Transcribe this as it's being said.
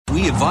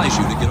advise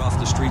you to get off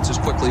the streets as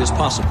quickly as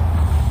possible.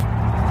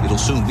 It'll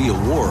soon be a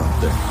war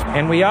up there.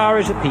 And we are,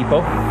 as a people,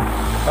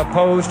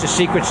 opposed to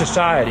secret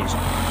societies,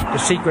 to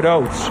secret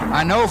oaths.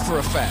 I know for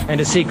a fact. And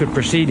to secret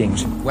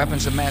proceedings.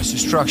 Weapons of mass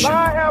destruction.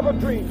 I have a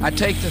dream. I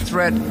take the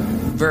threat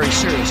very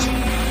seriously.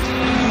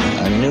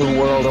 A new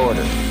world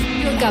order.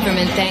 Your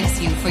government thanks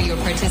you for your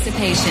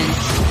participation.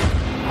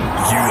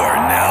 You are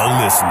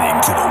now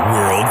listening to the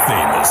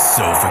world-famous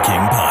Sofa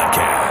King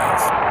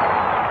podcast.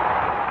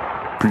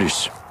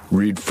 Please,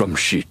 read from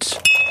sheets.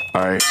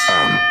 I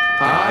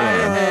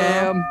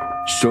am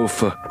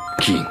Sofa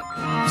King.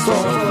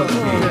 Sofa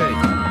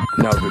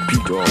King. Now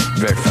repeat all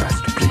very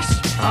fast,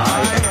 please. I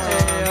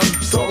am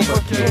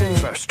Sofa King.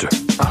 Faster.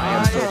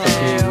 I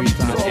am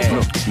Sofa King.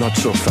 No, not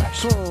so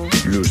fast.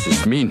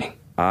 Loses meaning.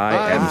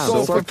 I am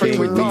Sofa King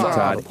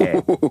retard.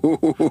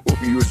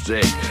 You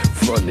say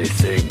funny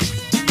things.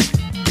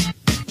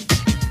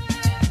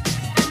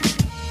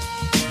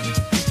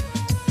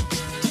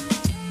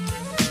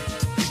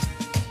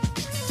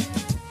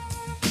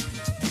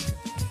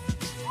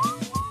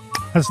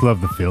 I just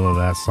love the feel of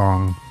that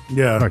song.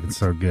 Yeah. Fucking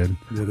so good.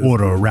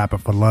 Order a rapper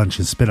for lunch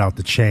and spit out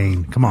the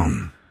chain. Come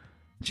on.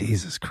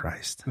 Jesus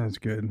Christ. That's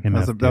good.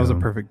 MF That was a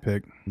Doom. perfect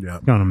pick. Yeah.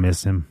 Gonna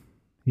miss him.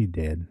 He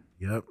did.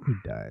 Yep. He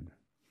died.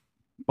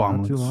 Bomblets.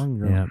 Not too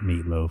long ago. Yeah,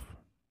 meatloaf.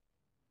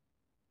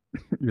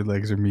 Your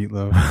legs are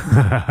meatloaf.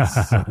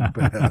 So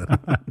bad.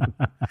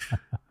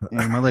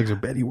 Yeah, my legs are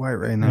Betty White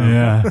right now.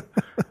 Yeah.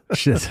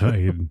 Shit.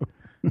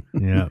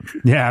 Yeah.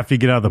 Yeah, after you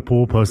get out of the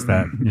pool, post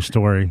that in your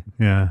story.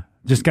 Yeah.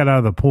 Just got out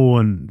of the pool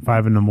and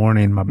 5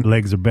 a.m. My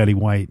legs are Betty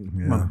White.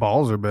 Yeah. My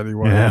balls are Betty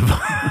White.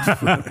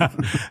 Yeah.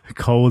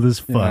 Cold as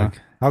fuck.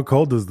 Yeah. How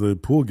cold does the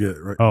pool get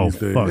right Oh, these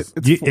days?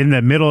 fuck. In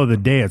the middle of the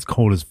day, it's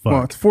cold as fuck.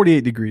 Well, it's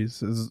 48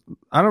 degrees.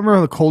 I don't remember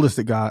how the coldest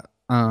it got.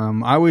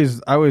 I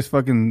always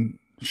fucking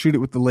shoot it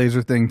with the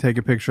laser thing, take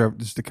a picture of it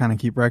just to kind of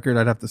keep record.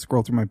 I'd have to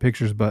scroll through my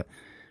pictures, but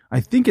I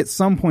think at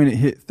some point it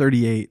hit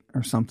 38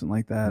 or something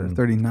like that, or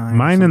 39.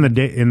 Mine in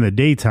the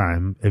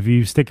daytime, if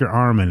you stick your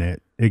arm in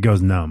it, it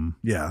goes numb.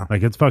 Yeah.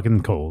 Like it's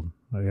fucking cold.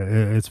 Like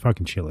it's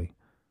fucking chilly.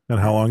 And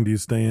how long do you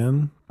stay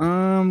in?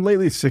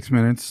 Lately 6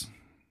 minutes.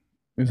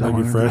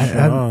 Maybe fresh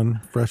on.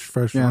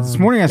 Fresh Yeah, on. this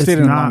morning I stayed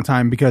in a long not-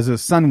 time because the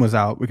sun was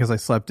out because I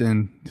slept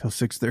in till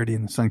 6:30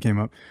 and the sun came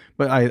up.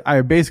 But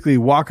I basically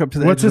walk up to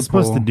the What's edge it of the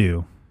supposed pool. to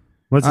do?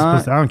 What's it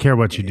supposed to, I don't care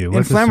what you do.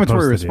 What's it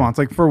Inflammatory supposed to do? response.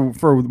 Like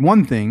for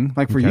one thing,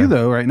 like for Okay. you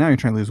though, right now you're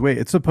trying to lose weight.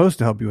 It's supposed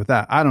to help you with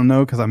that. I don't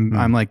know because I'm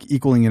like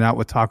equaling it out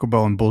with Taco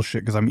Bell and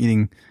bullshit because I'm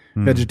eating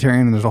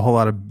vegetarian and there's a whole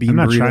lot of bean I'm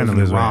not burritos trying to and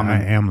lose weight. ramen.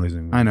 I am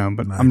losing weight. I know,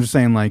 but I'm just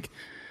saying like,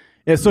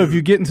 yeah. So if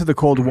you get into the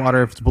cold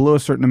water, if it's below a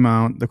certain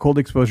amount, the cold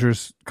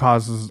exposures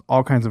causes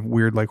all kinds of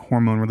weird like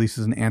hormone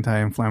releases and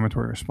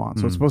anti-inflammatory response.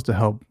 So it's supposed to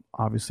help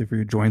obviously for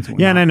your joints. And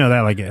Yeah, and whatnot.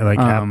 I know that like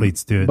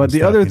athletes do it. But and the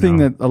stuff, other you thing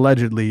know. that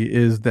allegedly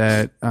is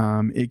that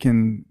it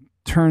can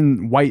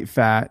turn white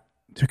fat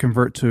to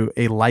convert to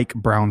a like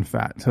brown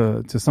fat,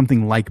 to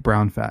something like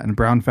brown fat, and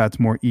brown fat's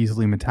more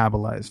easily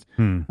metabolized.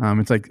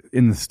 It's like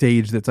in the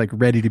stage that's like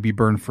ready to be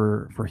burned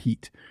for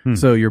heat.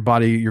 So your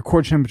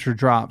core temperature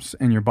drops,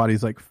 and your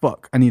body's like,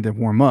 "Fuck, I need to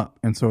warm up,"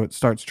 and so it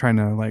starts trying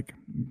to like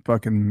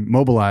fucking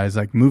mobilize,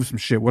 like move some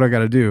shit. What I got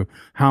to do?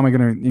 How am I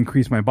going to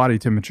increase my body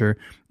temperature?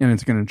 And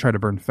it's going to try to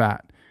burn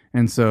fat.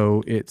 And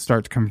so it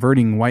starts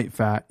converting white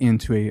fat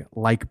into a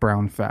like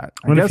brown fat.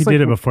 What if you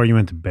did it before you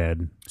went to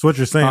bed? So what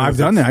you're saying I've is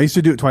done that. I used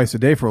to do it twice a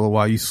day for a little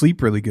while. You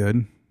sleep really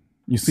good.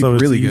 You sleep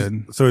it's really easy,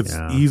 good. So it's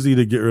Yeah. easy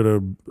to get rid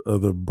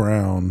of the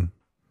brown,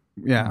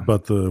 Yeah.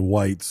 but the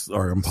whites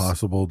are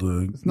impossible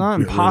to. It's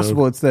not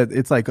impossible. It's that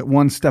it's like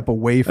one step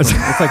away from.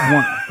 It's like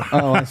one.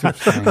 Oh, I see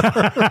what you're saying.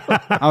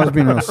 I was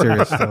being real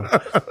serious though.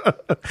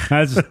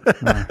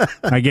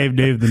 I gave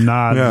Dave the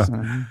nod.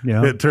 Yeah.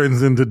 Yeah. It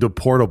turns into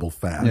deportable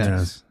fat.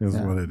 Yes. Is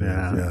Yeah. what it is.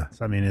 Yeah.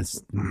 So, I mean,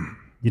 it's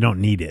you don't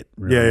need it.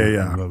 Really,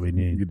 Yeah. is What we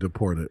need. You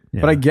deport it.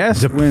 Yeah. But I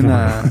guess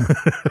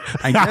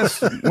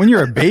when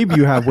you're a baby,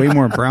 you have way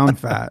more brown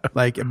fat.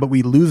 Like, but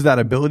we lose that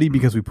ability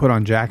because we put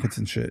on jackets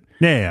and shit.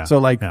 Yeah. So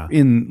like yeah.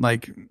 in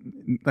like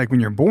when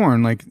you're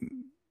born, like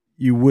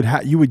you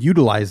would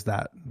utilize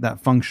that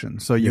function.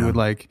 So you would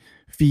like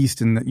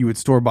feast and you would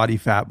store body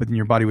fat, but then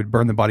your body would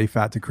burn the body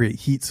fat to create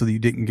heat so that you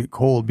didn't get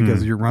cold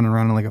because you're running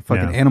around in like a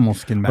fucking animal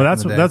skin. Back Well, in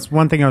the day. that's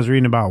one thing I was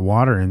reading about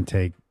water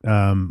intake.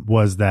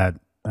 Was that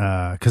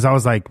because I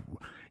was like,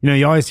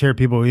 you always hear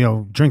people,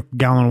 drink a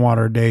gallon of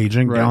water a day,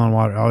 drink a gallon of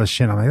water, all this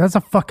shit. I'm like, that's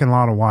a fucking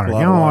lot of water. A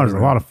gallon of water is a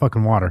lot of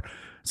fucking water.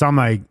 So I'm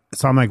like,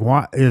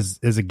 what is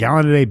a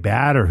gallon a day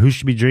bad, or who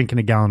should be drinking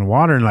a gallon of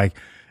water?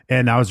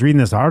 And I was reading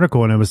this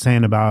article and it was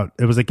saying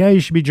it was like, yeah, you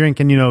should be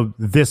drinking,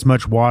 this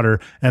much water.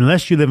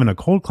 Unless you live in a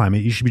cold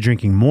climate, you should be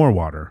drinking more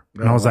water.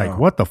 And I was like,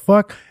 what the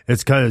fuck?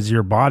 It's because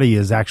your body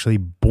is actually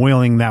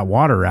boiling that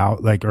water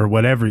out, like, or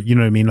whatever, you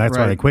know what I mean? That's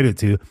what I equate it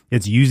to.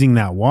 It's using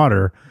that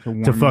water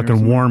to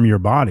fucking warm your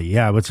body.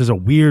 Yeah, which is a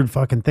weird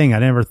fucking thing. I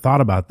never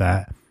thought about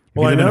that. If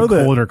you live in a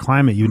colder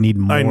climate, you need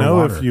more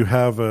water. If you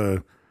have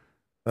a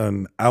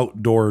an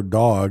outdoor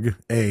dog,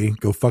 A,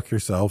 go fuck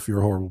yourself. You're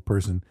a horrible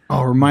person.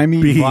 Oh, remind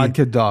me, B,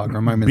 vodka dog.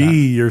 Remind me B, that.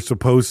 you're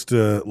supposed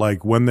to,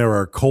 like, when there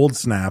are cold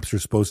snaps, you're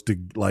supposed to,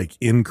 like,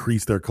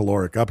 increase their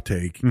caloric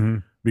uptake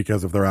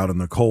because if they're out in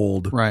the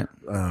cold, Right.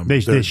 They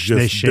they're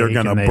shake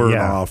going to and burn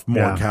yeah. off more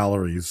Yeah.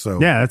 calories. So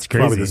Yeah, that's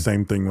Probably crazy. the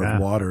same thing with Yeah.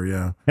 water.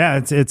 Yeah.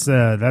 Yeah, it's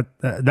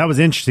that was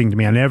interesting to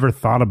me. I never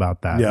thought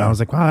about that. Yeah. And I was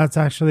like, wow, that's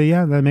actually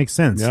that makes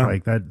sense. Yeah.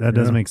 Like that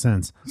does make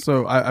sense.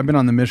 So I've been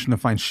on the mission to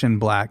find Shin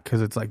Black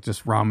because it's like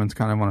just ramen's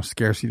kind of on a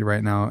scarcity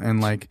right now, and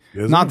like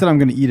Is not it? that I'm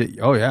going to eat it.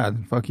 Oh yeah,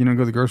 fuck, you don't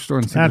go to the grocery store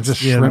and see there's That's-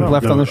 just yeah, shrimp no,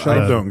 left no, on the I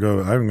shelf. don't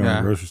go. I haven't gone to Yeah.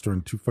 the grocery store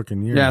in 2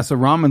 fucking years. Yeah, so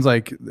ramen's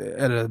like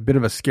at a bit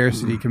of a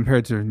scarcity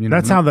compared to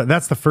That's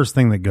that's the first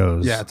thing that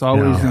goes. Yeah, it's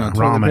always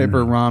toilet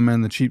paper,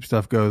 ramen, the cheap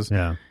stuff goes.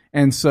 Yeah.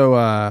 And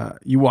so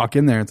you walk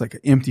in there, it's like an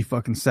empty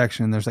fucking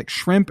section. There's like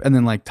shrimp and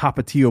then like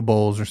tapatio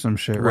bowls or some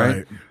shit, right?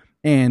 Right.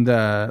 And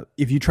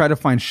if you try to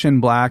find Shin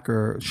Black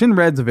or Shin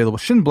Red's available,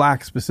 Shin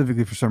Black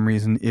specifically for some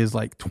reason is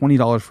like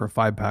 $20 for a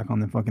 5-pack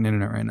on the fucking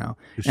internet right now.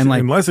 And like,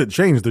 unless it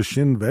changed, the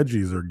Shin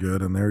veggies are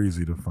good and they're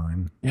easy to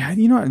find. yeah,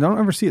 you know, I don't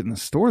ever see it in the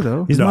store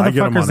though. These No, I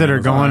get 'em motherfuckers on that are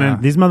Amazon. going Yeah.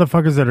 in, these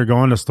motherfuckers that are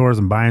going to stores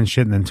and buying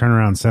shit and then turn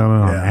around and selling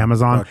it on Yeah,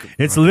 Amazon. fuck-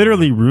 It's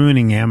literally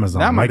ruining Amazon.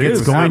 That Like might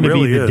it's is. going It to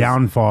really be the is.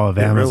 downfall of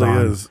It really Amazon.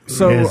 is.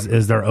 So-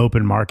 is their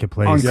open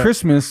marketplace. On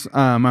Christmas,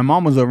 my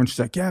mom was over and she's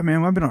like, "Yeah,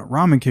 man, I've been on a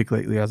ramen kick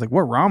lately." I was like,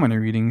 "What ramen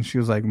are you eating?" She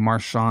was like,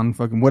 "Marchand,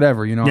 fucking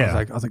whatever," you know. Yeah.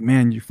 I was like,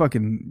 "Man, you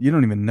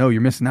don't even know. You're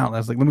missing out." I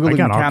was like, "Let me go I look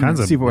in got the all cabinet kinds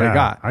and of see what I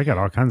got." I got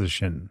all kinds of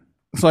shit.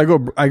 So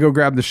I go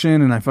grab the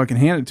Shin and I fucking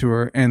hand it to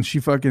her, and she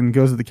fucking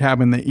goes to the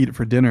cabin. They eat it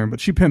for dinner, but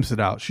she pimps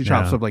it out. She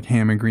chops Yeah. up like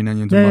ham and green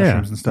onions Yeah, and yeah,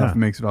 mushrooms and stuff yeah. and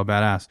makes it all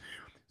badass.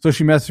 So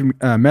she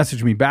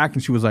messaged me back,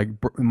 and she was like,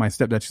 my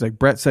stepdad, she's like,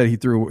 "Brett said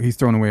he's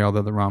thrown away all the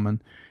other ramen.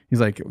 He's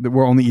like,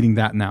 we're only eating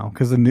that now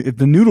because the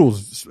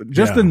noodles,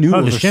 just Yeah. the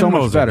noodles Oh, the are Shin so much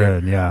bowls are better.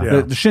 good, yeah.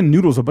 Yeah. The Shin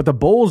noodles, but the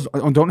bowls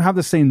don't have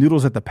the same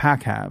noodles that the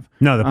pack have.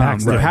 No, the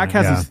pack's the different, pack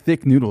has yeah. these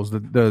thick noodles.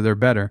 They're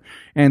better.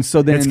 And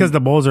so then It's because the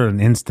bowls are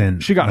an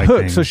instant. she got like, hooked.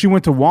 thing. So she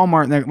went to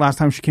Walmart that last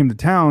time she came to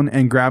town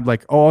and grabbed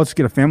like, oh, I'll just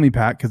get a family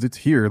pack because it's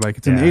here. Like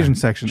it's in the Yeah. Asian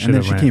section. And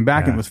then Should've she went, came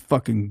back and yeah. it was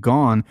fucking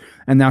gone.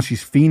 And now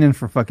she's fiending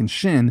for fucking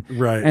Shin.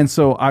 Right. And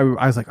so I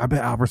was like, I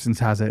bet Albertsons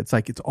has it. It's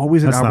like, it's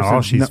always at That's Albertsons. not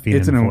all she's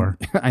it's in fiending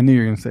for. I knew you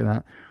were going to say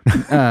that.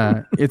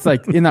 It's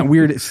like in that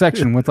weird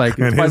section with like, it's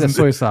And by the his-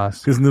 soy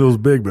sauce. His noodle's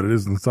big, but it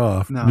isn't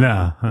soft. No.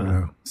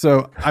 no.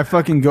 So I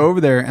fucking go over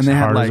there and they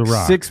had hard as like a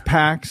rock. 6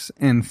 packs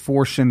and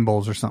 4 Shin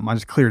bowls or something. I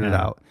just cleared it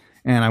out.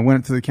 And I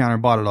went to the counter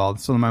and bought it all.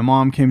 So my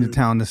mom came to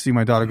town to see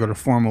my daughter go to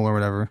formal or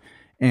whatever.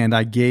 And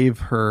I gave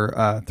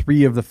her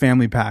 3 of the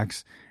family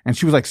packs. And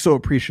she was like so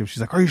appreciative.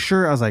 She's like, "Are you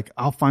sure?" I was like,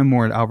 "I'll find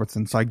more at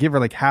Albertsons." So I give her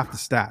like half the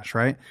stash,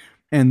 right?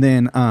 And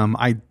then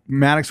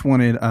Maddox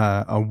wanted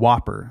a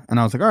Whopper. And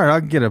I was like, all right, I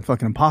can get a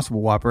fucking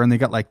Impossible Whopper. And they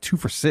got like 2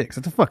 for $6.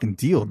 That's a fucking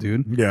deal,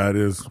 dude. Yeah, it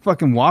is.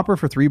 Fucking Whopper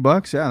for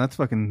 $3. Yeah, that's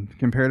fucking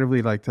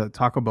comparatively like the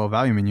Taco Bell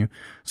value menu.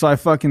 So I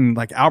fucking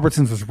like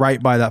Albertsons was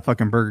right by that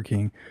fucking Burger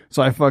King.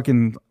 So I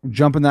fucking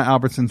jump in that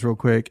Albertsons real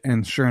quick,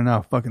 and sure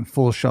enough, fucking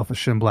full shelf of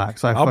Shin Black.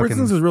 So I Albertsons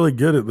fucking is really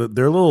good at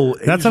their little.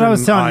 That's what I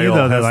was Asian telling you, aisle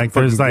though, that, has like,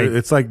 fucking there's, like- good-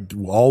 it's like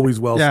always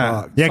well Yeah.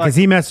 stocked. Yeah, because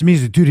he messaged me.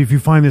 He's like, "Dude, if you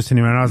find this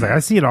anywhere," and I was like, "I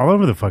see it all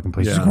over the fucking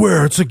place." He's like,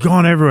 "Where? It's like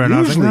gone everywhere." And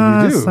usually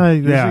I was you like, do. "Nah,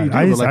 it's Usually yeah, you do,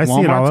 I but, like, see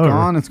it all Walmart's over."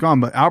 gone, it's gone,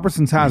 but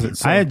Albertsons has it.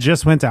 So. I had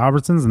just went to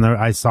Albertsons and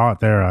I saw it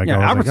there. I Yeah,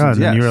 was like, Albertsons, "Oh,"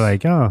 and then you yes. were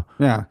like, "Oh,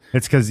 Yeah.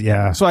 it's because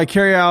yeah." So I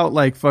carry out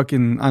like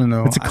fucking, I don't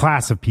know. It's a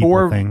class of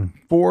people thing.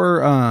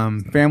 4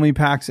 family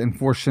packs and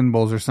 4 Shin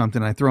bowls or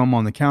something. I throw them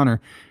on the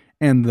counter.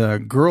 And the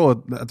girl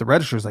at the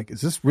register is like,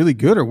 "Is this really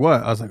good or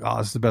what?" I was like, "Oh,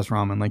 this is the best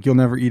ramen. Like, you'll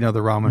never eat other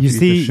ramen." You if eat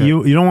see, this shit."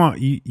 you don't want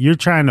you're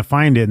trying to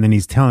find it, and then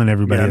he's telling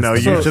everybody. Yeah, it's no, the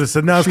you best. should have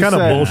said, "No, it's She kind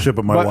of said- bullshit."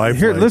 But my but wife,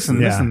 here, likes listen,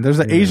 it. listen. There's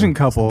an Asian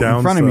couple It's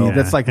in front of me downsell.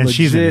 that's like, And legit,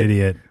 she's an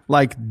idiot.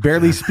 like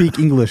barely speak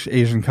English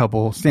Asian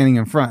couple standing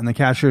in front, and the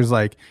cashier's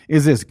like,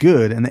 "Is this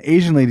good?" And the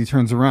Asian lady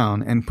turns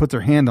around and puts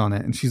her hand on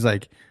it, and she's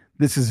like,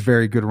 "This is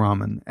very good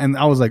ramen." And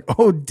I was like,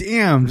 "Oh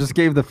damn!" Just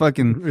gave the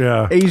fucking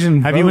Yeah.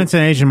 Asian. Have you vote. went to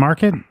an Asian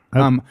market?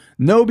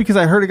 No, because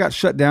I heard it got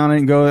shut down. I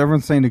didn't go.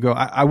 Everyone's saying to go.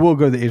 I will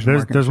go to the Asian There's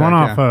market. there's check, one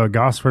yeah. off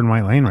Gosford and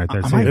White Lane right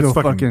there. I too. might It's go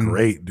fucking fucking-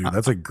 great, dude.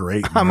 That's a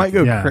great. I might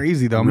go Yeah.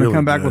 crazy though. I'm Really gonna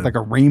come back good. with like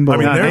a rainbow. I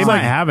mean, No, there's they like,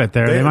 might have it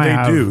there. They, They might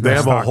have do. They their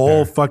have a stock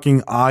whole there.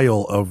 fucking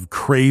aisle of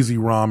crazy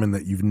ramen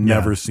that you've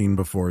never seen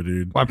before,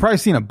 dude. Well, I've probably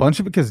seen a bunch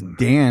of it because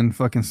Dan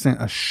fucking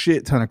sent a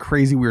shit ton of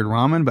crazy weird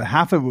ramen, but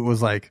half of it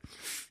was like,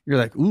 you're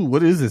like, ooh,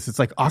 what is this? It's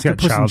like got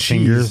octopus and child cheese.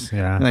 fingers,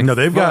 yeah. You're like, No,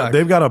 they've fuck.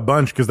 got a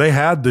bunch because they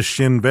had the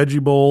Shin veggie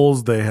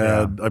bowls. They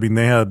had, I mean,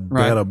 they had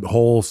a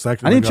whole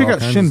section. I didn't They check got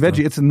out all Shin kinds of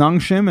Veggie. It's a Nong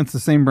Shim. It's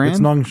the same brand.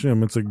 stuff. It's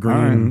Nongshim. It's a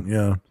green,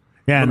 yeah.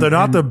 Yeah, But they're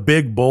not the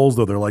big bowls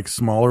though. They're like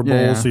smaller bowls,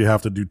 Yeah. so you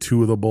have to do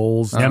 2 of the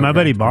bowls. Yeah, my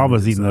buddy Bob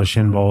was eating those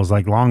shin bowls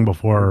like long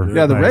before.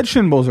 Yeah, the like, red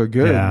shin bowls are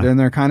good. Yeah. And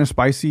they're kind of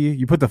spicy.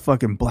 You put the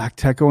fucking black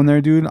Teco in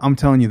there, dude. I'm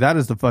telling you, that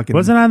is the fucking.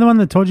 Wasn't I the one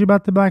that told you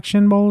about the black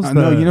shin bowls?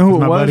 No, you know who it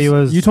my was? buddy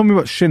was. You told me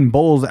about shin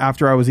bowls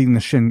after I was eating the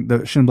shin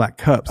black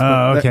cups.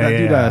 Oh, okay. That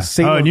dude, yeah.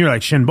 Salem, and you were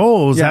like shin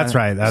bowls. yeah, That's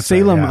right. That's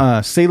Salem. right,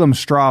 yeah. Salem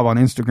Straub on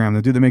Instagram,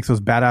 the dude that makes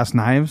those badass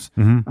knives.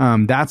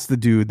 That's the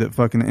dude that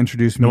fucking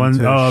introduced me the ones.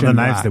 to Oh, shin the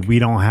knives black. that we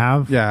don't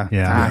have. Yeah,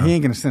 Yeah. He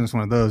ain't gonna send us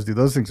one of those, dude.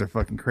 Those things are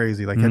fucking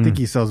crazy. Like I think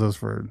he sells those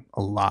for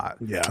a lot.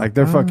 Yeah. like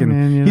they're fucking.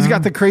 man, you He's know.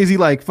 got the crazy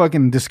like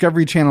fucking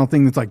Discovery Channel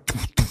thing that's like.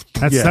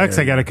 That sucks.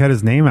 I got to cut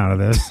his name out of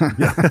this.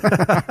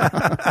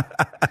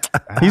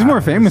 He's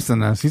more famous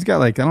than us. He's got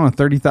like I don't know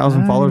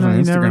 30,000 followers on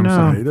you never Instagram.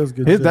 know. So He does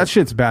good that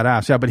shit. shit's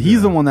badass. Yeah, but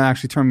he's the one that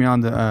actually turned me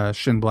on to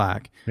Shin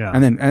Black. Yeah.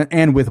 and then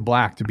and with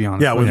black to be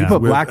honest. Yeah, When you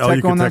put black El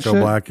tech on that Yucateco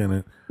shit. black in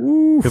it.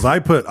 Because I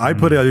put El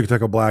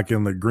Yucateco black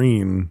in the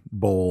green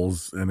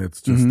bowls, and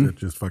it's just it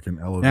just fucking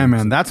elevates. Yeah,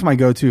 man, that's my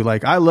go-to.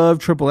 Like I love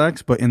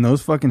XXX, but in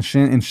those fucking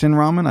shin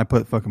ramen, I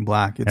put fucking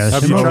black. It's Yeah,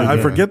 Have you Really tried, I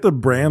good. forget the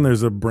brand.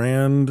 There's a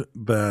brand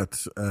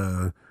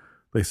that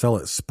they sell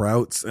at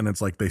Sprouts, and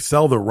it's like they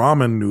sell the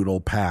ramen noodle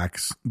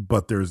packs,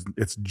 but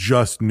it's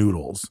just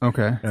noodles.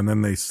 Okay. And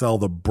then they sell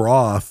the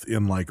broth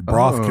in like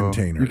broth Oh,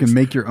 containers. you can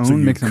make your own, So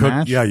you mix and cook,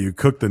 match? Yeah, you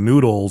cook the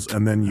noodles,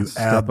 and then you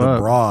Step add the up.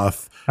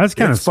 broth. That's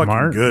kinda It's fucking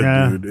smart, good,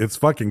 yeah. dude. It's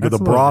fucking good. That's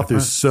The a little broth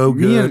different. is so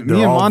Me good. and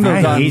They're all Mondo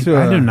vegan.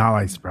 got I do not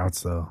like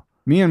Sprouts though.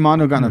 Me and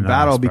Mondo got in a No,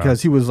 battle Sprouts.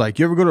 because he was like,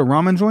 "You ever go to a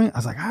ramen joint?" I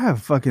was like,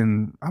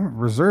 I'm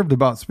reserved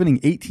about spending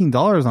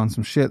 $18 on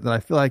some shit that I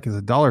feel like is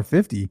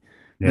 $1.50.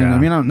 And Yeah. I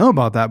mean, I don't know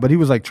about that, but he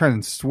was like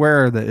trying to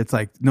swear that it's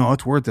like, no,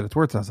 it's worth it. It's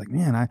worth it. I was like,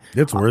 man,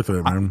 It's worth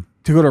it, man.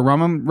 to go to a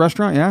ramen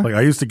restaurant, yeah, Like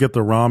I used to get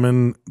the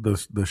ramen, the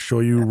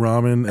shoyu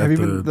ramen Have at you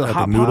been- the the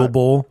hot noodle pot?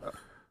 bowl.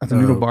 at the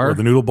noodle bar. Or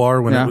the noodle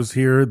bar when Yeah. it was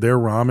here. Their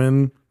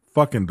ramen,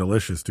 fucking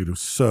delicious, dude. It was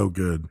so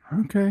good.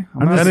 Okay,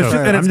 I'm gonna just try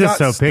so- it. I'm just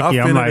so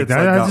picky. I'm like,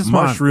 I got just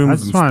want- mushrooms I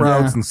just and want-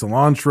 sprouts and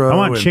cilantro. I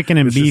want chicken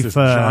and it's just beef this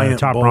giant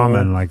top bowl.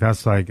 ramen. Like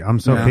that's like I'm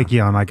so Yeah. picky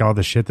on like all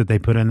the shit that they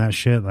put in that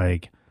shit.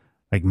 Like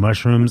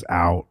mushrooms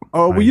out.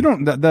 Oh, well, Like- you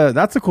don't.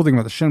 That's the cool thing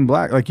about the Shin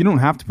Black. Like, you don't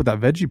have to put that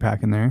veggie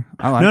pack in there.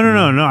 I like No. it.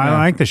 I Yeah.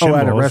 like the shin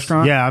at a bowls.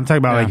 restaurant. Yeah, I'm talking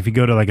about like Yeah. if you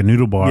go to like a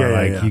noodle bar, Yeah, yeah,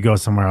 like yeah. you go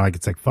somewhere like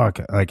it's like fuck,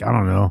 like I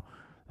don't know,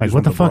 like Just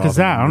what the want the fuck is broth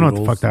that? I don't know what the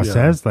noodles. fuck that Yeah.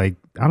 says. Like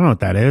I don't know what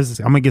that is.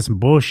 I'm gonna get some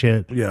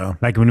bullshit. Yeah.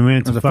 like when we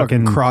went There's to a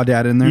fucking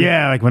crawdad in there.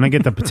 Yeah, like when I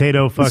get the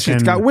potato This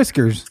shit's fucking got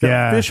whiskers.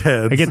 yeah, fish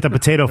heads. I get the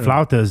potato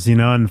flautas, you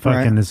know, and fucking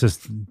Right. it's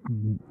just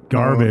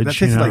garbage.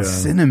 That you tastes know? like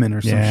cinnamon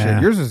or some Yeah.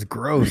 shit. Yours is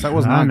gross. That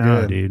was I not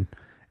know, good. dude.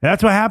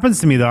 That's what happens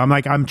to me though. I'm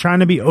like, I'm trying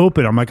to be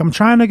open. I'm like, I'm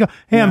trying to go.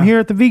 Hey, I'm Yeah. here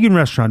at the vegan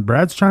restaurant.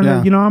 Brad's trying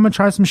Yeah. to, I'm gonna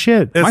try some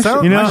shit. It My sounds-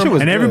 shit- You know, my shit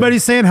was and good.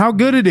 everybody's saying how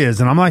good it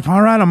is, and I'm like,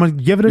 all right, I'm gonna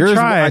give it a Yours,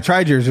 try. I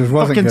tried yours. Yours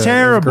wasn't fucking good. It was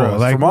terrible. gross.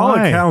 Like, From all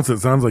why? accounts, it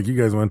sounds like you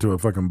guys went to a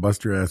fucking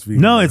bust your ass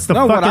vegan. No, it's the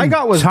No, fucking what I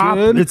got was top.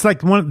 good. It's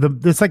like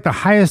it's like the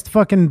highest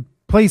fucking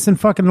place in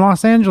fucking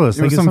Los Angeles.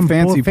 It was Like it's some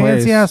fancy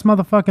place. ass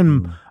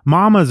motherfucking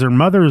mamas or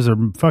mothers or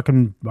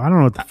fucking I don't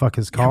know what the fuck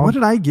it's Yeah, called. what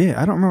did I get?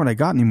 I don't remember what I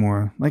got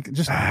anymore. Like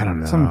just I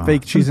don't know. some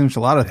fake cheese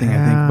enchilada thing, I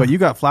Yeah. think. But you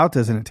got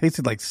flautas and it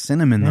tasted like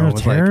cinnamon though. They're It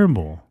was like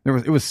terrible.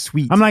 it was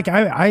sweet. I'm like,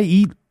 I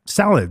eat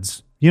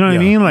salads. You know what I Yeah.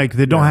 mean? Like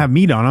they don't have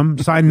meat on them,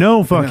 so I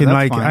know fucking that's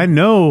like fine. I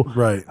know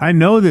Right. I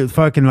know that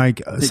fucking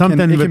like something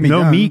it with can be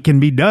no done. meat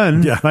can be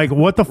done. Yeah. Like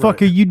what the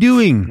fuck are you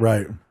doing?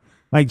 right.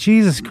 Like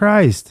Jesus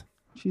Christ!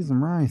 cheese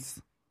and rice.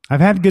 I've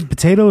had good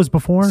potatoes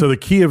before. So the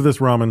key of this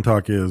ramen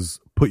talk is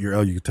put your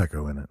El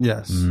Yucateco in it.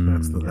 Yes.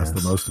 That's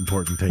the most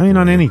important takeaway. I mean,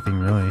 on anything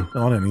really.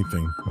 On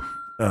anything.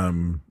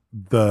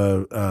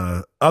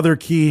 The other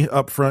key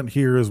up front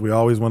here is we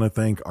always want to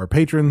thank our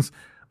patrons.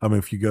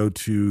 If you go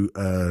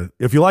to,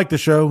 if you like the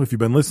show, if you've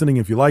been listening,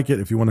 if you like it,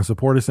 if you want to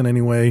support us in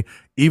any way,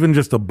 even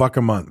just $1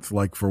 a month,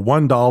 like for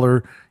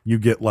 $1, you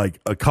get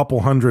like a couple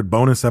hundred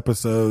bonus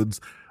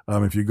episodes.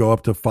 If you go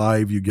up to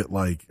 5, you get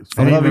like,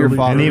 I love your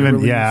father. And even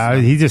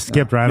release. he just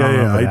skipped right on.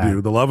 yeah, over I that.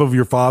 do. The love of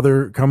your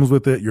father comes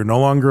with it. You're no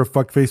longer a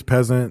fuckface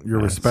peasant. You're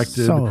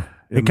respected. so-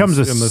 in it comes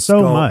the- with in the so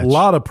skull. much. A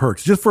lot of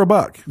perks just for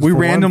 $1. Just We for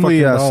one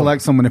randomly fucking dollar.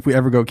 select someone if we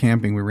ever go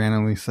camping. We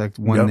randomly select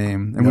one Yep.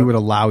 name, and we Yep. would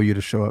allow you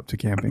to show up to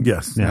camping.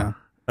 Yes. Yeah.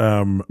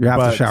 You You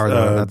have to shower,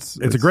 though. it's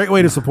a great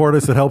way to support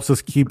us. It helps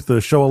us keep the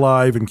show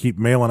alive and keep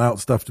mailing out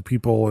stuff to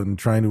people and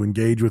trying to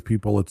engage with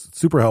people. It's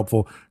super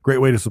helpful.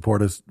 Great way to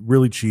support us.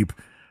 Really cheap.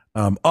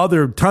 Tons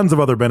of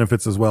other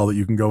benefits as well that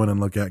you can go in and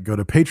look at. Go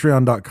to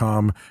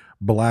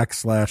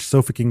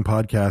patreon.com/Sofa King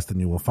Podcast and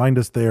you will find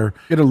us there.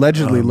 It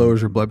allegedly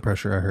lowers your blood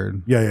pressure. I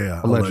heard. Yeah.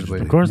 Allegedly.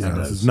 Of course Yeah, it this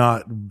does. has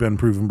not been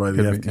proven by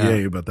the Could be,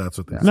 FDA, yeah. but that's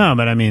what they say. No,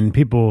 but I mean,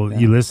 people,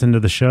 you listen to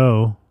the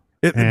show.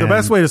 The and-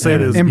 best way to say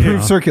it and, is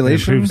Improve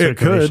circulation? improve It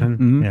could.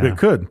 circulation. Yeah. It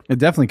could. It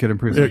definitely could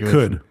improve. It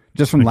circulation. could.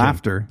 Just from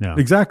laughter. Yeah.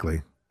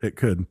 Exactly. It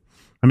could.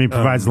 I mean, it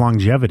provides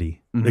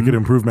longevity. It could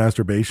improve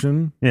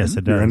masturbation. Yes,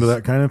 it does. You're into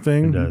that kind of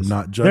thing. It does.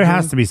 Not judging. There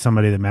has to be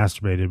somebody that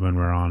masturbated when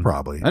we're on.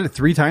 Probably. I did it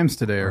 3 times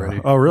today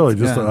already. Oh, really?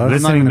 Just Yeah. to us?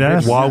 Listening to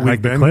us? While we've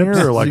Like the been clips?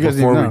 here, or like You guys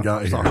before didn't we know.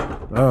 got here?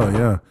 Oh,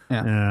 yeah.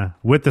 Yeah.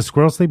 With the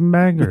squirrel sleeping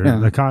bag or Yeah.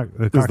 the cock?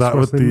 The Is cock that squirrel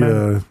what sleeping bag?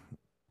 the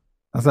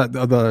Is that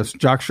the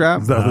jock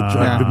strap? is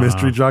that the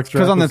mystery jock strap?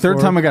 Because on the is third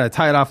for? time I got to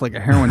tie it off like a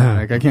heroin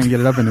addict. I can't get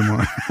it up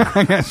anymore.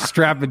 I got to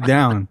strap it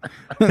down.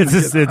 It's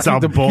just, it's all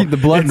keep the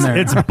blood in there.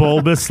 It's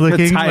bulbous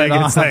looking. Tie it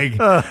Like it's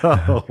off.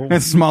 like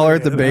It's smaller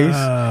at the base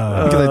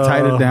because I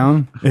tied it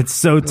down. it's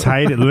so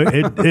tight.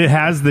 It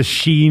has the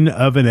sheen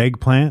of an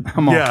eggplant.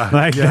 Come on. Yeah.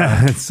 Like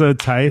that. It's so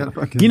tight.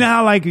 You know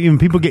how like when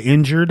people get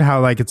injured, how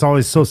like it's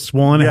always so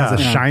swollen, it has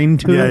a Yeah. shine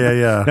to Yeah, it. yeah,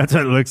 yeah. That's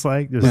what it looks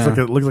like. Just,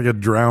 It looks like a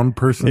drowned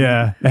person.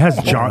 yeah, it has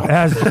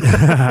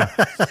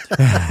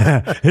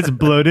it's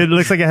bloated. It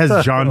looks like it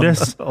has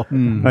jaundice.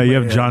 You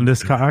have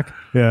jaundice cock.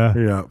 Yeah.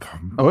 Yeah.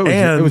 Oh, it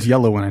And- was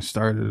yellow when I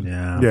started.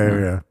 Yeah.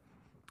 Yeah.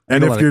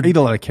 And I ate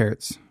a lot of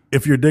carrots.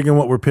 if you're digging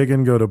what we're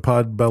picking, go to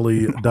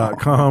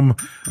podbelly.com.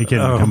 You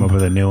can't come up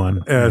with a new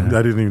one. And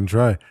I didn't even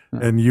try.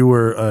 And you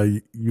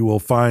will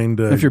find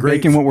If you're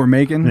great- baking what we're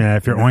making, Yeah,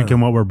 if you're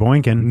oinking what we're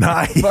boinking.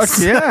 nice. fuck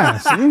yeah.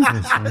 See?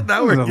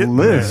 Now we're There's a getting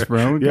list, there.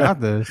 bro. We Yeah. got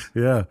this.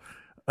 Yeah.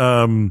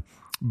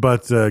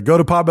 But go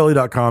to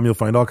podbelly.com. You'll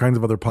find all kinds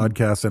of other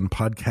podcasts and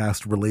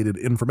podcast related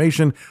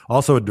information.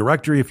 Also a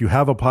directory if you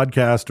have a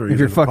podcast or If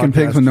you're the fucking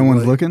pigs podcast when no you one's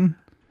like. looking,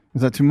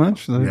 is that too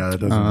much? Yeah,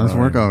 it doesn't doesn't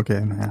work. matter. Oh,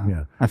 okay.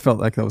 Yeah. I felt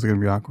like that was going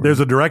to be awkward. There's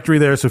a directory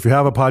there. So if you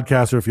have a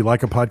podcast or if you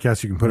like a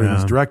podcast, you can put it in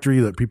this Yeah. directory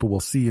that people will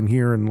see and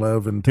hear and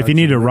love. And If touch you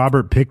need and a like.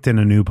 Robert Picton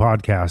a new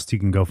podcast, you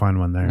can go find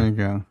one There there. you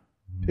go.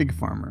 Pig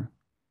farmer.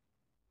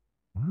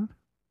 What?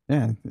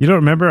 Yeah. You don't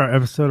remember our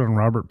episode on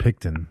Robert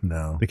Picton?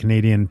 No. The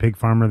Canadian pig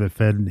farmer that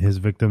fed his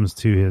victims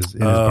to his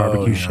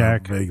barbecue yeah,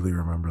 shack. Vaguely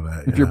remember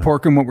that. If you're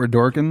porking what we're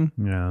dorking,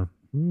 Yeah.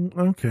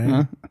 Okay.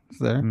 yeah, it's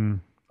there.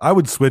 I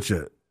would switch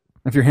it.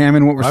 If you're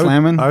hamming what we're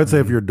slamming, I would say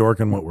if you're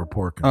dorking what we're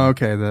porking. oh,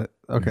 okay.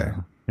 Okay.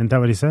 Isn't that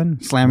what he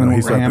said? Slamming No,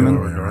 he what we're said the hamming.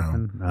 other way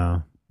around.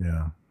 Oh,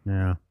 Yeah.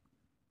 yeah.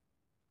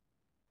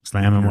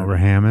 Slamming what we're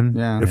hamming.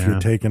 Yeah. If you're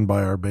taken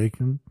by our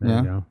bacon. There Yeah.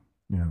 you go.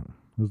 Yeah.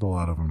 There's a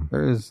lot of them.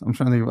 There is. I'm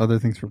trying to think of other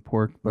things for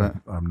pork, but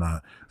I'm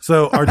not.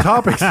 So our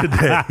topic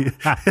today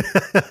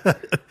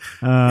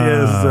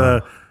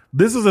is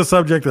this is a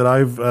subject that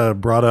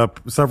I've brought up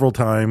several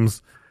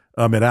times.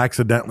 It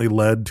accidentally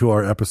led to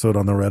our episode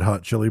on the Red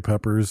Hot Chili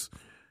Peppers.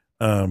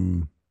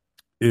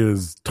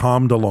 Is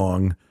Tom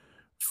DeLonge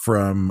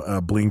from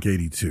Blink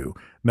 82.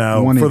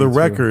 Now, for the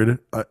 182.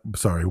 record,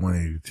 sorry,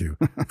 182.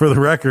 For the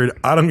record,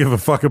 I don't give a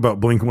fuck about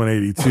Blink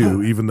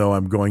 182, even though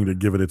I'm going to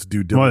give it its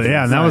due Well, diligence.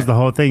 yeah, and that was the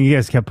whole thing. You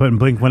guys kept putting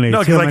Blink 182. No,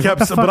 because I'm like,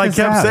 what the fuck I is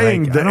kept that?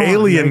 saying Like, the I don't-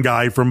 alien like,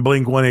 guy from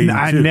Blink 182.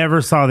 I never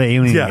saw the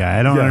alien Yeah, guy.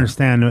 I don't yeah.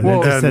 understand. It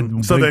Well, just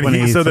and said so Blink then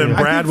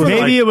 182. Brad was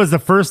maybe like- it was the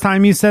first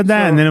time you said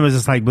that, and then it was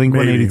just like Blink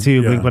Maybe, 182,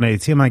 yeah. Blink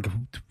 182. I'm like,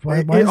 why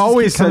it does this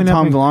always keep said coming up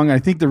Tom in- DeLonge. I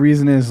think the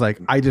reason is like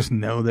I just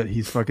know that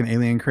he's fucking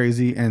alien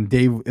crazy, and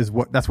Dave is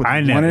that's what he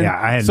I know- wanted.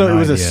 yeah, I had so no it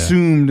was idea.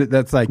 assumed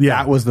that's like Yeah.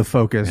 that was the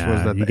focus. Yeah,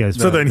 was that you guys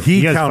So then he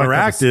you guys fucked up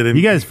counteracted and-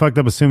 you guys fucked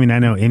up assuming I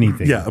know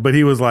anything. Yeah, but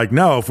he was like,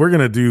 no, if we're going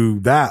to do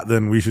that,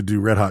 then we should do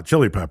Red Hot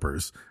Chili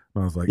Peppers.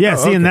 And I was like, Yeah,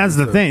 oh, see, and okay. that's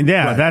the So- thing.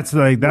 Yeah, right. that's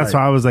Right.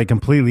 why I was like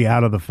completely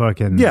out of the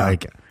fucking Yeah.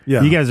 like.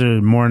 Yeah. You guys are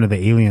more into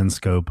the alien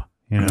scope,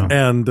 you know.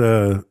 And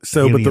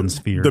so, but Alien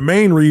sphere. the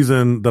main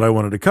reason that I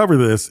wanted to cover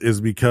this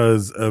is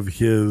because of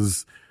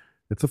his.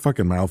 It's a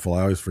fucking mouthful.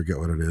 I always forget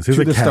what it is. His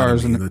To the academy,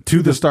 Stars and- the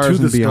To the Stars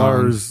and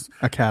Beyond Stars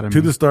Academy. To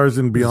the Stars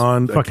and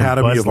Beyond fucking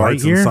Academy Buzz of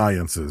Arts and Lightyear?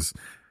 Sciences.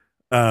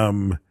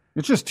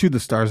 It's just To the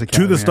Stars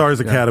Academy. To the Stars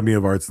Yeah. Academy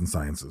of Arts and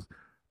Sciences.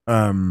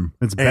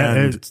 It's and-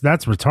 bad.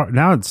 That's retarded.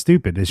 Now it's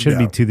stupid. It should Yeah.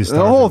 be to the The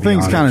stars. whole and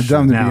thing's beyond. kind of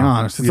dumb to be Now.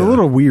 honest. It's Yeah. a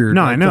little weird.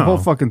 No, I Like, know. the whole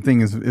fucking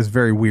thing is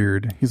very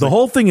weird. He's The like,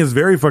 whole thing is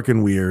very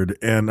fucking weird.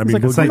 And I mean,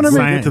 like, we'll It's like, get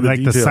sci- into the like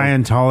the details.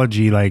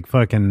 Scientology, like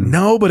fucking.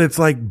 No, but it's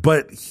like,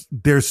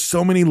 there's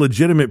so many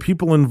legitimate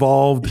people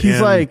involved. He's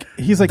and like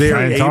they're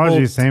Scientology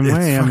able- same it's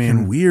way. I fucking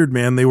mean- weird,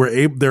 man.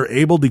 They're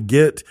able to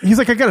get. He's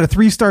like, I got a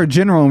 3-star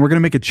general, and we're gonna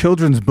make a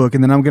children's book,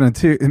 and then I'm gonna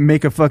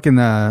make a fucking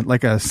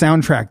like a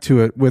soundtrack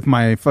to it with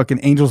my fucking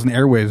Angels and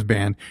Airwaves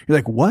band. You're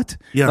like, what?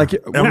 Yeah, like,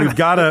 and we've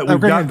got the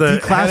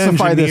head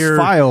declassify this engineer-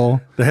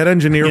 file, the head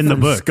engineer In the from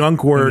book. In the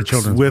Skunkworks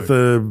children's with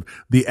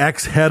the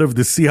ex head of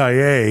the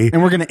CIA.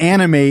 and we're gonna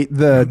animate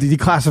the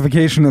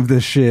declassification of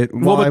this shit.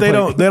 Well, but they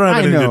don't have I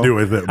anything to know. do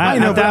with it. I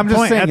know, At but that I'm just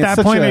point, saying, at it's that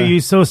such point, a- are you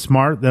so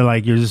smart that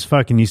like you're just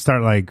fucking? You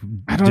start like.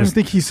 I don't even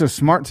think he's so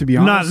smart, to be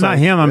honest. Not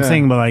him. I'm Yeah.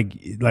 saying, but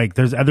like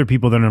there's other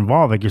people that are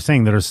involved, like you're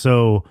saying, that are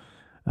so,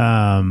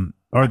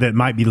 or that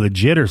might be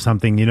legit or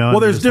something. You know. Well,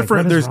 They're there's just like,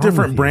 different what is wrong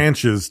different with you?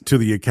 branches to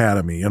the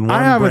academy, and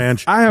I have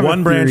a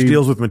one branch theory.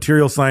 deals with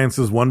material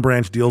sciences, one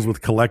branch deals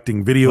with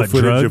collecting video What,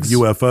 footage drugs? of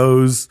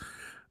UFOs,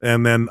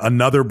 and then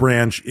another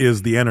branch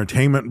is the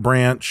entertainment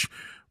branch,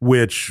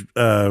 which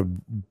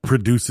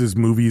produces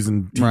movies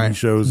and TV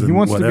shows and he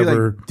wants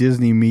whatever. to be like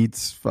Disney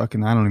meets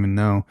fucking I don't even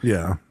know.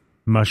 Yeah.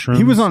 mushrooms.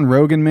 He was on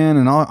Rogan, man,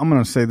 and I'm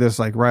going to say this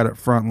like right up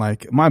front.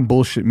 Like, my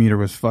bullshit meter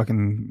was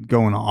fucking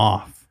going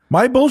off.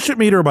 My bullshit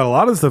meter about a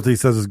lot of the stuff that he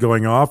says is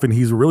going off, and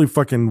he's really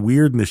fucking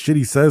weird, and the shit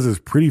he says is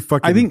pretty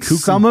fucking I think cuckoo,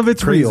 some of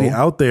it's crazy real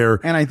out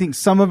there. And I think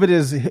some of it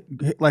is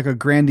like a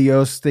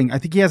grandiose thing. I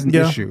think he has an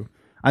issue.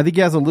 I think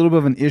he has a little bit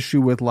of an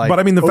issue with like, but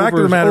I mean, the fact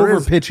of the matter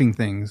is, pitching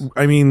things.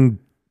 I mean,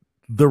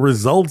 the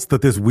results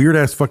that this weird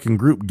ass fucking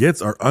group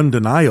gets are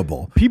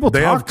undeniable. People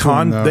they talk have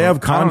to him, though. they have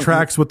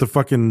contracts with the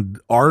fucking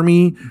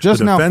army, Just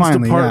the now, defense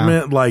finally,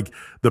 department. Like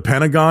the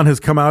Pentagon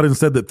has come out and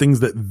said that things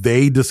that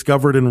they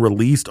discovered and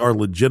released are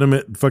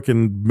legitimate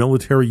fucking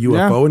military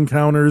UFO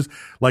encounters.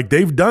 Like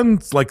they've done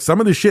like some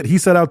of the shit he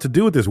set out to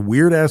do with this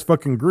weird ass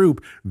fucking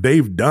group.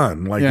 They've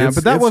done like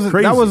but that was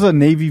crazy. That was a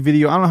Navy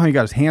video. I don't know how he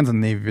got his hands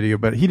on the Navy video,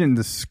 but he didn't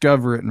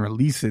discover it and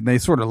release it. They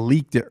sort of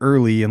leaked it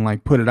early and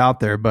like put it out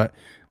there, but.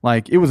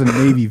 Like, it was a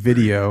Navy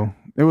video.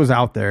 It was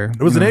out there.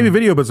 It was a Navy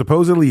video, but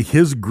supposedly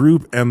his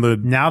group and the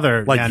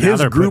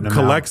his group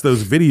collects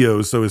those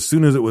videos. So as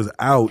soon as it was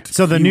out,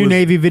 so the new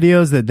Navy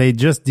videos that they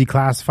just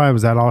declassified,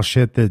 was that all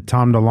shit that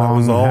Tom DeLonge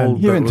was all had?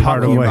 He been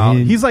talking about.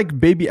 He's like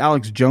baby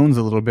Alex Jones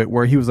a little bit,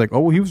 where he was like, "Oh,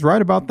 well, he was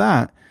right about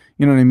that."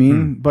 You know what I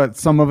mean? But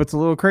some of it's a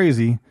little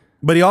crazy.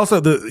 But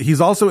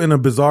he's also in a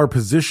bizarre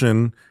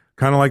position,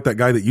 kind of like that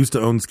guy that used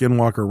to own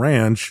Skinwalker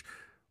Ranch.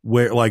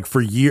 Where like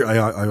for years,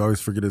 I always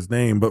forget his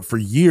name, but for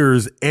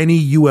years, any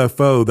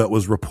UFO that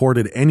was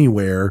reported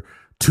anywhere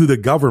to the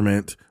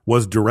government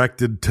was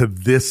directed to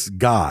this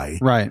guy.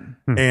 Right.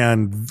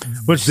 And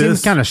which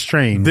seems kind of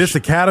strange. This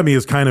academy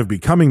is kind of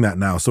becoming that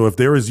now. So if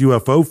there is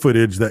UFO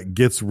footage that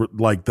gets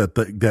like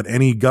that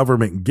any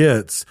government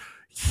gets,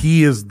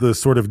 he is the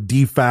sort of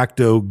de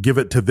facto give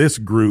it to this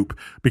group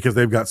because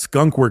they've got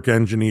skunkwork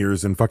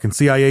engineers and fucking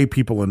CIA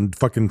people and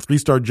fucking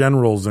 3-star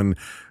generals. And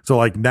so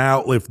like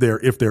now if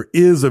there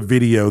is a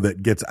video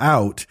that gets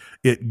out,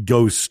 it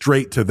goes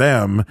straight to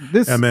them.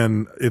 And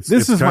then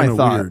this is my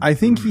thought. Weird. I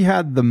think he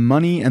had the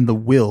money and the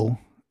will,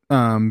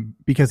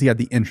 because he had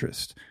the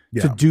interest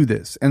to do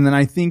this. And then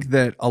I think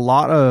that a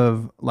lot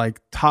of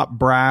like top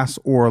brass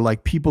or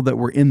like people that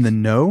were in the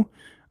know,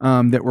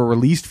 that were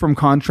released from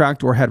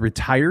contract or had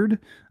retired,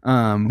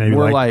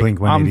 were like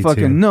I'm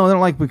fucking no, they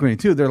don't like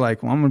Blink-182. They're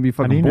like, well, I'm gonna be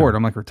fucking bored.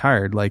 I'm like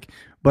retired. Like,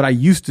 but I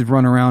used to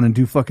run around and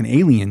do fucking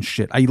alien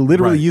shit. I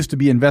literally used to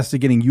be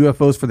investigating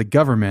UFOs for the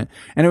government,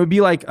 and it would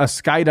be like a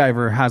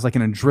skydiver has like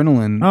an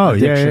adrenaline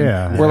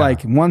addiction. Where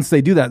like once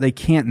they do that, they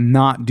can't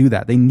not do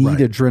that. They need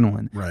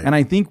adrenaline. Right. And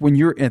I think when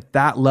you're at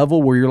that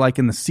level where you're like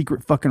in the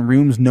secret fucking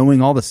rooms,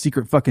 knowing all the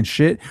secret fucking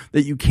shit,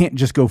 that you can't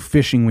just go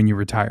fishing when you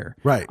retire.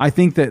 Right. I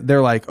think that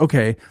they're like,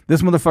 okay,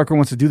 this motherfucker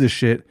wants to do this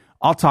shit.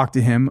 I'll talk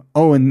to him.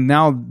 Oh, and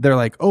now they're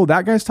like, oh,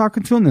 that guy's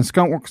talking to him. Then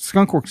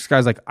Skunkworks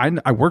guy's like,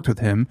 I worked with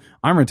him.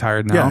 I'm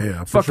retired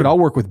now. Fuck it, I'll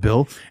work with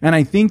Bill. And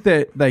I think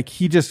that like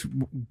he just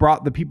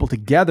brought the people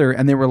together,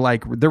 and they were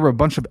like, there were a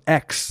bunch of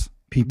ex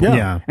people.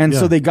 And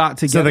so they got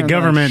together. So the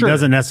government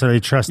doesn't necessarily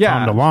trust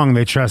Tom DeLonge.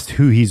 They trust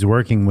who he's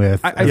working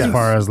with as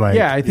far as like.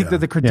 Yeah, I think that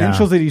the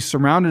credentials that he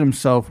surrounded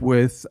himself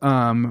with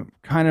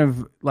kind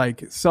of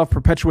like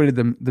self-perpetuated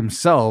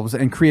themselves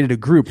and created a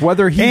group.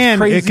 Whether he's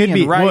crazy it could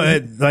be,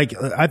 right. like,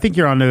 I think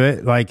you're onto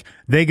it. Like,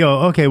 they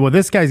go, okay, well,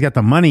 this guy's got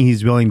the money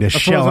he's willing to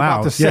shell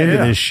out into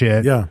this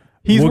shit. Yeah.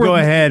 We'll go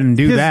ahead and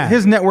do that.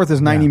 His net worth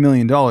is $90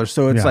 million.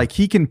 So it's like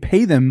he can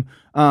pay them,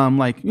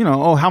 like, you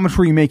know, oh, how much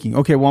were you making?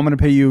 Okay, well, I'm going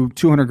to pay you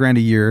 $200,000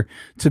 a year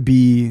to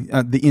be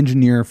the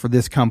engineer for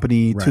this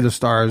company to the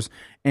stars.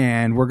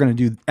 And we're going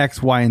to do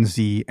X, Y, and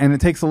Z. And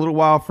it takes a little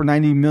while for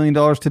 $90 million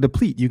to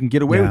deplete. You can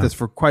get away with this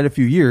for quite a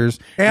few years.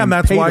 And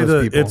that's why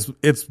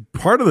it's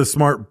part of the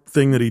smart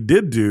thing that he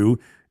did do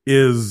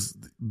is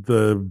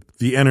the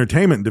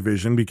entertainment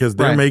division, because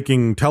they're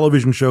making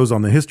television shows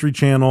on the History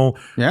Channel.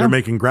 They're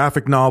making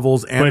graphic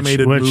novels,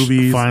 animated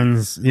movies,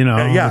 funds, you know,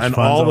 and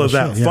all of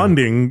that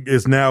funding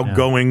is now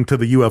going to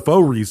the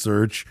UFO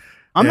research.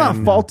 I'm not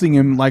faulting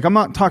him. Like, I'm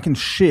not talking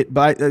shit,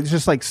 but it's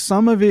just like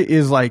some of it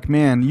is like,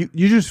 man,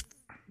 you just,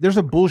 there's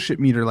a bullshit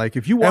meter. Like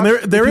if you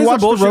watch, there is a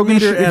bullshit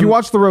meter. If you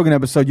watch the Rogan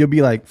episode, you'll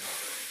be like,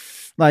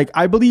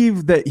 I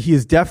believe that he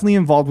is definitely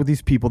involved with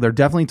these people. They're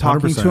definitely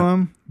talking 100%. to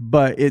him,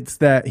 but it's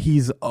that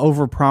he's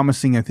over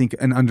promising, I think,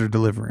 and under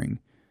delivering.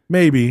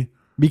 Maybe.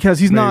 Because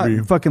he's not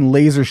fucking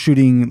laser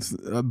shooting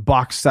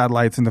box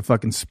satellites into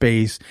fucking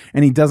space,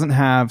 and he doesn't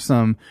have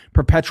some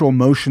perpetual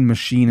motion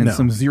machine and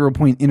some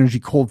 0-point energy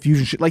cold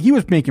fusion shit. Like, he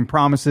was making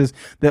promises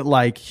that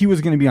like he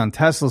was going to be on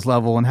Tesla's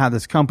level and have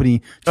this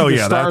company to the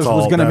stars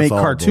was going to make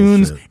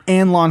cartoons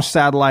and launch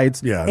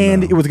satellites,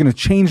 and it was going to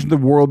change the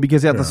world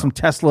because he had some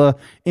Tesla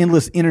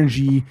endless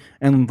energy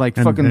and like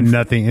fucking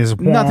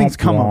nothing's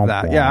come of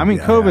that. Yeah, I mean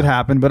COVID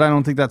happened, but I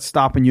don't think that's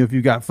stopping you if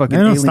you got fucking.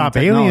 They don't alien stop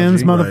technology.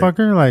 aliens,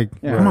 motherfucker. Like,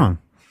 come on.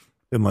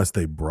 Unless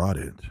they brought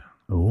it.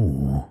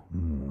 Oh,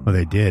 well,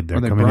 they did. They're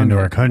coming into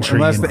our country.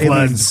 Unless the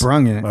aliens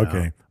brung it.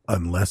 Okay,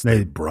 unless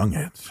they brung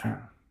it.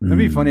 It'd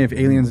be funny if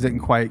aliens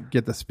didn't quite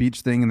get the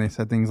speech thing and they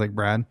said things like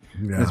Brad.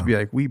 It'd be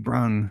like, we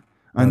brung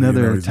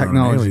another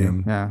technology.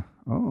 Yeah.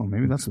 Oh,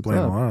 maybe that's explain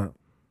a lot.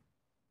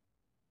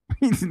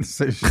 He didn't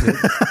say shit.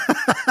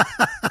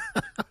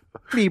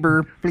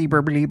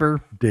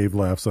 Bleeber. Dave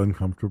laughs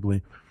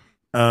uncomfortably.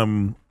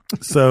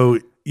 So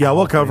yeah,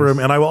 we'll cover him.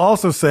 And I will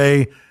also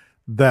say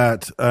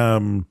that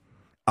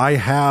I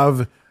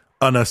have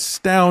an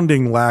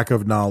astounding lack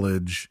of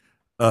knowledge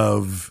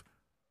of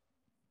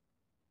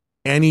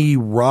any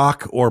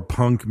rock or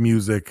punk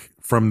music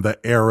from the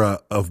era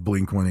of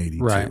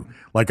Blink-182. Right.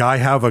 Like I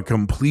have a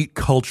complete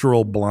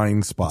cultural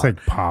blind spot. It's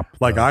like pop.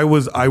 Like I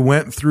was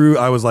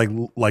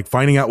like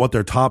finding out what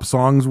their top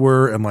songs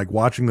were and like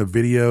watching the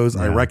videos.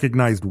 I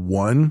recognized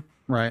one.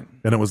 Right.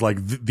 And it was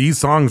like these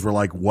songs were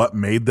like what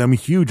made them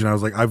huge. And I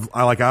was like, I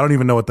don't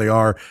even know what they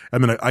are. I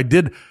mean,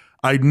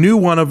 I knew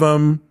one of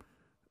them.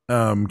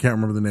 Can't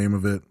remember the name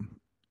of it.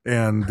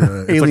 And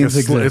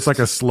it's like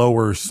a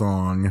slower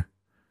song.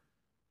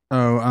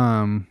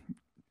 Oh,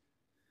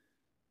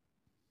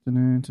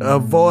 A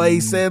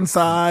voice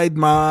inside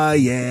my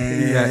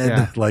head.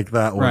 Yeah. Like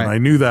that one. Right. I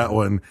knew that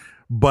one.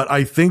 But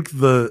I think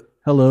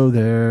Hello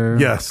There.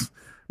 Yes.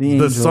 The The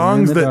Angel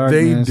songs in the that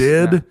they Darkness.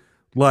 did, Yeah.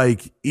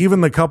 like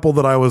even the couple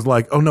that I was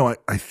like, oh no,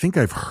 I think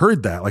I've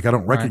heard that. Like I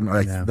don't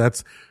recognize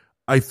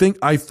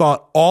I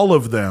thought all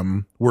of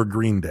them were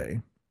Green Day.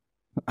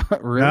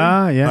 Really?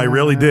 Yeah. I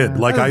really did.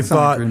 Like That I doesn't sound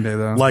thought, like Green Day,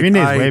 though. like Green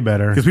Day's way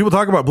better. because people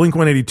talk about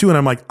Blink-182, and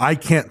I'm like, I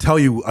can't tell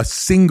you a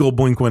single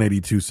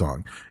Blink-182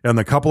 song. And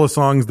the couple of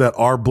songs that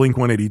are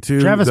Blink-182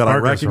 Travis that I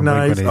Barker's from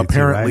recognize, Blink-182,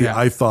 apparently, right?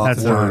 I thought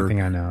That's the were only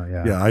thing I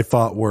know. Yeah. I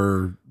thought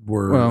were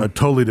Well, a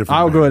totally different.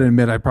 I'll band. go ahead and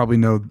admit I probably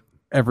know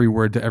every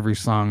word to every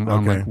song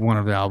on Okay. like one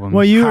of the albums.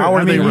 Well, you How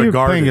are they you were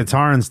regarded? playing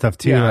guitar and stuff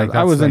too. Yeah, like, I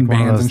that's was in like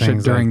one of bands those and shit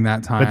things during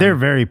like- that time. But they're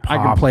very pop.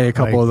 I could play a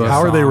couple of those. How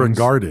are they songs.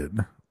 regarded?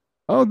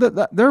 Oh,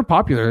 they're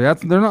popular.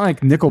 They're not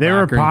like Nickelback. They were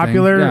or anything.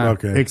 popular, Yeah.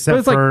 Okay. except But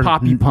it's like for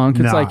poppy punk.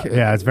 It's like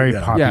it's very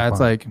Yeah. poppy. yeah, it's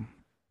punk. like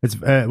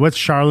It's what's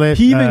Charlotte?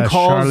 he even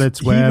calls. Charlotte's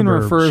He Web even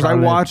or refers.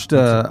 Charlotte-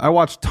 I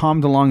watched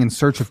Tom DeLonge in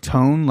Search of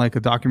Tone, like a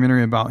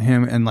documentary about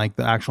him and like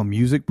the actual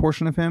music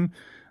portion of him,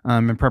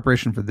 in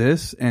preparation for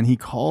this. And he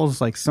calls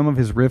like some of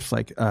his riffs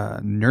like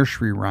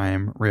nursery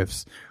rhyme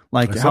riffs,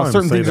 like I saw how him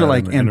certain say things that are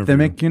like in the interview.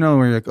 anthemic. You know,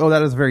 where you're like, oh,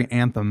 that is very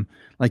anthem.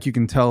 Like you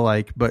can tell,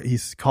 like, but he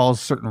calls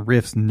certain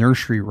riffs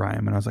nursery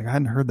rhyme, and I was like, I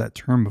hadn't heard that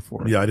term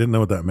before. Yeah, I didn't know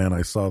what that meant.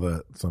 I saw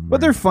that somewhere.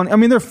 But they're funny. I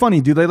mean, they're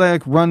funny, dude. They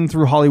like run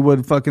through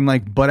Hollywood, fucking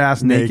like butt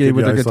ass naked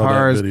with yeah, their I saw that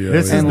guitars. video.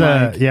 This is And,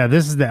 like,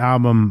 this is the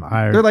album.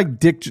 They're like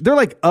Dick. They're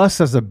like us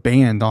as a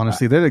band.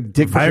 Honestly, they're like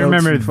Dick. I jokes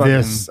remember and fucking-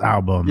 this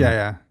album.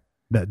 Yeah.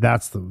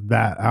 That's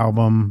that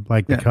album,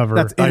 like the Yeah, cover.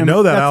 that's I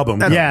know that album.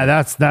 yeah,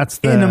 that's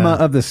the Enema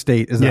of the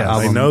State is the Yes.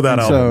 album. I know that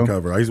And album so-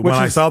 cover. which When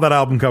I is- saw that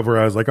album cover,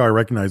 I was like, oh, I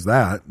recognize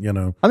that. You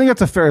know, I think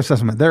that's a fair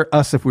assessment. They're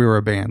us if we were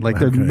a band. Like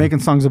they're Okay. making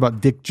songs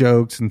about dick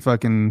jokes and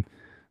fucking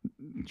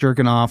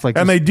jerking off. Like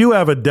and they do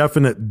have a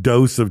definite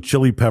dose of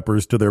Chili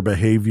Peppers to their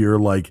behavior,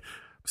 like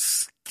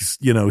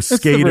the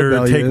skater,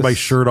 take rebellious. my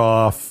shirt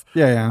off.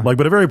 Yeah. Like,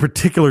 but a very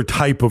particular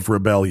type of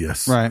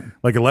rebellious. Right.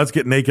 Like a let's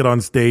get naked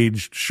on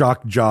stage,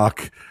 shock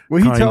jock.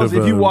 Well, he kind tells, of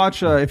if you a-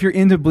 watch, if you're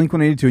into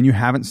Blink-182 and you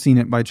haven't seen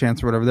it by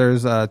chance or whatever,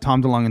 there's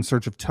Tom DeLonge in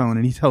Search of Tone,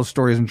 and he tells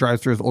stories and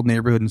drives through his old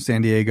neighborhood in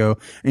San Diego,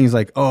 and he's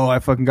like, oh, I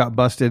fucking got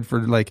busted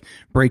for like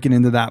breaking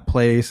into that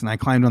place, and I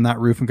climbed on that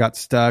roof and got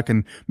stuck,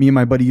 and me and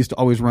my buddy used to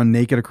always run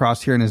naked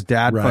across here, and his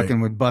dad Right.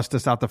 fucking would bust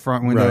us out the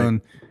front window, Right.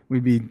 and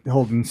we'd be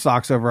holding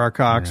socks over our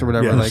cocks or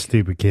whatever. Yeah. Like,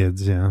 stupid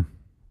kids. Yeah.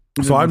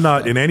 So I'm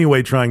not in any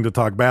way trying to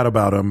talk bad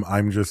about them.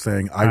 I'm just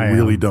saying I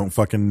really don't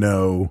fucking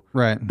know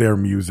Right. their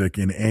music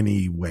in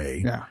any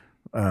way. yeah.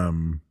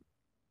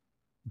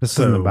 This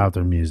So- isn't about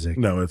their music.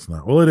 No, it's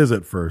not. Well, it is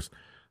at first.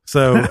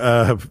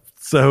 So,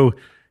 so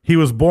he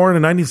was born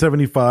in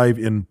 1975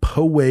 in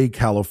Poway,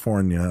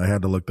 California. I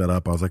had to look that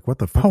up. I was like, what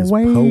the fuck is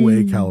Poway.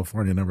 Poway,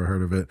 California? Never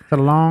heard of it. The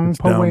long It's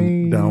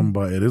Poway. down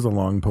by, it is a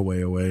long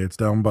Poway away. It's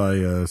down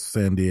by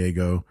San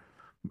Diego.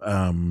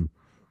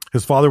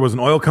 His father was an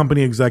oil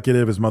company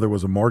executive. His mother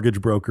was a mortgage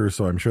broker.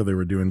 So I'm sure they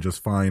were doing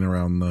just fine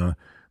around the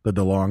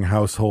DeLonge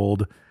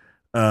household.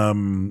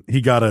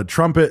 He got a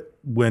trumpet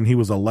when he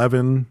was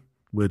 11,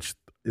 which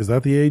is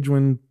that the age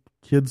when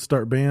kids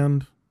start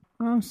band?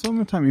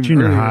 Sometime even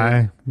Junior earlier.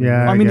 high.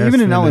 Yeah. I mean, guess, even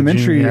in maybe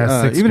elementary, junior-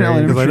 yeah, sixth even in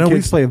grade. 'Cause I elementary know we-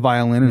 kids play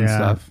violin and Yeah.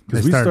 stuff.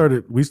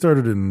 Because we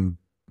started in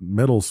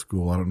middle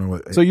school. I don't know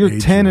what. So you're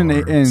age 10 you and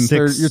are. in Six,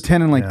 third. You're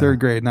 10 in like yeah. third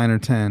grade, 9 or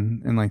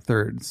 10 in like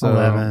third. So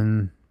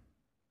 11.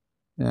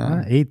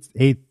 Yeah.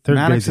 Third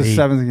Maddox grade's is 8.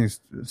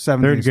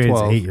 seventh. Third grade's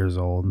 12. 8 years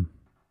old.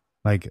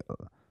 Like,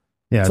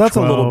 yeah. So that's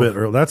 12, a little bit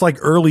early. That's like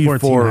early 14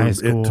 for high it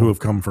school. to have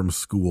come from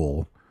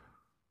school.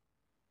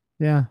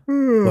 Yeah.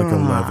 Like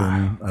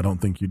 11. I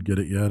don't think you'd get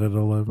it yet at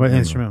 11. What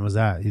instrument was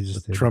that? You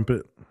just did.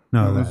 Trumpet.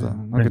 No, It was that- like a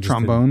Brent just did-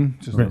 trombone.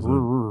 Just Brent- like,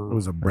 It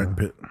was a Brent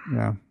Pitt.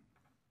 yeah.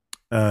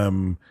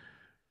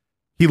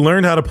 He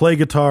learned how to play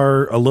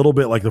guitar a little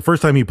bit. Like the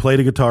first time he played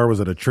a guitar was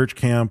at a church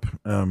camp.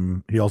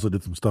 He also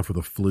did some stuff with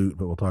a flute,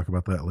 but we'll talk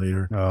about that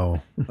later.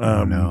 Oh,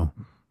 no.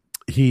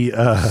 He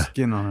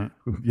Skin on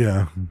it.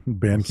 yeah,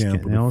 band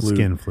camp with a flute.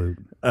 Skin flute.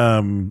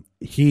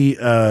 He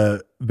then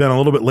a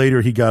little bit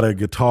later he got a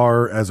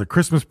guitar as a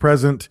Christmas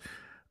present.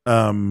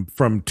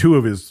 from two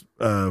of his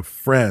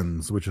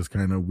friends, which is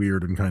kind of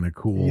weird and kind of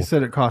cool. He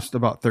said it cost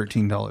about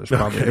 $13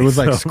 probably. Okay, it was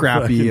like so,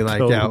 scrappy, like,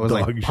 it was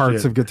dog like parts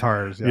shit. of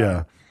guitars.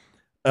 Yeah.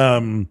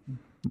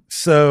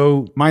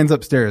 So mine's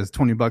upstairs,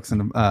 $20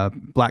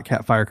 in Black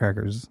Cat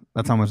firecrackers.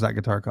 That's how much that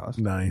guitar cost.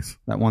 Nice.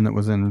 That one that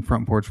was in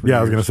Front Porch. For yeah,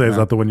 I was gonna years. say, is Yeah.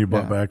 that the one you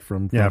bought Yeah. back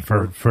from? Yeah,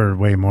 for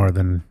way more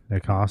than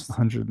it cost.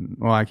 100.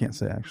 Well, I can't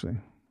say actually.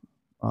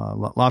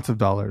 Lots of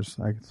dollars.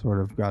 I sort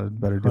of got a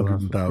better deal.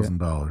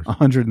 $100,000.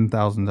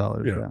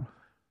 $100,000. Yeah. Yeah.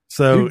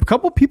 So Dude, a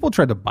couple people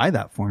tried to buy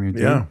that for me.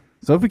 Dude. Yeah.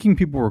 Sofa King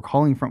people were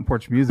calling Front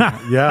Porch Music.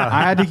 Yeah.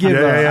 I had to give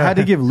Yeah. I had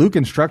to give Luke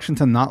instruction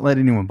to not let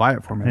anyone buy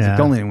it for me. I was like, Yeah.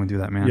 don't let anyone do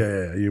that, man.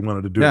 yeah, you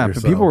wanted to do it Yeah,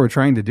 yourself. but people were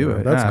trying to do Yeah,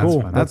 it. that's Yeah,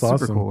 cool. That's That's super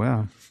awesome. cool.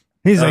 Yeah.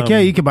 He's like, yeah,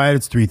 you can buy it.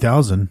 It's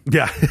 3,000.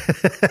 Yeah.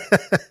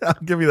 I'll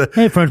give you the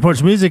Hey, Front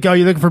Porch Music. Oh,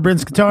 you looking for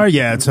Brent's guitar?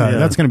 Yeah, it's Yeah.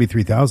 that's going to be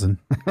 3,000.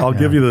 I'll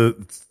give you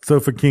the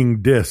Sofa King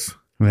diss.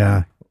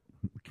 Yeah,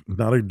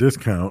 Not a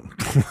discount.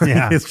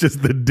 Yeah. It's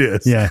just the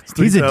diss. yeah. It's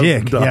He's a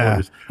dick. $3,000.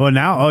 Yeah. Well,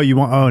 now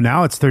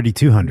now it's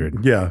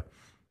 3,200. Yeah.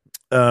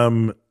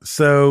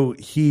 So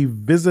he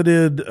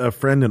visited a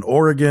friend in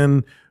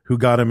Oregon who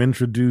got him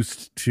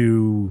introduced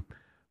to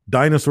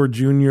Dinosaur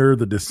Jr.,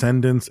 The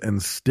Descendants,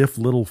 and Stiff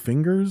Little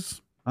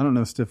Fingers. I don't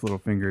know Stiff Little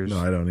Fingers. No,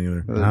 I don't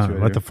either.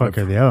 What the fuck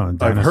are they on?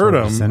 I've heard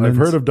them. I've Descendants?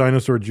 heard of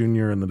Dinosaur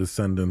Jr. and The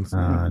Descendants.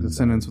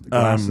 Descendants with the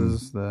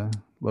glasses, the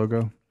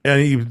logo.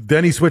 And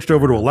then he switched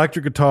over to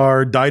electric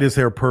guitar, dyed his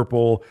hair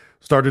purple,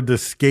 started to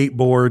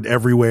skateboard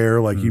everywhere.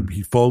 Like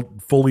he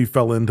fully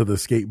fell into the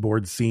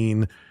skateboard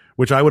scene,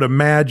 which I would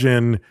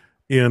imagine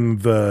in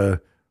the,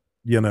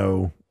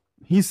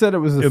 He said it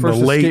was the in the first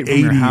late escape from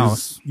your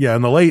house. 80s. Yeah,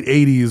 in the late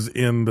 80s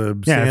in the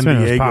Yeah, it's San when it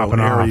was Diego popping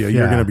off, area,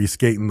 you're yeah. going to be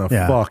skating the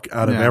Yeah. fuck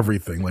out of Yeah.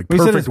 everything. Like He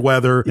said perfect it's-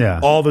 weather Yeah.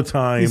 all the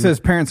time. He said his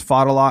parents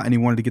fought a lot and he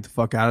wanted to get the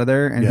fuck out of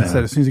there. And Yeah. he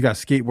said as soon as he got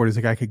a skateboard, he's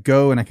like, I could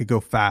go and I could go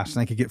fast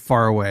and I could get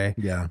far away.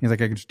 Yeah. He's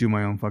like, I could just do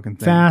my own fucking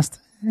thing. Fast.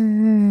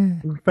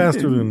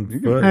 faster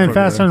than foot. And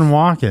faster than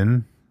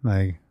walking.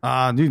 Like,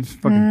 Dude,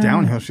 fucking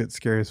downhill shit's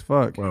scary as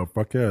fuck. Well,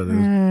 fuck yeah,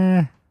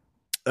 it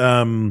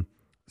is.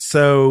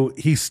 So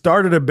he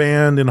started a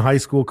band in high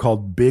school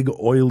called Big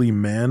Oily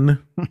Men.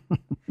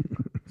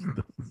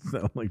 Doesn't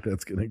sound like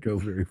that's going to go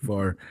very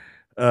far.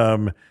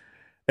 And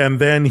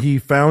then he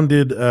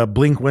founded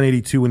Blink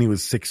 182 when he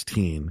was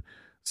 16.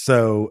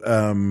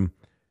 So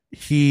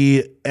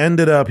he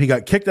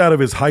got kicked out of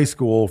his high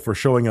school for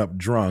showing up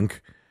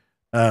drunk,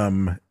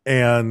 or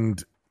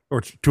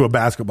to a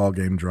basketball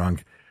game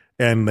drunk.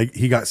 And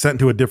he got sent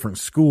to a different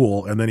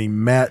school, and then he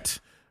met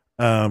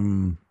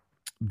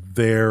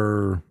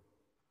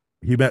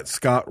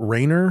Scott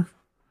Rayner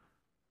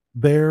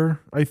there,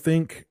 I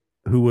think,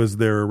 who was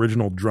their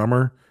original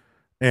drummer.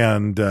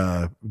 And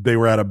they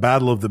were at a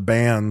battle of the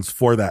bands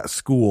for that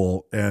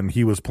school, and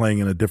he was playing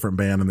in a different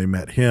band, and they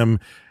met him.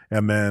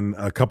 And then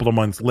a couple of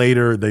months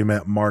later, they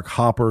met Mark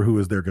Hopper, who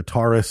was their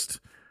guitarist.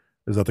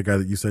 Is that the guy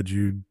that you said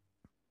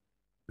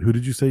who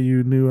did you say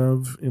you knew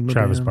of in the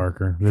Travis band?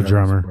 Barker, the Travis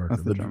drummer. Barker.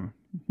 That's the drummer.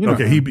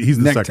 Okay, he's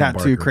the neck second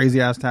tattoo, Barker. crazy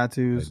ass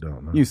tattoos. I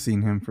don't know. You've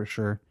seen him for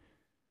sure.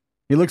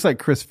 He looks like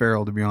Chris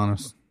Farrell, to be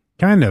honest.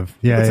 Kind of.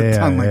 Yeah, Looks a yeah,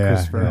 ton like yeah,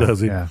 Chris Farrell. Does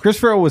he? Yeah. Chris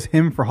Farrell was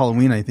him for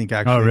Halloween, I think,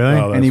 actually. Oh, really?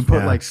 Oh, And he that's put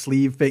funny.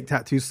 like fake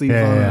tattoo sleeves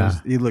Yeah, on. yeah.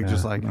 He looked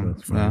just like him.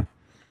 That's funny. Yeah.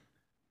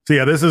 So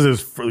yeah, this is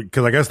his,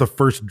 because I guess the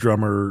first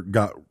drummer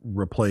got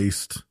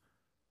replaced,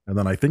 and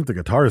then I think the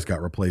guitarist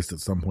got replaced at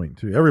some point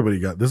too.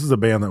 This is a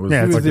band that was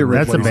Yeah, fucking that's a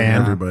replacing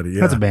band. Everybody,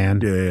 yeah. That's a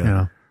band. Yeah, yeah. You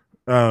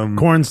know.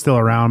 Korn's still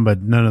around,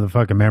 but none of the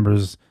fucking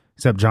members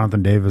except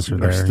Jonathan Davis are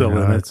there. still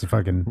in it. It's a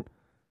fucking.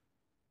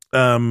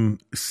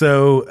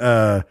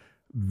 So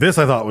this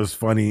I thought was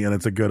funny, and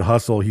it's a good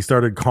hustle. He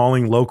started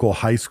calling local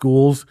high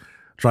schools,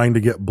 trying to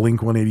get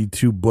Blink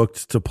 182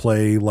 booked to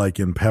play like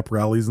in pep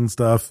rallies and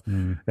stuff.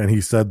 And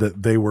he said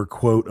that they were,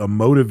 quote, a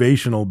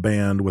motivational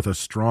band with a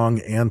strong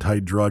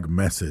anti-drug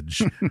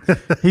message.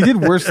 He did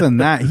worse than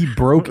that. He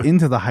broke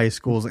into the high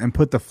schools and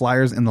put the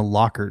flyers in the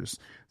lockers.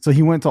 So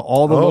he went to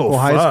all the local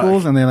high fuck.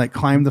 schools and they like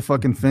climbed the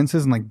fucking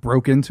fences and like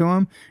broke into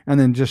them and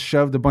then just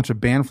shoved a bunch of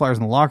band flyers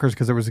in the lockers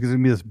because there was going to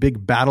be this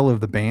big battle of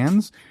the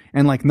bands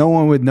and like no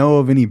one would know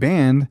of any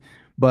band,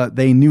 but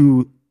they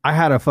knew I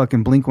had a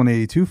fucking Blink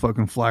 182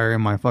 fucking flyer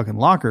in my fucking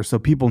locker. So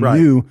people Right.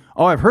 knew,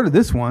 oh, I've heard of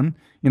this one.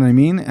 You know what I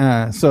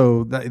mean?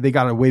 So they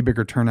got a way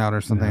bigger turnout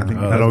or something. I think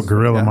That old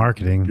guerrilla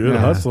marketing. Good Yeah.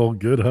 hustle.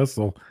 Good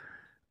hustle.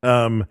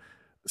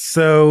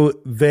 So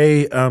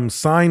they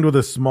signed with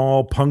a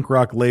small punk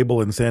rock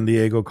label in San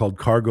Diego called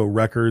Cargo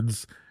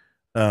Records.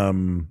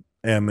 And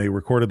they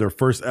recorded their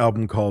first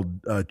album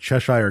called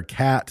Cheshire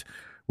Cat,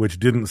 which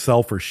didn't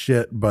sell for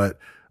shit, but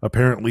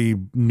apparently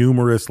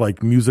numerous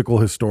like musical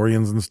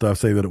historians and stuff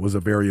say that it was a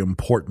very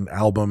important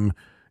album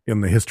in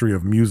the history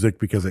of music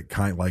because it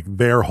kind of like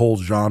their whole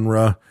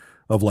genre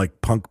of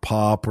like punk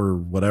pop or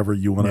whatever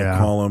you want to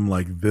call them.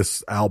 Like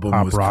this album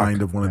Pop was rock.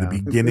 kind of one of the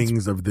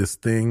beginnings of this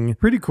thing.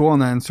 Pretty cool on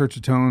that In Search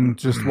of Tone,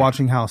 just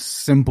watching how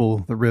simple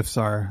the riffs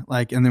are.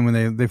 Like, and then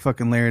when they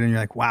fucking layer it in, you're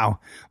like, wow.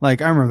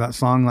 Like, I remember that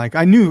song. Like,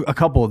 I knew a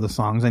couple of the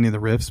songs, I knew the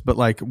riffs, but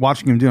like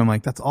watching him do it, I'm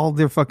like, that's all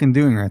they're fucking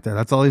doing right there.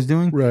 That's all he's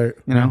doing. Right.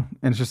 You know?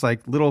 And it's just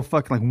like little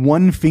fucking, like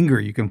one finger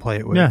you can play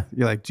it with. Yeah.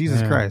 You're like,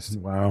 Jesus Christ.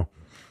 Wow.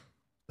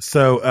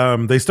 So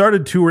they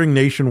started touring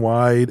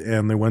nationwide,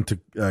 and they went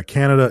to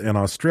Canada and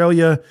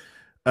Australia,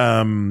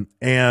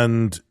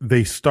 and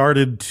they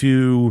started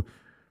to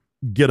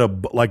get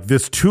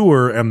this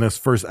tour, and this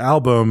first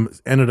album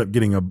ended up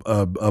getting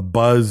a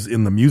buzz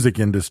in the music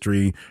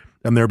industry,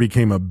 and there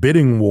became a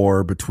bidding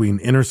war between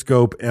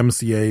Interscope,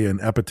 MCA,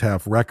 and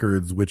Epitaph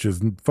Records, which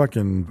is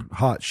fucking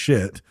hot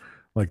shit.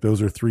 Like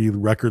those are 3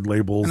 record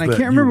labels. And I that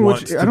can't you remember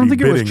want which. to I don't be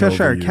think it was bidding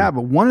Cheshire over you. Cat,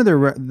 but one of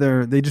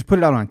their they just put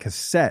it out on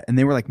cassette, and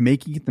they were like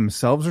making it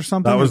themselves or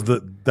something.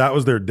 That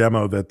was their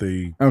demo that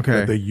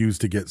they used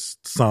to get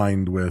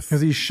signed with.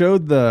 Because he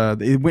showed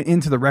it went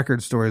into the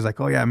record store. He's like,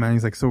 oh yeah, man.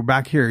 He's like, so we're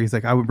back here. He's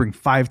like, I would bring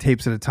 5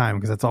 tapes at a time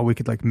because that's all we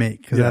could like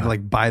make. Because they had to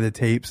like buy the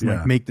tapes and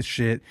like make the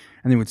shit,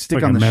 and they would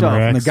stick Like on a the shelf.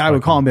 Memorex, And the guy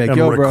would call him back, and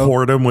yo, bro.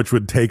 record them, which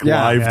would take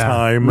live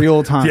time,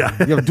 real time. Yeah.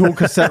 You have dual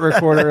cassette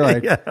recorder,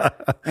 like,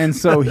 and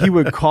so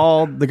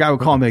the guy would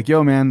call him back,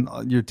 yo, man,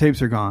 your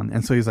tapes are gone.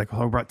 And so he's like,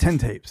 well, we brought 10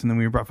 tapes, and then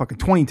we brought fucking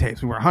 20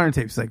 tapes, we brought 100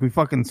 tapes. Like we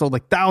fucking sold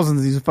like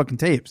thousands of these fucking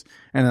tapes,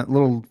 and that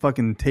little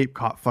fucking tape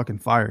caught fucking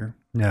fire.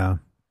 Yeah.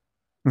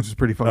 Which is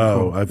pretty fucking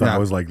cool. I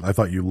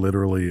thought you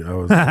literally. I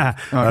was caught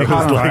on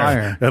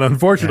fire. And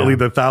unfortunately,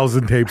 the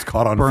 1,000 tapes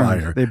caught on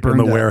Burned. fire They in burned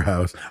the up.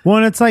 warehouse. Well,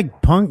 and it's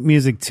like punk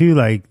music too.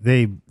 Like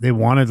they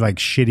wanted like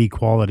shitty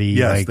quality.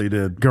 Yes, like they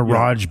did.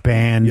 Garage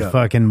band,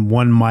 fucking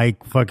one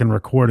mic, fucking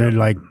recorded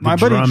like the My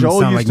buddy drums Joel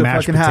sound used like to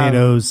mashed fucking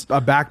potatoes.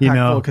 have a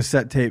backpack full of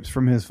cassette tapes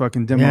from his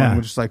fucking demo, and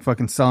would just like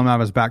fucking sell them out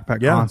of his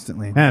backpack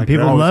constantly. Man, Like,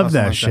 people always love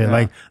hustling that like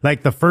shit. yeah.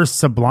 Like the first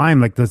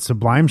Sublime, like the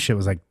Sublime shit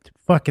was like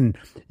fucking.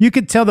 You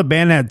could tell the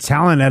band had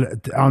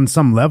talent on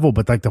some level,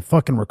 but like the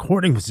fucking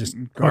recording was just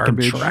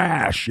Garbage. fucking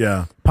trash.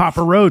 Yeah.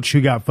 Papa Roach,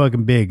 who got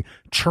fucking big,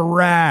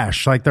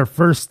 trash. Like their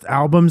first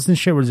albums and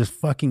shit were just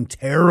fucking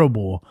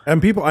terrible. And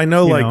people, I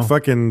know, You like know?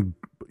 fucking,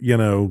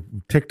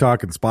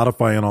 TikTok and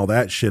Spotify and all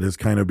that shit has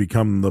kind of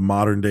become the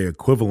modern day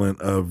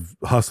equivalent of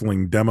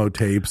hustling demo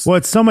tapes. Well,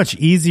 it's so much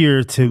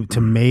easier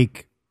to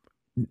make.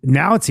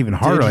 Now it's even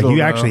harder. Digital, like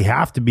you though. actually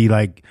have to be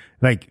like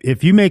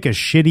if you make a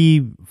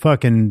shitty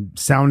fucking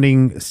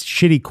sounding,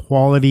 shitty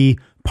quality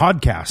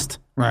podcast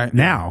Right.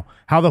 now,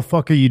 how the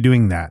fuck are you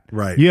doing that?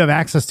 Right. You have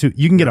access to,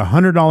 you can get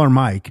 $100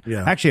 mic,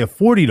 Yeah. actually a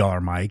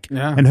 $40 mic,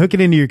 Yeah. and hook it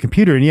into your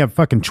computer, and you have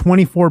fucking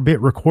 24-bit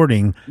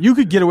recording. You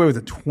could get away with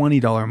a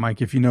 $20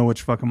 mic if you know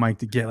which fucking mic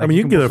to get. Like, I mean,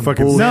 you can get put a some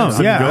fucking bullshit No,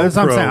 on it. yeah, that's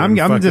what I'm GoPro saying. and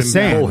I'm just fucking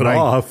saying, pull it like,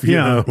 off, you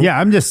know? yeah,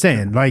 I'm just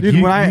saying, like,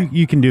 Dude, when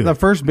you can do the it.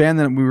 first band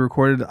that we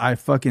recorded, I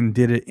fucking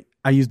did it.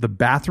 I used the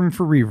bathroom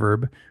for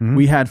reverb. Mm-hmm.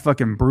 We had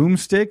fucking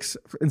broomsticks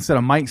instead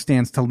of mic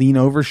stands to lean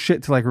over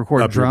shit to like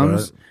record Up your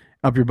drums.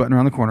 Up your butt and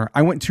around the corner.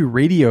 I went to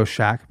Radio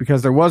Shack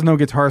because there was no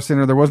Guitar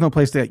Center. There was no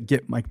place to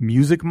get like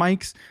music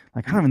mics.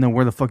 Like I don't even know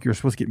where the fuck you were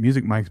supposed to get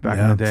music mics back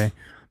in the day.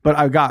 But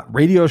I got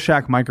Radio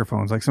Shack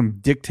microphones, like some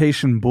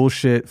dictation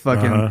bullshit.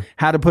 Fucking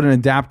had to put an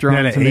adapter They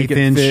on had it to an make it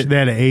 8-inch. fit. They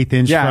had an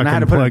 8-inch. Yeah, and I had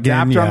to put an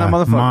adapter on that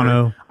motherfucker.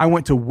 Mono. I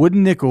went to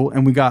Wooden Nickel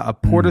and we got a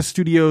Porta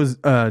Studios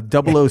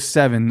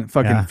 007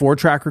 fucking Yeah.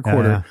 4-track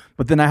recorder. Yeah.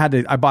 But then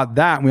I bought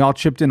that and we all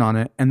chipped in on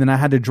it. And then I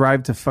had to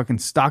drive to fucking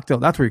Stockdale.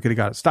 That's where you could have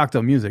got it.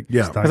 Stockdale Music.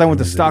 Yeah. Because I went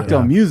to Stockdale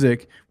Stockdale Music,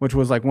 Music, which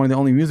was like one of the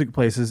only music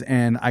places.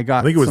 And I got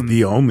I think it was some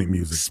the only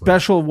music place.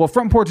 special. Well,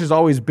 Front Porch has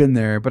always been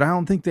there, but I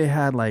don't think they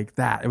had like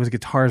that. It was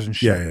guitars and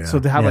shit. Yeah. So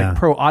to have Yeah. like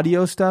pro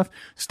audio stuff,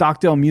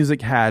 Stockdale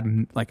Music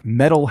had like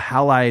metal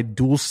halide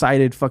dual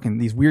sided fucking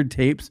these weird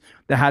tapes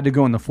that had to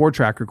go in the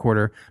 4-track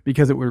recorder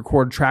because it would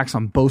record tracks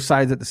on both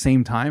sides at the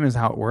same time is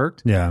how it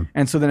worked. Yeah.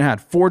 And so then it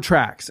had 4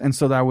 tracks. And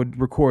so that I would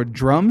record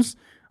drums,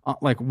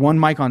 like one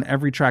mic on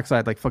every track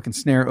side, like fucking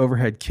snare,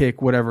 overhead,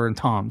 kick, whatever, and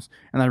toms.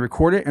 And I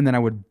record it, and then I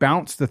would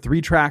bounce the 3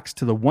 tracks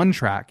to the 1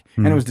 track.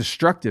 And it was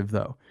destructive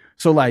though.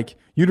 So like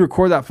you'd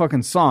record that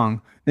fucking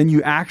song, then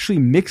you actually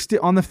mixed it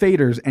on the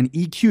faders and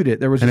EQ'd it.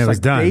 There was And just it was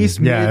like done. bass,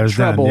 Yeah, it mid, was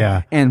done, treble,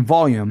 yeah. and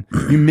volume.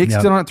 You mixed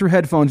Yep. it on it through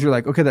headphones. You're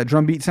like, okay, that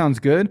drum beat sounds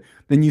good.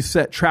 Then you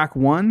set track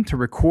 1 to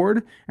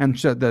record, and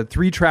so the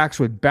 3 tracks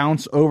would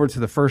bounce over to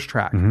the first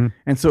track, and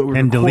so it would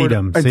And record, delete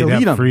them. and So you'd delete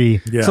have them.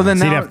 free- Yeah. So then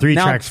So you'd now, have 3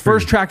 now tracks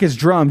first free. track is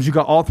drums. You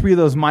got all 3 of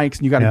those mics,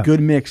 and you got Yeah. a good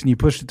mix, and you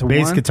pushed it to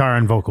Bass, one. guitar,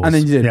 and vocals. And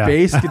then you did Yeah.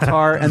 bass,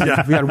 guitar, and then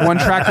we had 1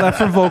 track left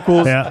for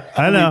vocals. Yeah,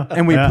 I know.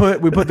 And we Yeah.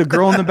 put the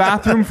girl in the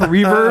bathroom for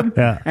reverb.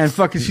 Yeah. And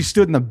fucking she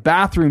stood in the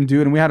bathroom,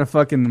 dude, and we had a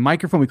fucking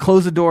microphone. We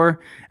closed the door,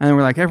 and then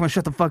we're like, everyone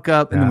shut the fuck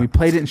up. And then Yeah. we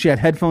played it, and she had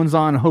headphones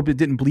on. I hope it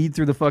didn't bleed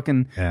through the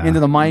fucking Yeah. into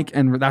the mic,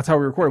 and that's how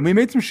we recorded. We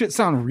made some shit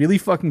sound really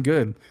fucking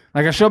good.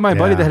 Like I showed my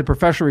buddy Yeah. that had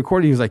professional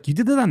recording. He was like, "You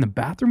did that in the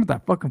bathroom with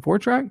that fucking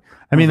 4-track?"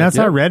 I mean, that's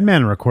like, how "Yep."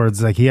 Redman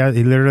records. Like he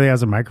literally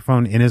has a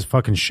microphone in his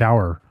fucking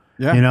shower.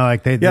 Yeah. You know,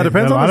 like Yeah, it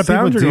depends a on lot the of people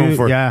sound you're going do.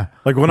 for. Yeah,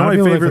 Like A lot of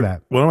people live for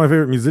that. one of my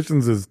favorite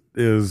musicians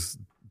is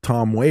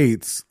Tom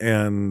Waits,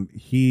 and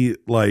he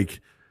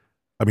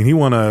he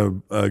won a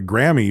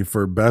Grammy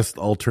for best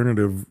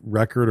alternative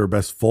record or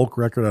best folk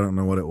record. I don't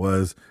know what it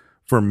was,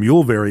 for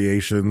Mule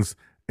Variations,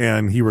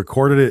 and he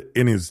recorded it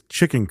in his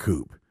chicken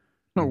coop.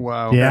 Oh,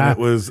 wow. Yeah. And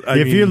it was,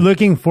 if you're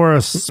looking for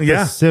a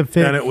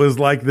specific, and it was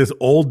like this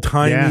old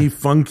timey,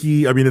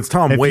 funky. I mean, it's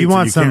Tom Waits. you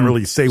want you can't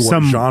really say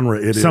what genre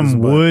it is. Some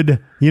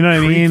wood, you know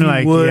what I mean?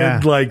 Like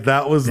wood, like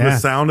that was the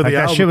sound of the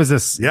that album. shit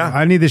was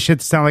I need this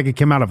shit to sound like it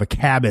came out of a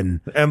cabin.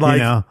 And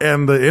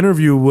and the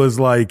interview was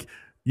like,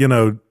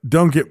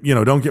 don't get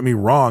me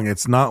wrong.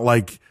 It's not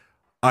like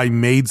I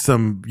made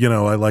some,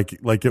 I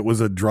like it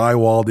was a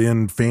drywalled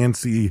in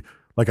fancy.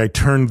 Like I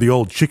turned the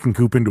old chicken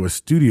coop into a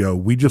studio.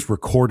 We just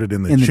recorded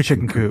in the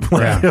chicken coop.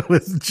 Like it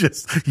was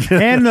just,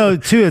 and though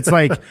too, it's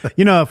like,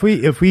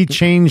 if we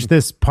change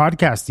this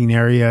podcasting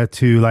area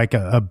to like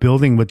a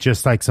building with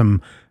just like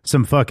some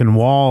fucking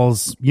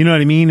walls, you know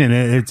what I mean? And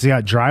it's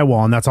got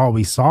drywall and that's all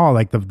we saw.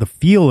 Like the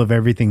feel of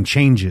everything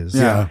changes.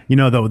 Yeah.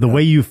 The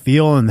way you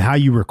feel and how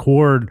you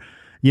record,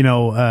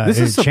 this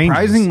is it changes.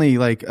 surprisingly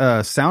like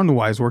sound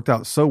wise worked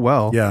out so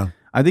well. Yeah.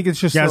 I think it's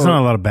just it's not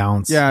a lot of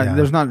bounce. Yeah,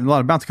 there's not a lot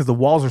of bounce because the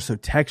walls are so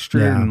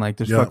textured and like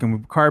there's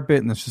fucking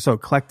carpet and it's just so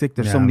eclectic.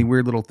 There's so many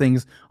weird little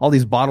things. All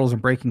these bottles are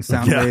breaking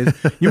sound waves.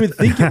 You would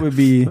think it would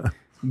be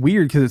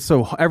weird because it's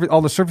so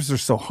all the surfaces are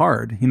so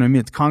hard. You know what I mean?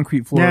 It's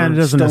concrete floor, it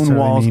doesn't stone necessarily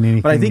walls. mean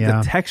anything, But I think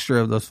the texture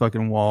of those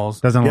fucking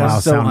walls doesn't allow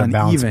is so sound to uneven.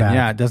 bounce back.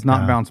 Yeah, it does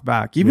not bounce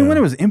back. Even when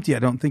it was empty, I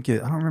don't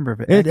remember if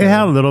it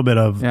had a little bit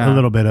of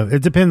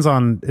it depends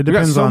on We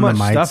got so on much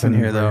the mics stuff in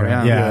here though.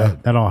 Yeah.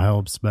 That all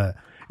helps, but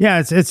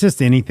yeah, it's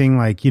just anything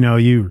like,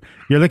 you're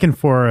looking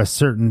for a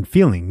certain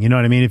feeling, you know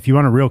what I mean? If you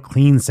want a real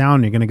clean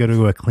sound, you're going to go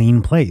to a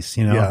clean place,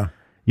 Yeah.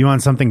 You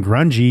want something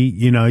grungy,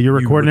 you're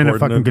recording in a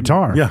fucking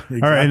guitar. Yeah,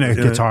 exactly. Or in a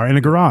guitar in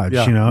a garage,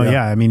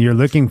 Yeah. I mean, you're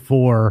looking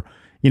for,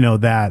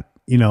 that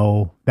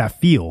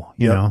feel,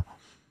 you know.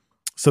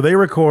 So they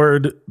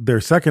record their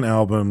second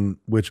album,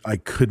 which I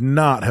could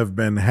not have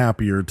been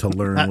happier to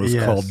learn was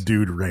called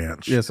Dude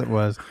Ranch. Yes, it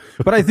was.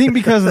 But I think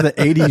because of the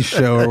 80s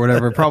show or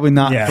whatever, probably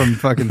not from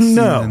fucking season.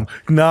 No,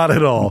 not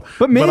at all.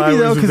 But maybe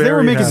though, because they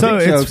were making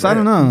dick jokes. I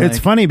don't know. It's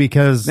funny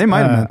because they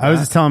might have meant I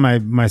was just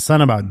telling my son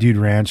about Dude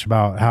Ranch,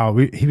 about how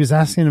he was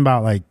asking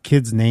about like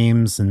kids'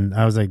 names, and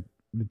I was like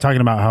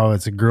talking about how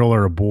it's a girl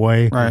or a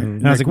boy. Right.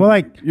 And I was like, well,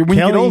 like when you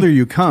get older,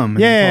 you come.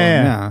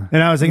 Yeah.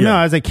 And I was like, no,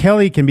 I was like,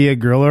 Kelly can be a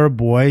girl or a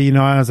boy.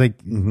 I was like,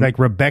 like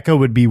Rebecca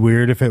would be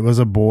weird if it was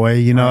a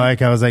boy,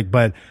 like I was like,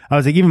 but I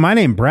was like, even my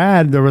name,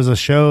 Brad, there was a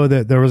show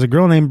that there was a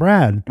girl named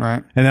Brad.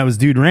 Right. And that was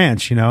Dude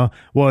Ranch,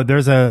 Well,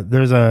 there's a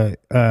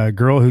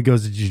girl who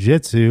goes to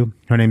jiu-jitsu.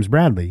 Her name's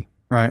Bradley.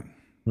 Right.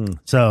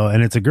 So,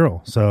 and it's a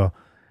girl. So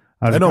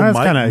I know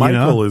like, kinda,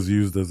 Michael is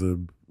used as a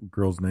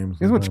girl's name.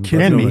 Is what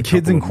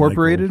Kids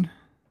Incorporated?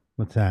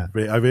 What's that?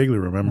 I vaguely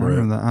remember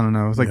it. I don't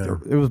know. It was like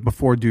it was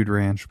before Dude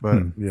Ranch,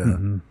 but yeah.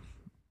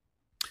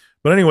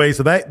 But anyway,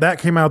 so that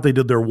came out. They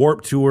did their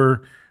Warped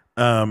Tour.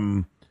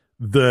 The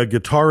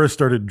guitarist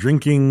started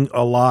drinking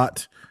a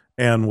lot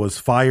and was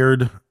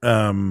fired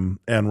and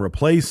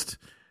replaced.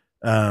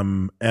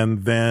 And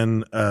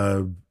then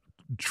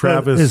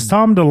Travis is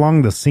Tom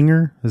DeLonge the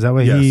singer? Is that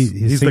what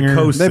he's the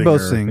co-singer? They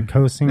both sing. The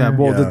co-singer. Yeah,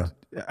 well,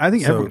 I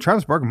think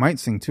Travis Barker might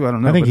sing too. I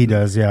don't know. I think he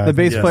does. Yeah, the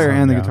bass player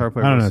and the guitar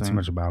player. I don't know sing. too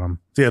much about him.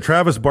 So yeah,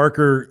 Travis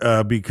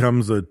Barker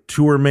becomes a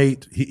tour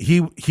mate.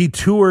 He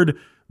toured.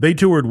 They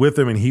toured with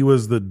him, and he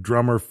was the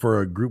drummer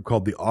for a group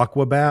called the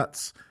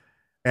Aquabats.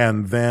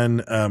 And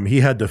then he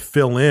had to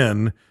fill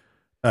in,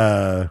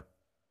 and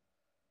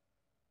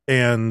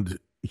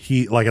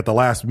he like at the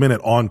last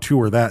minute on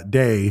tour that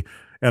day.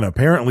 And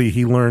apparently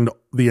he learned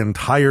the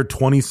entire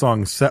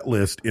 20-song set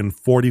list in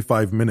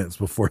 45 minutes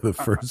before the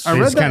first. I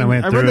read that. Kind of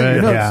went through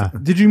it. Yeah.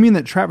 Did you mean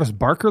that Travis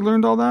Barker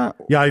learned all that?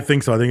 Yeah, I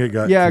think so. I think it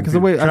got. Yeah, because the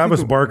way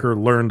Travis Barker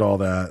learned all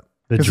that.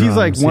 Because he's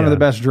like one of the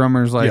best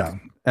drummers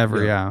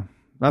ever. Yeah. Yeah.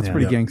 That's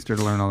pretty gangster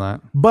to learn all that.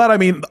 But I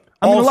mean,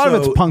 a lot of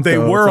it's punk. They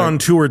though. were It's on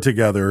tour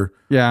together.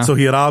 Yeah. So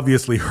he had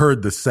obviously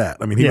heard the set.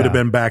 I mean, he would have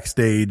been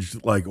backstage,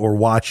 like, or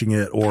watching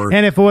it, or.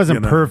 And if it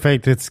wasn't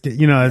perfect, it's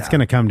it's going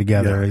to come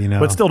together.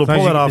 But still, to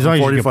pull that off in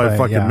 45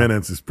 fucking minutes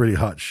minutes is pretty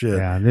hot shit.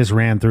 Yeah, this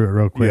ran through it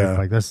real quick. Yeah.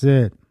 Like that's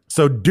it.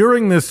 So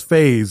during this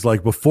phase,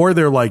 like before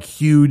they're like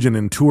huge and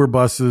in tour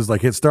buses,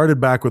 like it started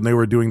back when they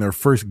were doing their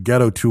first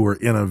ghetto tour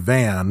in a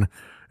van.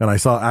 And I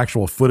saw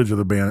actual footage of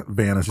the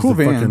van. It's just cool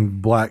a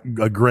fucking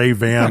gray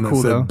van that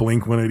cool, said though.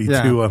 Blink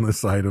 182 on the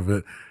side of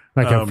it.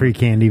 Like a free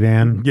candy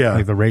van. Yeah.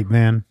 Like the rape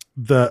van.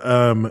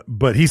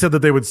 But he said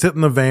that they would sit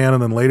in the van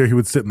and then later he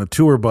would sit in the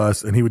tour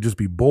bus and he would just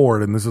be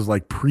bored. And this is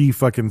like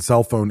pre-fucking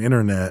cell phone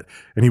internet.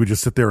 And he would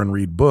just sit there and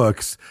read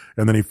books.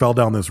 And then he fell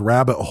down this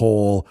rabbit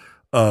hole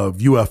of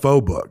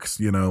UFO books,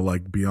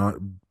 like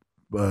Beyond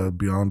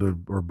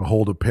or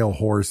Behold a Pale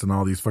Horse and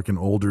all these fucking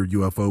older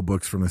UFO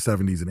books from the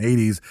 70s and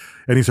 80s.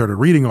 And he started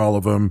reading all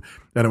of them.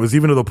 And it was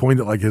even to the point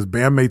that like his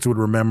bandmates would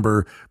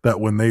remember that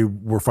when they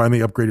were finally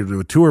upgraded to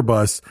a tour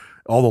bus,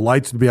 all the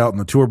lights would be out in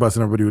the tour bus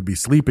and everybody would be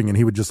sleeping, and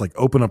he would just like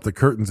open up the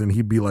curtains and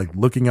he'd be like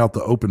looking out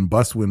the open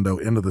bus window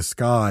into the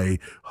sky,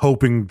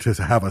 hoping to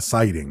have a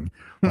sighting.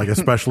 Like,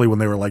 especially when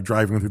they were like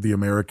driving through the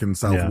American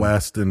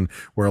Southwest and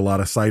where a lot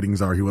of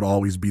sightings are, he would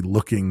always be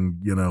looking,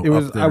 you know, It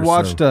was. up there. I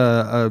watched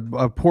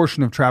a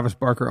portion of Travis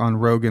Barker on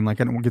Rogan. Like,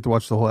 I didn't get to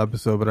watch the whole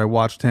episode, but I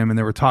watched him, and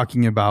they were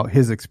talking about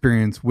his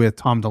experience with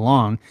Tom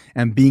DeLonge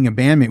and being a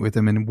bandmate with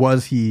him, and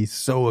was he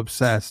so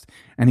obsessed?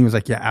 And he was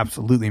like, "Yeah,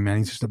 absolutely, man.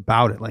 He's just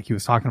about it." Like, he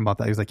was talking about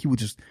that. He was like, he would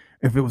just,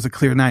 if it was a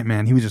clear night,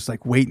 man, he would just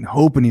like wait and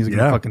hope, and he's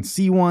gonna fucking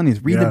see one.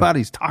 He's reading about it.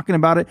 He's talking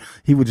about it.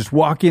 He would just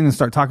walk in and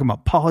start talking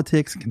about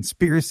politics,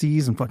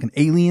 conspiracies, and fucking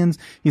aliens.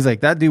 He's like,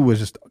 that dude was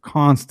just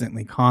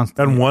constantly.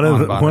 And one of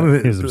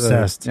the, he was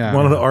obsessed.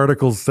 One of the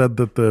articles said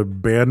that the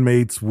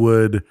bandmates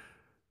would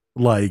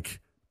like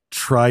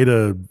try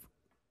to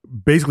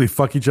basically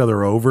fuck each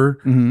other over,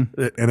 and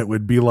it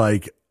would be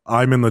like,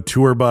 I'm in the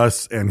tour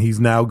bus and he's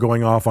now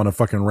going off on a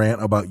fucking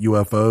rant about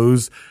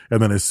UFOs.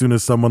 And then as soon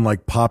as someone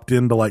like popped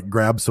in to like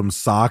grab some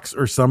socks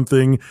or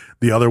something,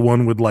 the other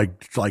one would like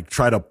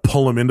try to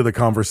pull him into the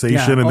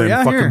conversation and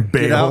then fucking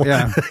bail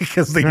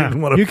because they didn't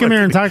want to. You come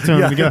here and talk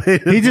to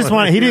him. He just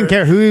wanted. He didn't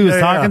care who he was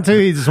talking to.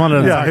 He just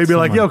wanted to. Yeah, he'd be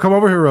like, "Yo, come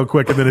over here real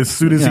quick." And then as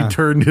soon as he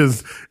turned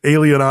his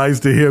alien eyes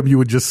to him, you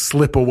would just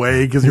slip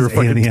away because you were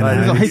fucking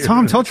tired. Like, hey,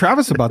 Tom, tell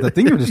Travis about that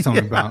thing you were just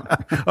telling me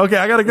about. Okay,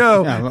 I gotta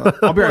go. Yeah,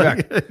 I'll be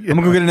right back. I'm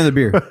gonna go get another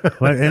beer.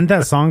 What, isn't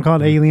that song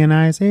called Alien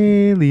Eyes?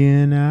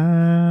 Alien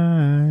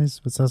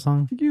Eyes. What's that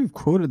song? I think you've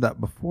quoted that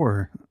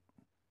before.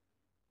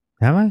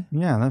 Have I?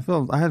 Yeah, that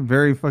feels. I had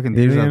very fucking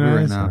deja vu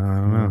right now. I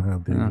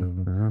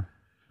don't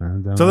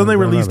know. So then they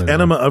released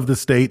Enema of the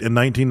State in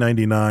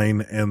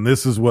 1999, and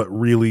this is what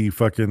really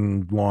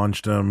fucking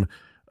launched them.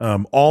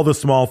 All the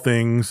Small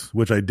Things,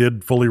 which I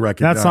did fully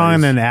recognize. That song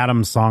and then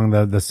Adam's song,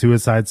 the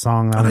Suicide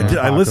song.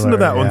 I listened to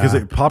that one because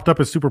it popped up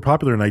as super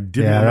popular, and I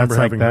didn't remember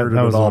having heard it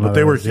at all. But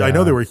they were, I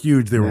know they were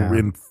huge. They were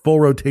in full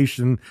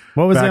rotation.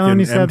 What was back the other one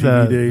you in said?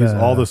 MTV days.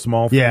 All the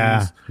Small Things.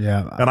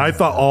 Yeah. And I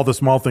thought All the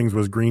Small Things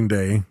was Green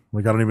Day.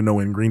 Like, I don't even know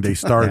when Green Day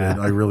started.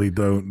 I really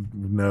don't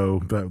know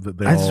that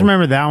they I just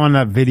remember that one,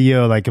 that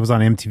video, like it was on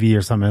MTV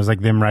or something. It was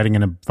like them riding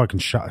in a fucking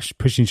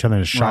pushing each other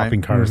in a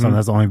shopping cart or something.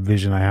 That's the only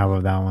vision I have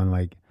of that one.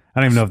 Like, I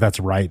don't even know if that's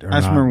right or not. I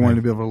just remember wanting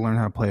to be able to learn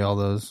how to play all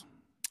those.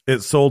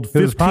 It sold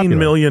 15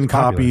 million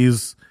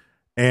copies,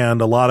 and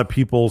a lot of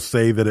people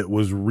say that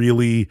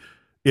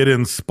it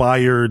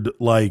inspired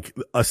like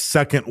a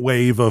second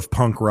wave of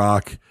punk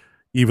rock,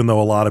 even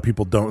though a lot of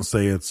people don't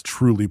say it's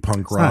truly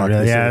punk rock.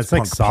 Really. They say It's like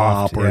punk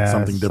soft, pop or it's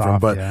something different.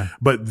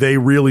 But they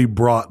really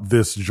brought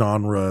this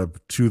genre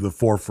to the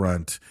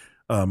forefront.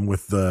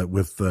 With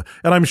the,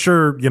 and I'm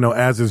sure, you know,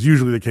 as is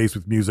usually the case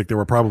with music, there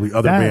were probably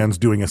other bands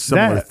doing a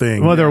similar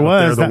thing. Well, there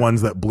was. They're the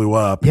ones that blew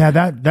up. Yeah,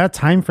 that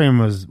time frame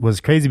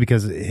was crazy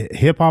because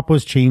hip hop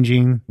was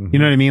changing. You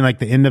know what I mean? Like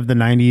the end of the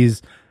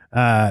 90s,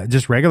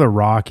 just regular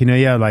rock. You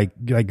know,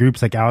 like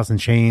groups like Alice in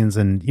Chains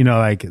and you know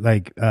like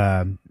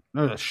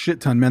There's a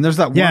shit ton, man. There's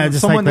that one. Yeah,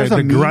 just like the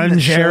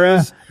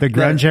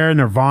grunge era,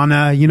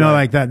 Nirvana, you know,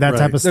 like that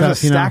type of stuff.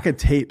 There's a stack of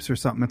tapes or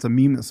something. It's a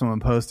meme that someone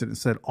posted. It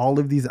said all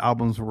of these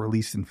albums were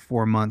released in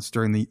 4 months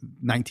during the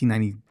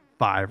 1995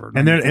 or.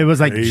 And there, it was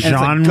like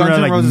genre,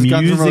 like like Roses,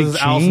 music Guns N' Roses,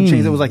 Alice in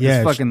Chains. It was like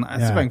this fucking. Yeah.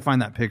 See if I can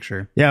find that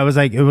picture. Yeah, it was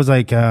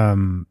like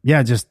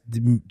just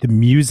the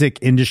music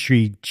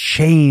industry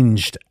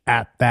changed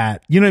at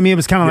that. You know what I mean? It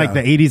was kind of like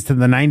the 80s to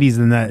the 90s,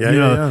 and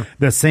that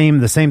the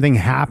same thing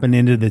happened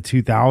into the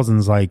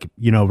 2000s. Like,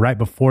 you know, right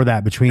before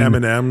that, between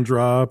Eminem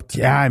dropped.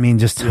 Yeah, I mean,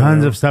 just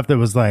tons of stuff that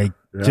was like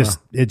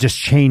it just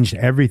changed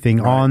everything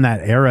all in that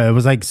era. It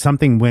was like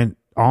something went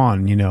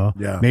on, you know.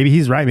 Yeah. Maybe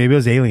he's right. Maybe it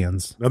was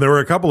aliens. Now, there were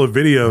a couple of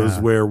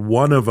videos where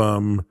one of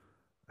them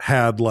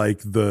had like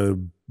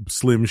the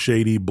Slim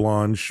Shady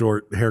blonde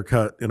short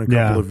haircut in a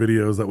couple of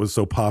videos that was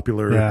so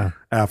popular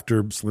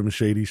after Slim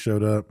Shady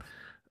showed up.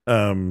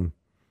 Did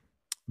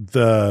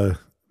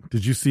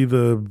you see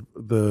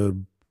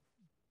the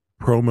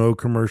promo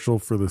commercial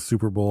for the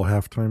Super Bowl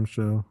halftime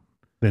show?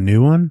 The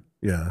new one?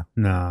 Yeah.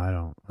 No, I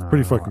don't. It's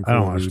pretty fucking cool. I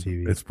don't watch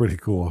dude. TV. It's pretty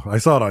cool. I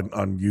saw it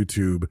on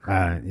YouTube.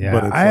 Yeah.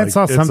 But I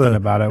saw something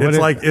about it.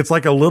 It's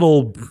like a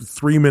little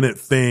 3-minute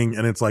thing,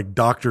 and it's like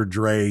Dr.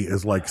 Dre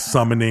is like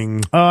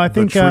summoning. Oh, I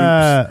think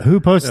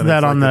who posted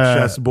that on the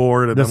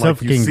chessboard? And the then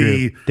like you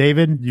see group.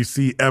 David. You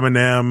see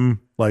Eminem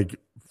like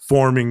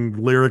forming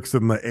lyrics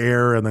in the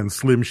air, and then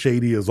Slim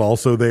Shady is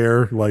also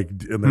there, like,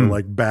 and they're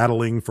like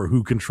battling for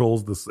who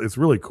controls this. It's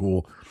really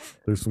cool.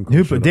 There's some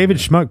cool shit David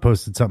Schmuck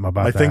posted something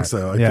about that. I think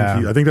so.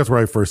 I think that's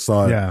where I first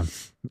saw it. Yeah.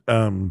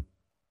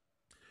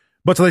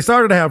 But so they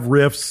started to have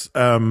riffs.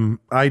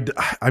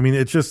 I mean,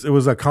 it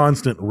was a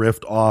constant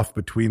rift off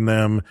between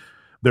them.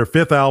 Their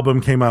 5th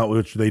album came out,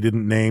 which they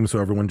didn't name, so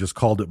everyone just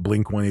called it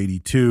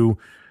Blink-182.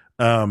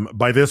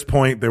 By this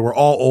point, they were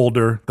all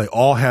older. They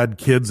all had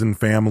kids and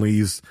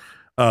families.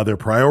 Their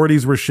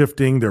priorities were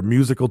shifting, their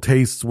musical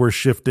tastes were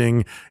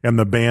shifting, and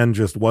the band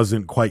just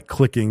wasn't quite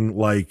clicking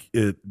like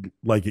it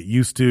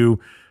used to.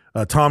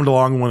 Tom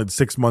DeLonge wanted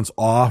 6 months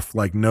off,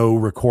 like no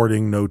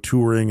recording, no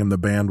touring, and the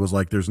band was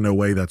like, "There's no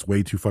way, that's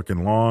way too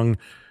fucking long."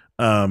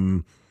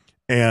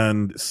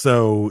 And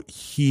so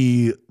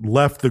he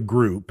left the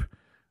group.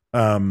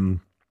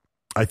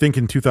 I think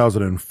in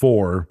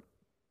 2004,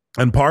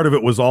 and part of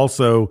it was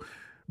also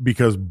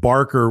because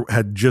Barker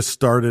had just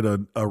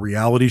started a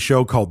reality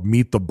show called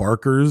Meet the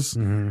Barkers.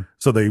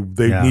 So they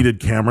needed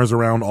cameras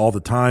around all the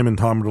time. And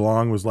Tom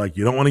DeLonge was like,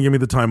 "You don't want to give me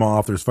the time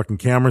off. There's fucking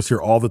cameras here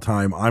all the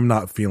time. I'm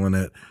not feeling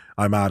it.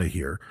 I'm out of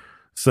here."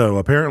 So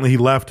apparently he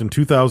left in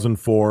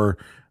 2004.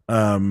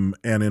 And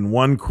in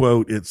one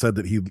quote, it said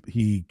that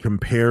he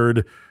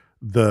compared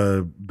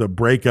the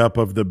breakup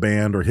of the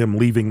band, or him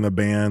leaving the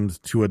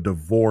band, to a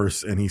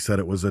divorce. And he said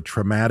it was a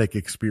traumatic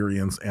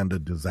experience and a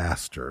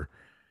disaster.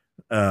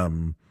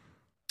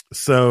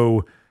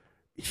 So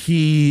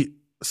he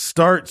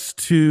said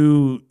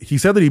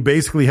that he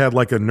basically had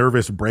like a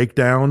nervous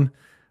breakdown.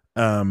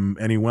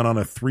 And he went on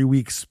a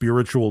 3-week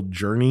spiritual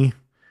journey,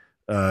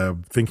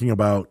 thinking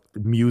about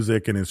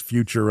music and his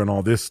future and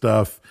all this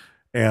stuff.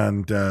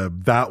 And,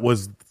 that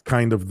was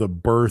kind of the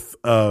birth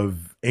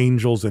of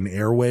Angels and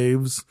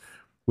Airwaves,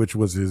 which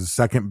was his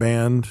second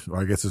band, or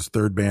I guess his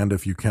third band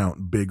if you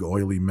count Big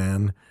Oily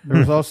Men. There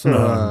was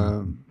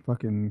also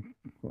what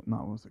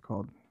was it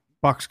called?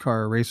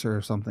 Boxcar Racer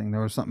or something.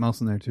 There was something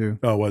else in there too.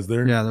 Oh, was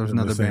there? Yeah, there was At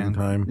the another same band.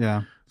 time.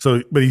 Yeah.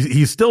 So, but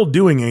he's still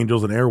doing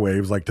Angels and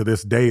Airwaves. Like to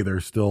this day, they're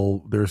still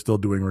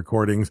doing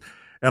recordings.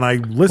 And I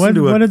listened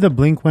to it. What did the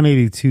Blink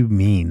 182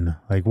 mean?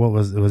 Like, what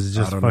was it? Was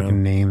just I a don't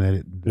fucking know. name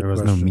that there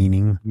was question. no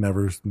meaning?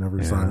 Never saw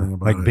anything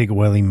about like it. Big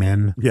Oily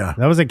Men. Yeah.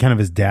 That was like kind of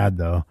his dad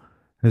though.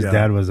 His Yeah.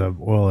 dad was a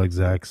oil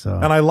exec. So,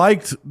 And I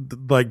liked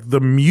like the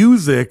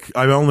music.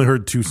 I only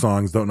heard 2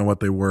 songs, don't know what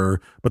they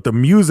were, but the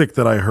music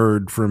that I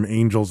heard from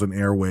Angels and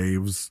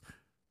Airwaves,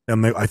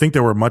 and I think they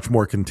were much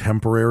more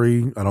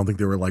contemporary. I don't think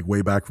they were like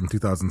way back from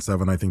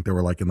 2007. I think they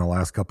were like in the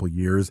last couple of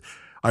years.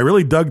 I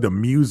really dug the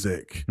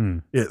music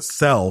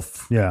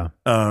itself. yeah.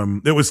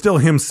 It was still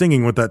him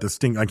singing with that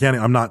distinct.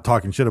 I'm not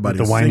talking shit about With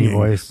the his whiny singing.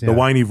 voice, The yeah.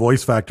 whiny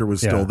voice factor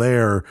was still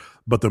there,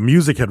 but the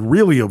music had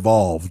really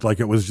evolved. Like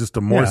it was just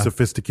a more Yeah.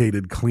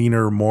 sophisticated,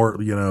 cleaner, more,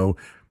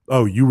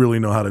 oh, you really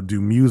know how to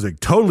do music.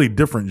 Totally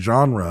different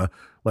genre.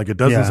 Like it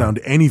doesn't Yeah. sound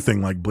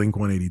anything like Blink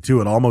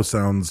 182. It almost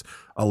sounds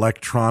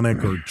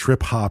electronic or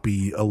trip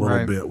hoppy a little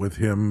Right. bit with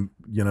him,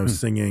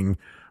 singing.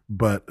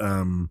 But,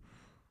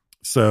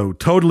 so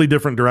totally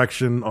different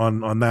direction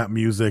on that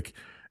music.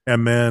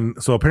 And then,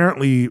 so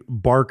apparently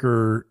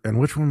Barker, and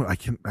which one? I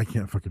can't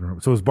fucking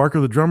remember. So is Barker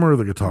the drummer or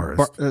the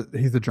guitarist?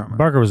 He's the drummer.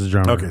 Barker was the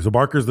drummer. Okay. So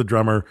Barker's the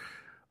drummer.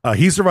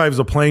 He survives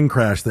a plane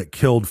crash that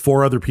killed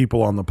 4 other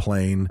people on the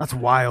plane. That's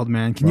wild,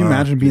 man. Can you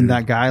imagine being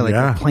that guy? Like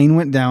Yeah. a plane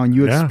went down,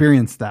 you Yeah.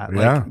 experienced that.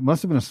 Like Yeah. it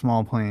must have been a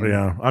small plane.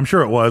 Yeah, I'm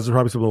sure it was. There's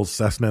probably some little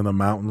Cessna in the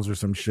mountains or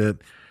some shit.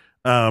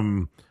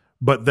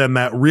 But then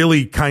that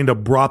really kind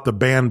of brought the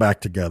band back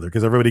together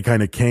because everybody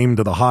kind of came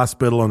to the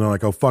hospital and they're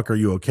like, "Oh fuck, are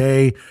you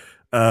okay?"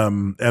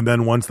 And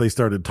then once they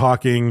started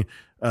talking,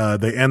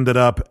 they ended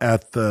up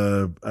at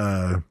the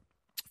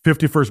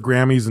 51st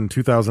Grammys in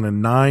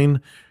 2009.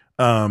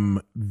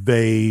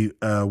 They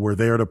were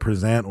there to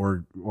present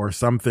or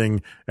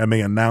something, and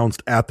they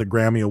announced at the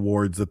Grammy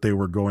Awards that they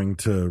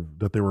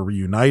were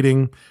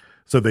reuniting.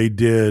 So they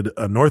did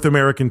a North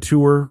American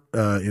tour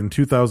in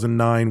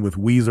 2009 with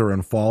Weezer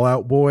and Fall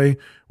Out Boy,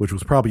 which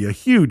was probably a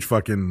huge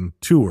fucking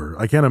tour.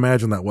 I can't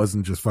imagine that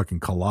wasn't just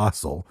fucking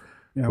colossal.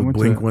 Yeah, I with went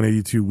Blink to-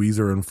 182,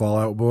 Weezer, and Fall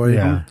Out Boy.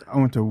 Yeah. I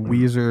went to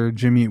Weezer,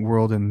 Jimmy Eat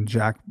World, and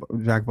Jack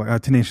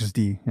Tenacious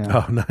D.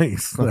 Yeah. Oh,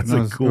 nice. But That's that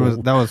a was-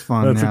 cool. that was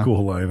fun, That's yeah. a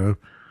cool lineup.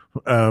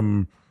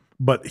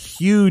 But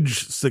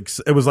huge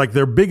success. It was like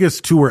their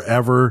biggest tour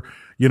ever.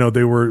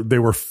 They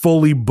were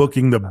fully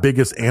booking the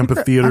biggest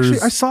amphitheaters.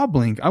 Actually, I saw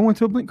Blink. I went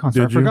to a Blink concert.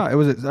 Did I you? forgot. It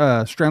was at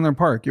Strandler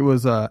Park. It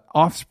was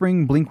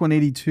Offspring, Blink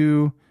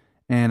 182,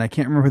 and I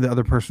can't remember who the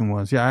other person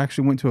was. Yeah, I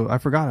actually went to I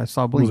forgot. I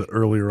saw Blink. Was it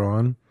earlier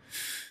on?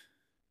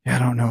 Yeah, I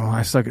don't know.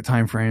 I suck at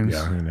time frames.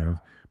 Yeah, who knows?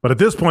 But at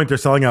this point, they're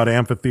selling out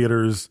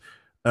amphitheaters.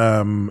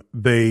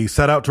 They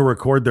set out to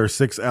record their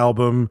 6th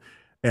album,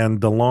 and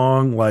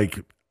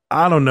DeLonge,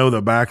 I don't know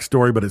the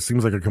backstory, but it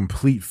seems like a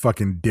complete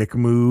fucking dick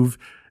move.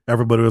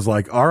 Everybody was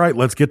like, "All right,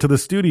 let's get to the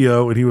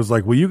studio." And he was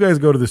like, "Well, you guys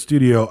go to the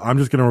studio. I'm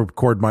just going to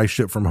record my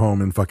shit from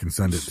home and fucking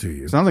send it to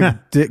you." Sounds like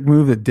a dick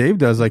move that Dave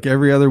does like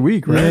every other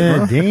week, right? Yeah,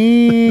 bro?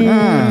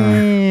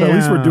 damn. At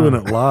least we're doing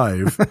it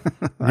live.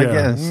 I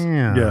guess.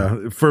 Yeah.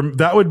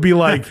 That would be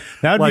like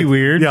That would be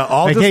weird. Yeah,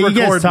 I'll Like, just hey, you record.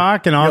 guys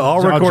talk and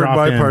I'll record drop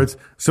my in. parts.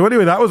 So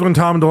anyway, that was when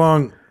Tom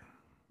DeLonge.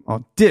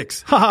 Oh,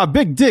 dicks. Haha,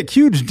 big dick,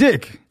 huge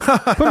dick.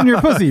 Put in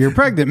your pussy. You're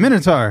pregnant.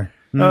 Minotaur.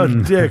 Oh,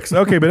 dicks.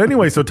 Okay, but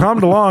anyway, so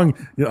Tom DeLonge,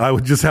 I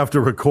would just have to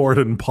record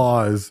and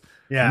pause.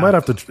 Yeah. I might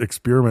have to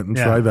experiment and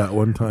Yeah. try that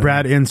one time.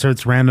 Brad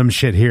inserts random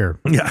shit here.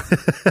 Yeah.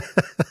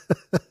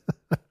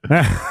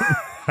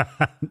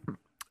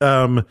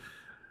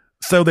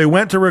 So they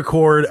went to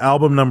record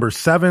album number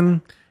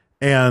 7,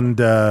 and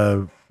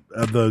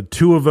the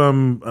two of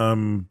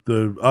them,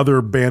 the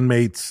other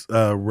bandmates,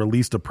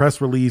 released a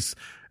press release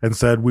and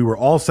said, "We were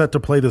all set to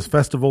play this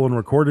festival and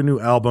record a new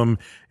album,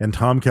 and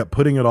Tom kept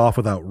putting it off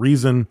without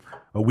reason.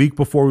 A week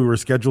before we were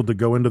scheduled to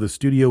go into the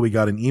studio, we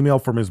got an email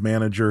from his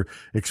manager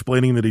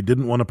explaining that he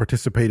didn't want to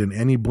participate in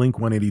any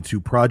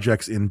Blink-182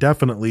 projects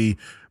indefinitely,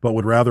 but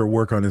would rather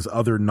work on his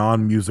other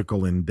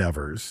non-musical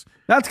endeavors."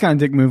 That's kind of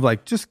dick move.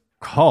 Like, just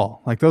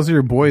call. Like, those are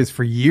your boys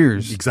for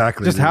years.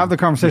 Exactly. Just have the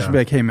conversation. Yeah. Be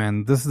like, hey,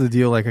 man, this is the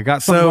deal. Like, I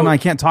got something going on. I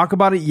can't talk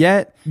about it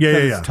yet. Yeah.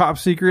 It's top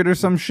secret or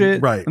some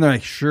shit. Right. And they're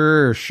like,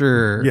 sure.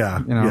 Yeah.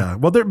 You know? Yeah.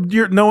 Well,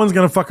 no one's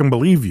going to fucking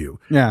believe you.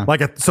 Yeah.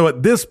 Like, so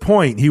at this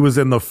point, he was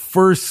in the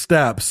first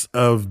steps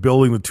of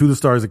building the To the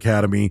Stars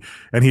Academy,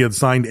 and he had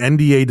signed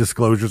NDA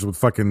disclosures with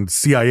fucking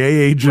CIA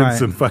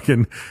agents and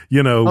fucking,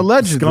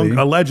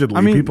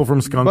 allegedly, people from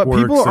Skunk Works. But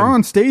people are and,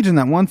 on stage in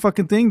that one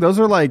fucking thing. Those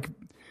are like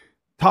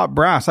top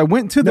brass. I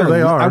went to their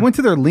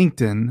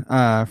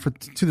LinkedIn for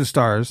To the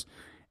Stars,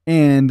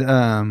 and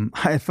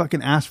I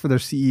fucking asked for their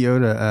CEO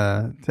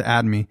to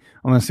add me.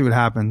 I'm gonna see what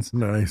happens.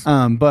 Nice.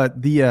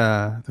 But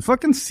the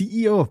fucking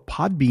CEO of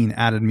Podbean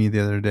added me the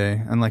other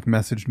day and like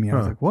messaged me. I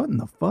was like, what in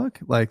the fuck?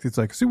 Like, it's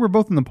like, see, we're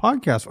both in the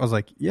podcast. I was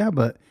like, yeah,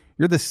 but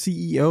you're the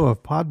CEO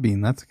of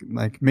Podbean. That's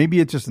like, maybe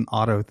it's just an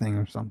auto thing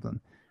or something.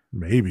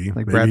 Maybe like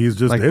maybe Brad, he's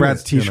just like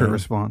Brad's T-shirt know?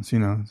 response.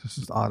 It's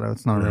just auto.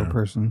 It's not a real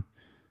person.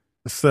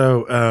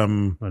 So,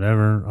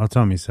 whatever. I'll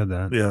tell him he said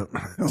that. Yeah.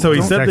 So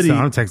he said that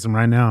I'm text him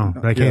right now.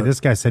 Like, hey,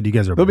 this guy said you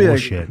guys are They'll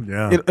bullshit.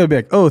 It'll be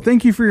like, oh,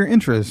 thank you for your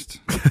interest.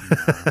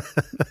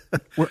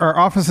 Our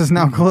office is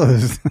now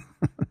closed.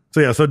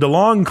 So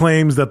DeLong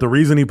claims that the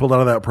reason he pulled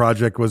out of that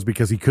project was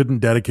because he couldn't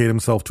dedicate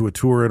himself to a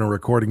tour and a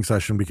recording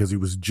session because he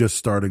was just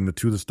starting the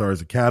To the Stars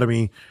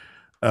Academy.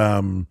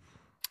 But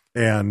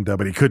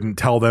he couldn't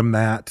tell them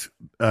that.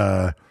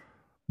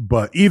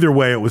 But either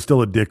way, it was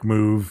still a dick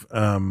move.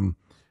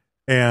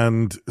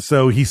 And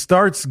so he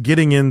starts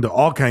getting into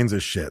all kinds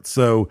of shit.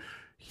 So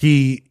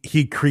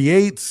he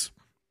creates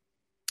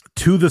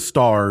To the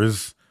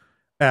Stars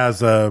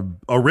as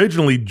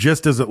originally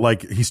just as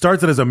he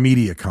starts it as a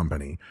media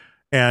company,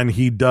 and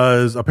he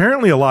does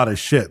apparently a lot of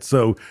shit.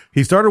 So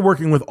he started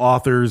working with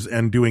authors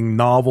and doing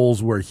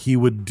novels where he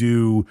would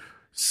do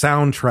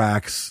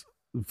soundtracks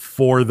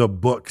for the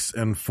books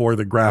and for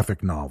the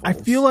graphic novels. I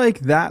feel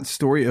like that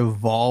story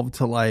evolved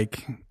to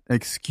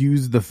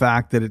excuse the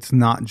fact that it's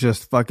not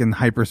just fucking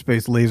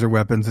hyperspace laser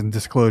weapons and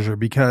Disclosure,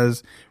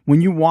 because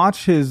when you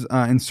watch his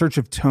In Search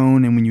of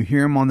Tone and when you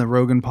hear him on the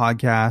Rogan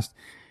podcast,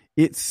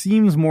 it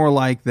seems more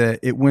like that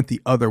it went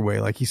the other way.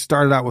 Like, he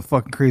started out with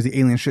fucking crazy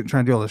alien shit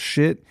trying to do all this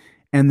shit,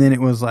 and then it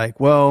was like,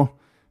 well,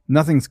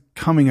 nothing's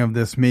coming of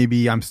this.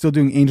 Maybe I'm still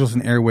doing Angels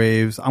and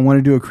Airwaves. I want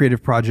to do a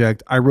creative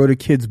project. I wrote a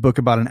kid's book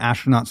about an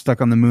astronaut stuck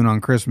on the moon on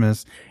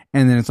Christmas.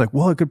 And then it's like,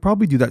 well, I could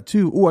probably do that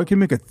too. Oh, I can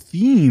make a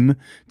theme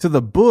to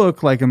the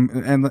book.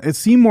 And it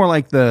seemed more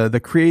like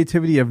the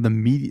creativity of the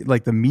media,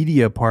 like the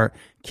media part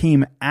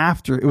came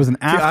after. It was an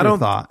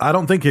afterthought. I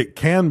don't think it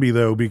can be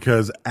though,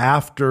 because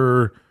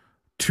after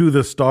To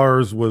the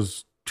Stars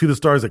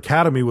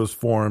Academy was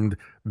formed,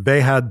 they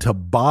had to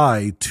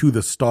buy To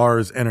the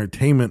Stars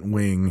entertainment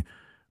wing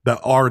that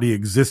already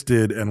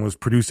existed and was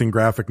producing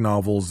graphic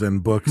novels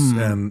and books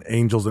and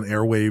Angels and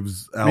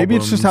Airwaves albums. Maybe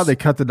it's just how they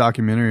cut the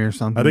documentary or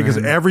something. I think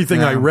because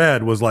everything I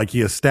read was like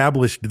he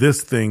established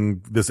this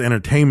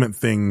entertainment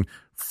thing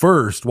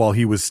first while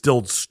he was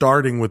still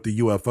starting with the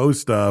UFO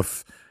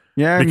stuff.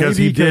 Yeah, because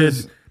he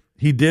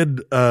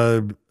did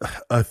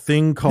a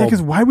thing called.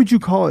 Because why would you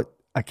call it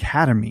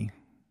Academy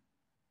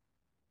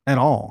at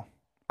all?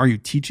 Are you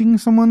teaching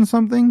someone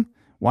something?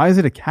 Why is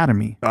it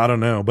Academy? I don't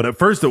know. But at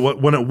first,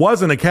 when it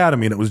was an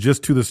Academy and it was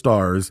just To the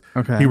Stars,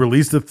 he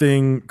released a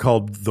thing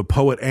called The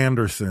Poet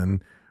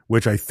Anderson,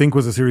 which I think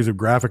was a series of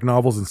graphic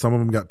novels, and some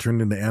of them got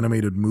turned into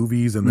animated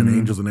movies, and then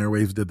Angels and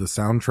Airwaves did the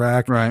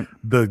soundtrack. Right.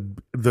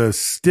 The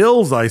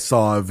stills I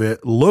saw of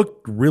it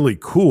looked really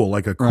cool,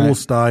 like a cool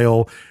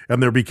style,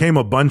 and there became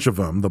a bunch of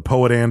them, The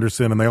Poet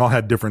Anderson, and they all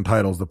had different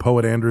titles. The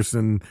Poet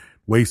Anderson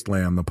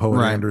Wasteland, The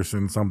Poet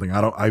Anderson something.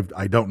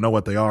 I don't know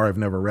what they are. I've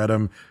never read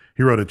them.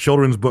 He wrote a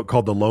children's book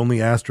called The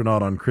Lonely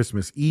Astronaut on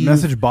Christmas Eve.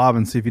 Message Bob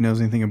and see if he knows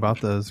anything about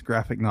those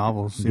graphic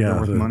novels. See if they're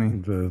worth money.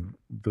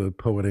 The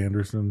Poet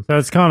Anderson. So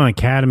it's called an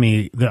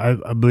academy,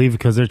 I believe,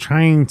 because they're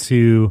trying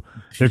to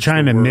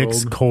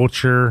mix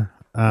culture,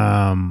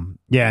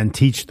 and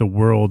teach the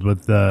world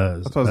with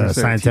the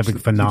scientific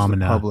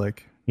phenomena. The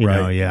public, you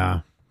know,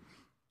 yeah.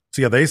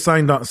 So they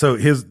signed on. So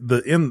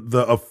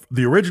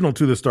the original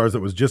To the Stars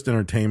that was just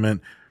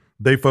entertainment,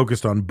 they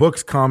focused on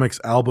books, comics,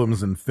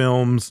 albums, and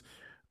films.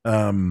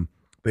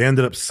 They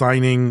ended up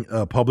signing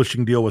a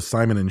publishing deal with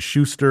Simon &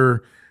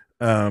 Schuster.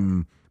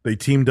 They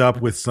teamed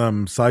up with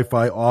some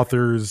sci-fi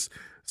authors.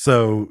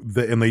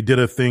 And they did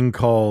a thing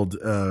called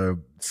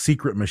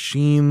Secret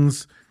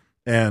Machines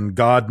and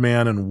God,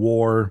 Man, and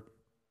War.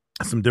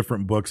 Some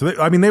different books. They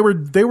were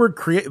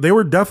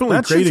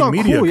definitely creating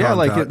media cool.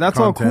 content. Yeah, that's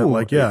all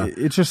cool. Yeah,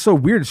 it's just so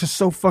weird. It's just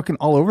so fucking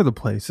all over the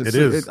place. It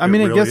is. I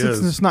guess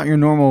it's just not your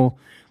normal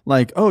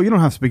like, oh, you don't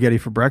have spaghetti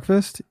for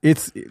breakfast.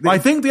 I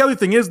think the other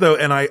thing is though,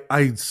 and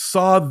I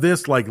saw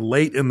this like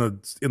late in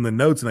the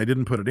notes, and I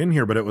didn't put it in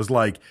here, but it was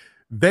like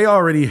they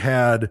already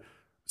had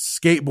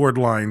skateboard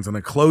lines and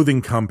a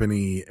clothing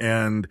company,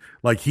 and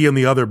like he and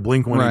the other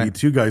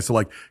Blink-182 guys. So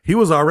like he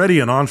was already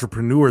an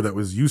entrepreneur that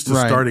was used to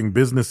starting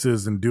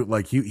businesses and do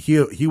like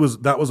he was,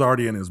 that was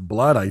already in his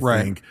blood, I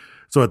think.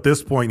 So at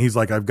this point, he's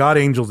like, I've got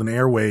Angels and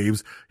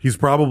Airwaves. He's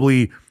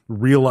probably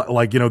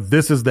like, you know,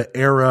 this is the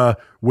era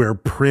where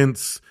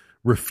Prince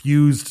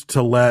refused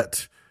to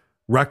let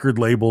record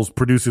labels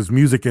produce his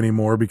music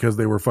anymore because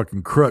they were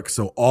fucking crooks.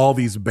 So all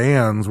these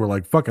bands were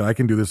like, fuck it, I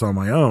can do this on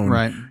my own.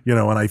 Right. You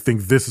know, and I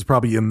think this is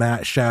probably in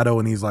that shadow.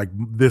 And he's like,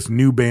 this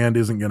new band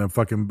isn't going to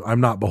fucking, I'm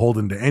not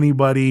beholden to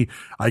anybody.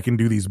 I can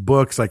do these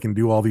books. I can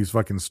do all these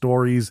fucking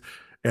stories.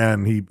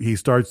 And he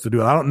starts to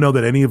do it. I don't know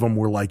that any of them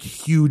were like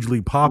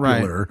hugely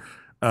popular. Right.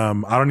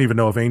 I don't even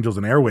know if Angels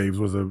and Airwaves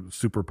was a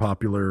super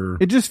popular.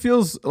 It just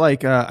feels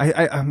like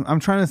I'm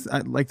trying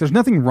to like. There's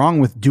nothing wrong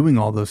with doing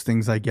all those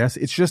things, I guess.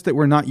 It's just that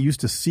we're not used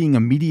to seeing a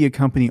media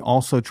company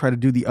also try to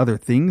do the other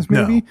things.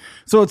 Maybe. No.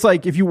 So it's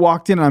like if you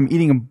walked in and I'm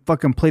eating a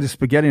fucking plate of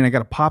spaghetti and I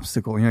got a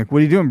popsicle, and you're like, "What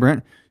are you doing,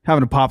 Brent?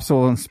 Having a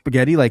popsicle and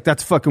spaghetti? Like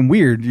that's fucking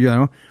weird, you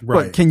know?"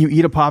 Right. But can you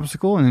eat a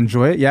popsicle and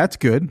enjoy it? Yeah, it's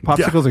good.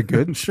 Popsicles are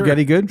good. Sure.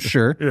 Spaghetti good.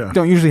 Sure. Yeah.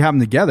 Don't usually have them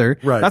together.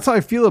 Right. That's how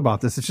I feel about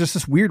this. It's just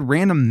this weird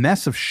random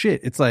mess of shit.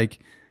 It's like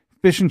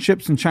fish and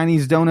chips and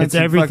Chinese donuts. It's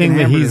everything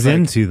that he's like,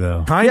 into,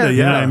 though. Kinda,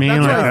 You know what I mean?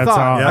 That's like, what I that's thought.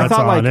 all. I That's thought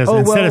all like, it is. oh,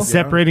 Instead well, of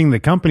separating the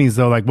companies,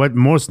 though, like what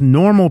most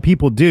normal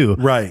people do.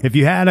 Right. If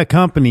you had a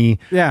company,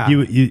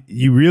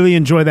 you really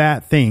enjoy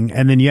that thing,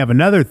 and then you have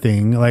another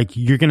thing, like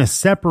you're going to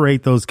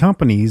separate those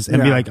companies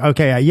and be like,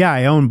 okay,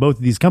 I own both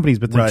of these companies,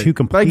 but they're two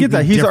completely But I get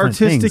that. He's different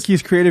artistic, things.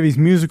 he's creative, he's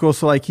musical.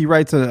 So like he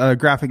writes a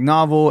graphic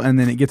novel and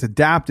then it gets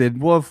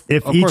adapted. Well,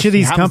 If of each course of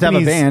these he happens to have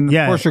companies, a band,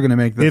 of course you're going to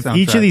make the if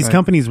each of these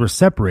companies were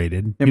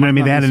separated, you know what I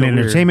mean? They had an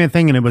entertainment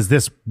thing, and it was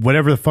this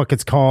whatever the fuck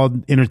it's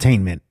called,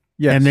 entertainment.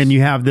 Yes. And then you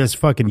have this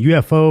fucking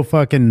UFO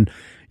fucking,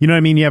 you know what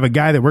I mean? You have a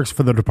guy that works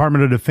for the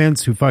Department of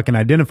Defense who fucking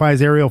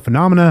identifies aerial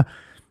phenomena.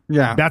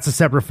 Yeah. That's a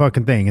separate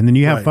fucking thing. And then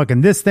you have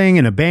fucking this thing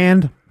and a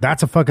band.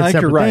 That's a fucking I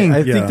think separate you're right. thing.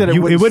 I think that it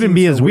wouldn't seem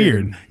be so as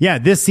weird. Yeah,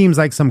 this seems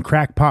like some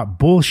crackpot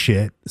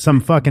bullshit. Some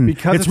fucking,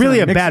 Because it's it's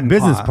really in a a bad mixing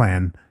business pot.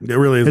 plan. It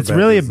really is. It's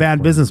really a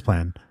bad business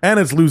plan. And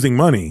it's losing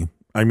money.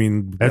 I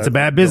mean, That's a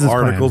bad business the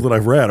articles plan. that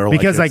I've read are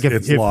because like, if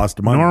it's lost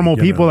money. normal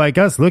you people know? like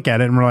us look at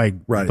it and we're like,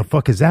 what the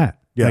fuck is that?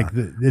 Yeah. Like,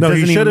 it no,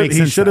 doesn't he even make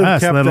sense should to have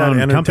us, kept let that alone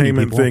company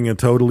entertainment people. thing a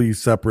totally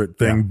separate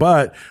thing. Yeah.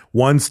 But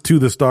once To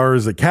the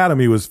Stars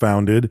Academy was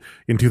founded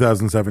in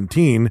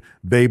 2017,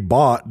 they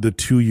bought the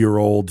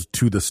 2-year-old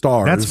To the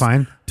Stars. That's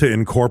fine. To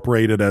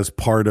incorporate it as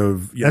part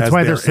of. That's as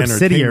why their they're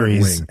subsidiaries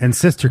entertainment wing. and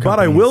sister But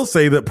I companies. will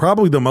say that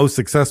probably the most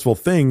successful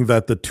thing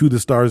that the To the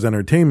Stars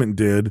Entertainment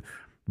did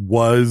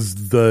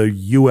was the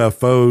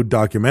UFO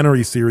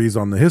documentary series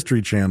on the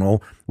History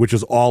Channel, which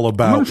is all I'm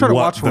about gonna try to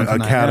what watch one the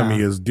tonight, Academy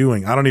yeah. is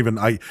doing. I don't even,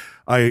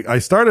 I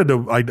started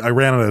to, I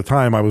ran out of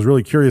time. I was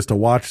really curious to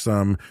watch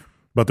some,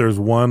 but there's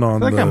one on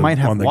feel like I might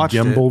have on the watched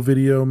gimbal it.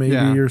 video maybe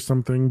Yeah. or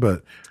something,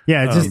 but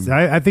Yeah, it's just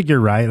I think you're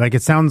right. Like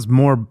it sounds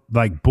more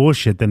like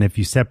bullshit than if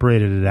you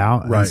separated it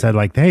out Right. and said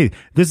like, "Hey,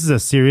 this is a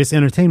serious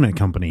entertainment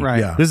company. Right.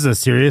 Yeah. This is a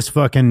serious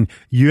fucking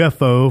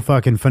UFO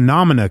fucking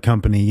phenomena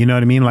company." You know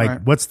what I mean? Like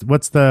Right. what's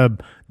the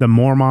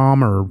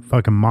Mormom or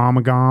fucking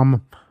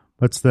Momagom?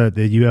 What's the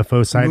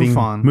UFO sighting?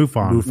 MUFON.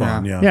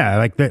 MUFON, yeah. Yeah,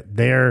 like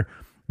they're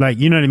like,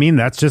 you know what I mean?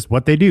 That's just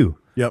what they do.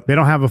 Yep. They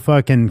don't have a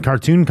fucking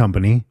cartoon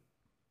company.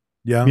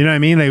 Yeah. You know what I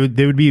mean?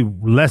 They would be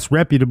less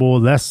reputable,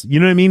 less, you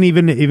know what I mean?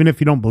 Even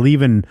if you don't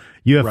believe in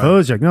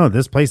UFOs, you're like, no,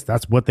 this place,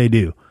 that's what they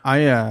do.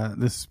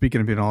 This speaking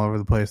of being all over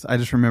the place, I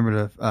just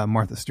remembered a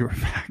Martha Stewart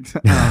fact.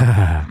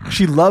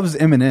 She loves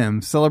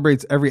Eminem,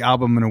 celebrates every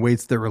album and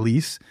awaits their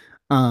release.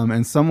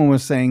 And someone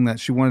was saying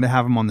that she wanted to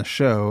have him on the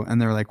show, and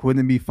they're like,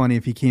 wouldn't it be funny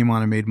if he came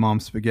on and made Mom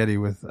Spaghetti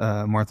with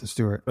Martha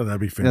Stewart? Oh, that'd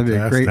be fantastic.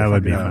 That'd be a great That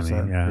would be fucking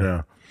funny.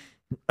 episode.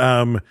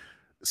 Yeah.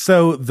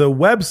 So the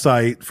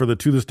website for the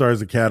To the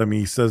Stars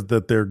Academy says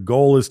that their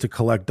goal is to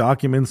collect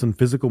documents and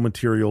physical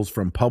materials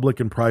from public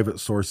and private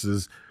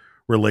sources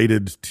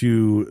related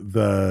to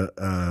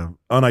the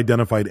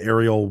unidentified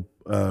aerial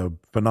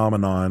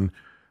phenomenon,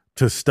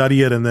 to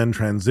study it and then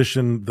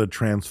transition the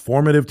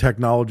transformative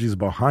technologies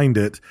behind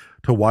it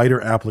to wider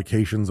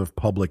applications of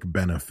public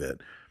benefit.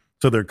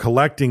 So they're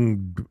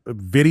collecting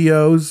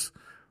videos.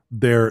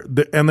 They're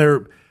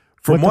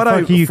from what the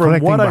fuck are you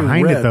collecting what I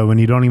behind read, it though when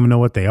you don't even know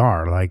what they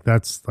are? Like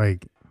that's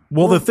like,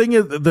 well, the thing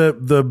is,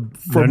 the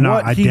from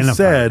not what he identified.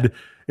 said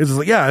is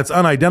like, yeah, it's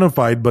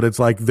unidentified, but it's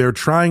like they're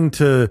trying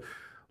to,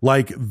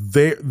 like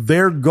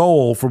their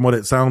goal, from what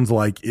it sounds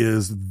like,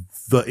 is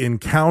the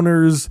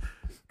encounters,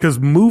 because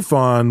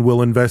MUFON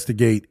will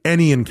investigate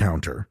any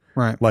encounter.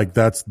 Right. Like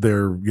that's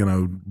their,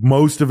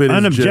 most of it is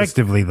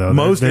Unobjectively, though.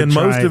 Most They're most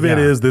trying- of it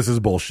yeah. is this is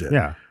bullshit.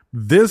 Yeah.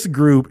 This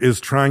group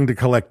is trying to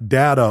collect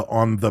data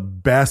on the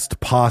best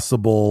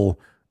possible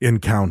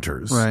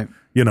encounters. Right.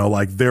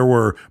 Like there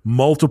were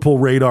multiple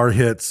radar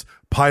hits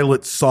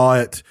pilots saw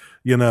it.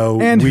 You know,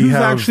 and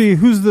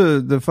who's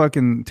the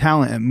fucking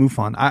talent at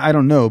MUFON? I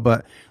don't know,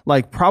 but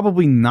like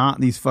probably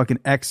not these fucking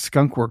ex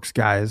Skunkworks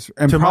guys,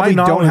 and probably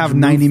don't have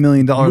 $90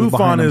 million behind them.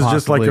 MUFON is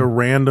just like possibly. a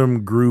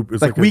random group.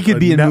 It's like we could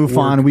be in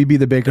MUFON, we'd be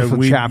the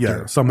Bakersfield chapter,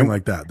 yeah, something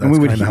like that. That's and we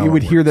would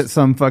hear works. that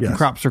some fucking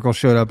crop circle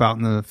showed up out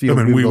in the field,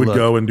 and then we would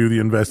go and do the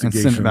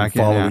investigation send it back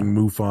following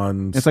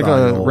MUFON. It's style.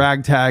 like a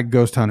ragtag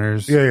ghost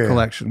hunters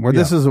collection, where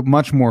this is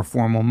much more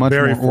formal, much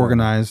Very more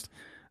organized.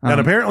 And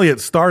apparently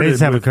it started. They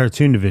just have a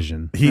cartoon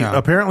division.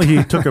 Apparently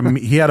he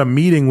he had a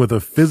meeting with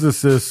a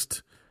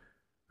physicist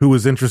who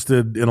was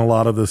interested in a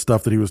lot of the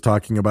stuff that he was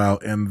talking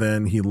about, and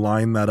then he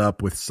lined that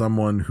up with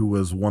someone who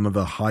was one of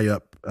the high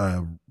up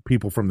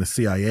people from the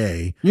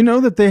CIA. You know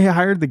that they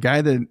hired the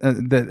guy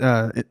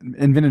that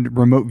invented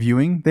remote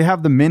viewing. They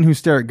have the Men Who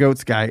Stare at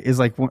Goats guy is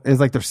like their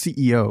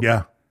CEO.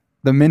 Yeah,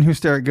 the Men Who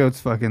Stare at Goats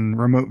fucking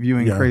remote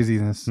viewing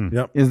craziness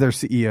is their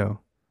CEO.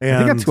 And I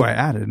think that's who I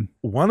added.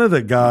 One of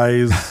the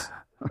guys.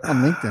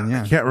 On LinkedIn,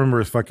 yeah. I can't remember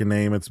his fucking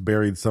name. It's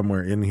buried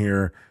somewhere in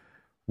here.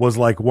 Was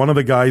like one of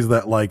the guys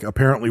that like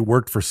apparently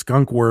worked for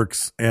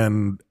Skunkworks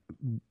and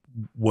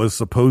was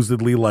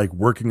supposedly like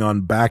working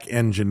on back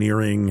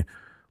engineering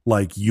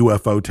like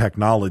UFO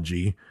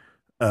technology.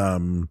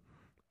 And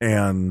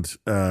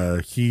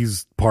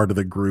he's part of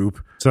the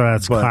group. So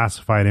that's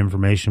classified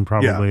information.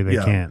 Probably they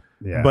can't.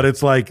 Yeah. But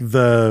it's like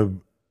a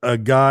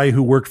guy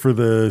who worked for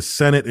the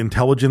Senate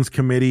Intelligence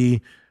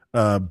Committee,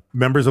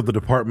 members of the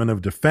Department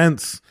of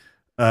Defense.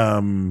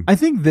 I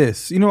think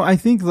I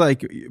think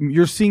like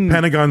you're seeing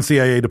Pentagon,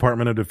 CIA,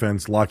 Department of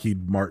Defense,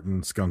 Lockheed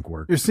Martin,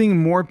 Skunkworks. You're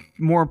seeing more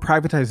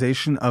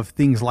privatization of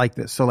things like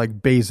this. So like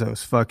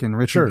Bezos, fucking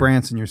Richard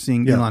Branson, you're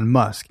seeing Elon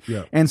Musk.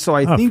 Yeah. And so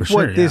I think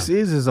what this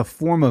is a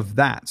form of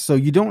that. So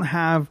you don't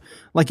have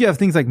you have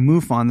things like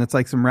MUFON that's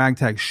like some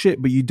ragtag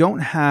shit, but you don't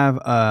have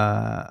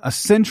a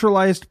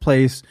centralized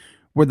place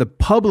where the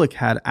public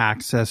had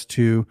access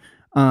to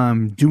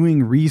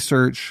doing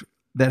research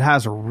that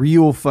has a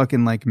real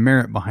fucking like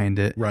merit behind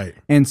it. Right.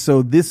 And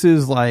so this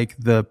is like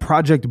the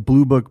Project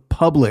Blue Book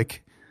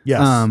public,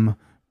 privatized,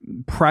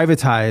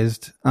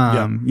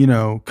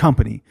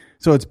 company.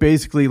 So it's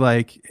basically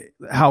like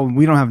how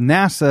we don't have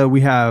NASA,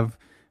 we have,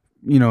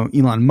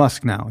 Elon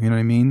Musk now, you know what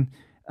I mean?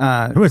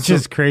 Which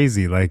is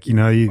crazy. Like, you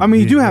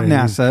do have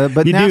NASA,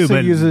 but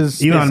NASA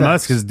uses Elon SpaceX.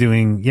 Musk is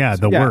doing,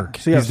 the work.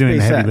 So he's doing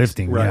the heavy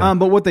lifting. Right. Yeah.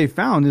 But what they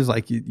found is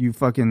like they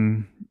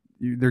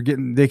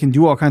can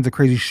do all kinds of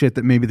crazy shit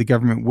that maybe the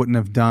government wouldn't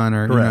have done,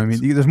 or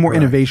there's more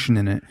innovation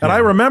in it. And I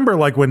remember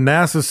like when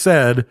NASA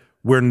said,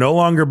 we're no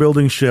longer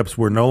building ships,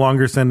 we're no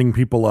longer sending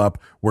people up,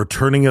 we're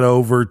turning it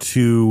over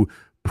to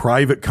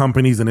private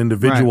companies and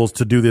individuals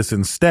to do this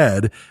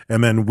instead,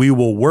 and then we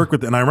will work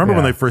with it. And I remember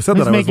when they first said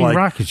that, I was like,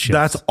 rocket ships.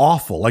 That's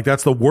awful. Like,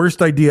 that's the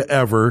worst idea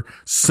ever.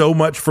 So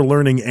much for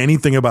learning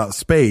anything about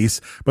space,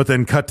 but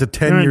then cut to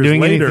 10 years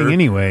doing later. Anything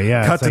anyway.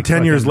 Yeah, cut to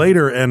 10 years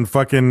later, and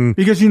fucking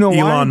because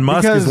Elon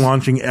Musk is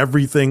launching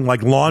everything,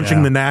 like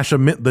launching the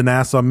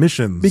NASA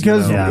missions.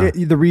 Because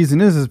the reason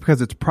is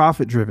because it's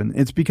profit driven.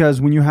 It's because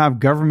when you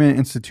have government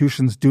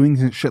institutions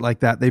doing shit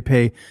like that, they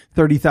pay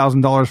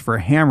 $30,000 for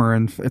a hammer,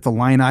 and it's a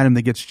line item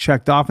that gets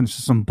checked off, and it's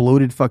just some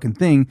bloated fucking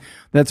thing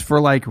that's for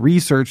like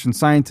research and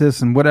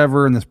scientists and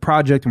whatever in this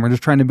project, and we're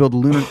just trying to build a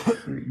lunar.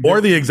 Or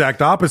the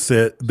exact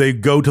opposite, they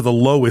go to the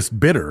lowest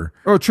bidder.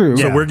 Oh, true.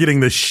 So we're getting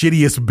the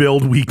shittiest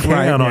build we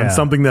can on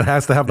something that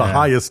has to have the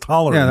highest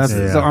tolerance. Yeah,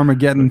 that's the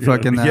Armageddon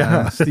fucking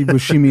Steve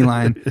Buscemi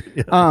line.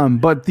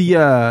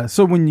 But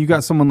so when you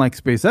got someone like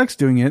SpaceX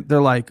doing it,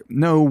 they're like,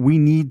 no, we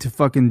need to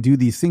fucking do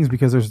these things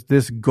because there's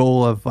this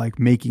goal of like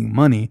making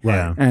money,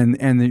 right?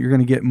 And that you're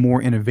going to get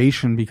more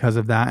innovation because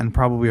of that, and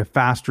probably a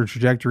faster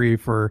trajectory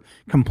for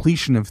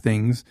completion of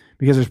things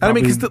because there's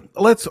probably...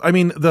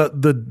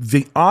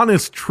 the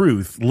honest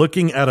truth,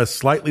 looking at a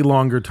slightly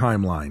longer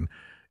timeline,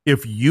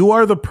 if you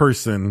are the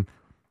person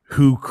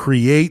who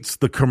creates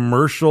the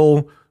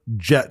commercial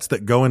jets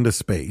that go into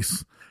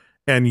space,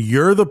 and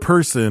you're the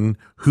person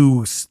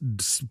who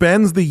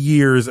spends the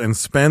years and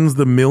spends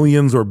the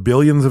millions or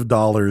billions of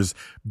dollars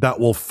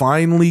that will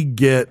finally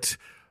get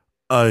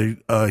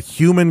a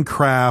human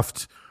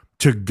craft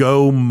to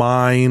go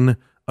mine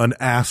an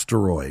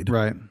asteroid,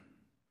 right?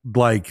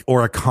 Like,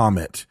 or a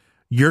comet,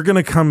 you're going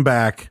to come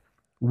back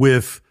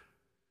with,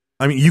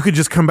 you could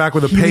just come back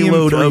with a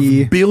payload of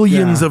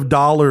billions of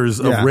dollars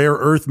of rare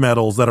earth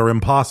metals that are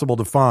impossible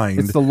to find.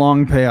 It's the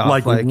long payoff.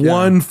 Like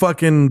one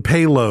fucking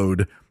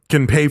payload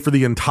can pay for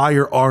the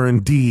entire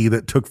R&D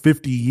that took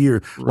 50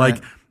 years. Right.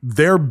 Like,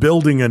 they're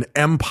building an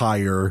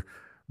empire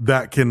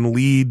that can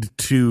lead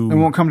to... It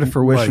won't come to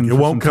fruition. It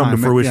won't come to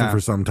fruition for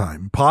some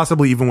time.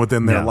 Possibly even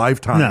within their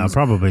lifetime. No,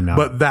 probably not.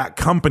 But that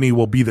company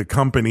will be the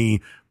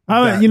company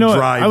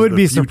I would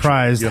be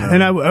surprised.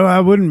 And I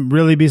wouldn't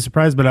really be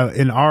surprised, but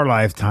in our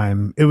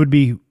lifetime, it would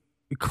be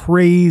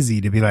crazy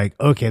to be like,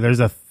 okay, there's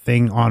a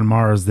thing on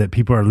Mars that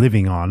people are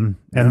living on,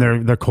 and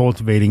they're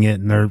cultivating it,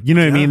 and they're what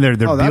I mean. They're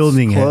that's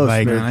building close, it.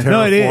 Like man.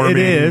 no, it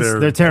is.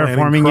 They're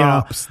terraforming.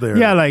 Crops,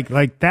 Yeah,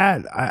 like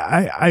that.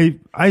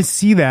 I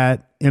see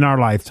that in our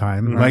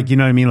lifetime. Like what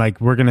I mean. Like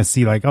we're gonna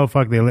see like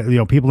fuck,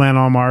 people land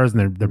on Mars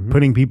and they're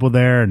putting people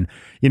there, and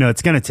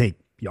it's gonna take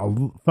a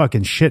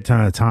fucking shit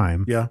ton of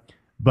time. Yeah.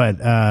 But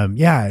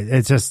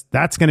it's just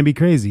that's going to be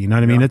crazy. You know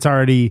what I mean? It's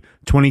already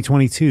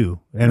 2022,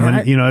 and when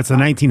it's the 1900s,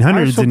 I and you're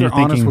they're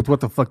honest thinking with what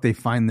the fuck they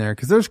find there,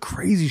 because there's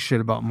crazy shit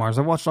about Mars.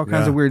 I've watched all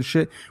kinds of weird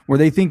shit where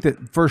they think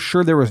that for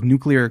sure there was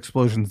nuclear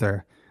explosions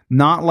there,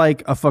 not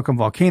like a fucking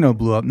volcano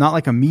blew up, not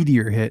like a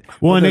meteor hit.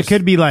 Well, and it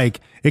could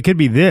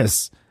be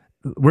this.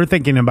 We're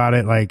thinking about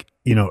it like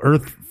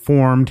Earth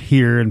formed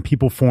here and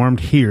people formed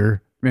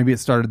here. Maybe it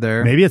started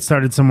there. Maybe it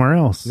started somewhere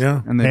else.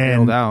 Yeah, and they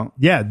bailed out.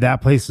 Yeah,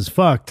 that place is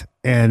fucked.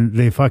 And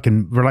they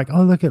fucking were like,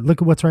 oh, look at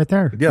what's right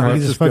there. Yeah,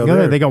 let's just fucking go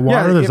there. They got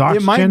water. There's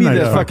oxygen. It might be like,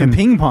 the fucking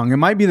ping pong. It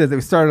might be that they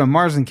started on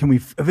Mars, and can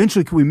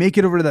we make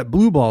it over to that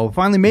blue ball? We'll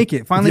finally make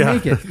it. And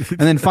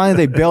then finally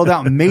they bailed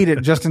out and made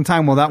it just in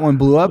time while that one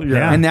blew up.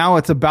 Yeah. And now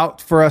it's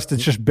about for us to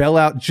just bail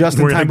out just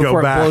in time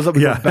before it blows up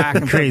and go back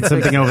and create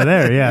something over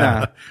there.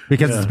 Yeah.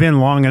 Because it's been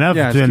long enough.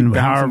 Yeah, It's been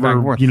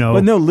however,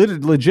 But no,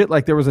 legit,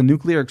 like there was a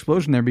nuclear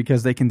explosion there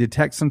because they can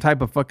detect some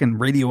type of fucking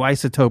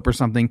radioisotope or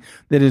something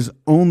that is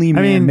only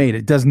man-made.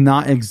 It does not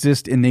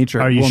exist in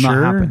nature. Are you will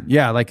sure? Not happen.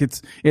 Yeah, like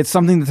it's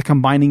something that's a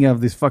combining of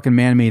these fucking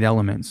man-made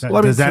elements.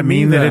 Does that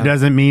mean that it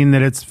doesn't mean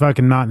that it's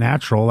fucking not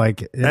natural?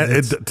 Like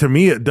to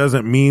me, it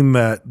doesn't mean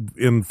that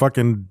in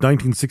fucking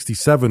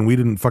 1967 we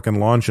didn't fucking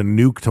launch a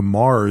nuke to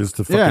Mars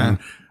to fucking. Yeah.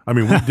 I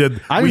mean, we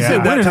did. I we didn't say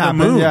did that when to it the happened,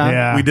 moon.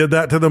 yeah. We did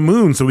that to the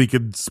moon, so we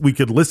could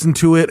listen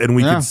to it and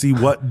we could see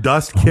what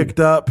dust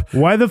kicked up.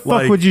 Why the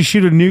fuck would you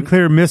shoot a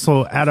nuclear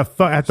missile at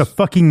the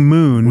fucking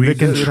moon that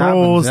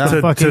controls the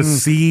fucking to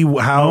see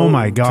how? Oh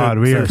my god,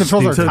 we are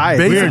controls our stupid. tides.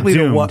 Basically We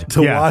are to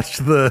doomed. watch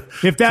the.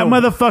 If that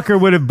motherfucker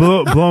would have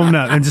blown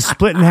up and just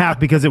split in half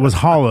because it was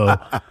hollow,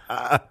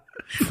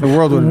 The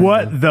world would.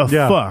 what the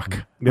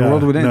fuck? The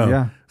world would end.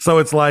 Yeah. So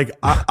it's like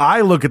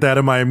I look at that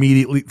and my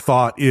immediate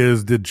thought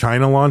is: did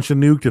China launch a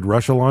nuke? Did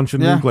Russia launch a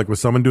nuke? Like was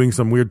someone doing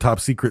some weird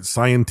top secret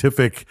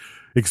scientific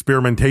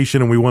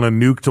experimentation and we want a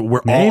nuke to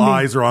where all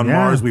eyes are on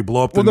Mars? We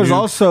blow up the Well, there's nuke.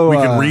 also, we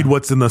can read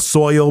what's in the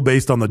soil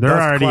based on the They're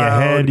dust already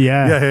cloud. ahead.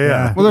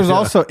 Yeah. Well, there's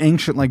also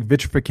ancient like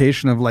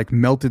vitrification of like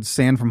melted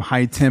sand from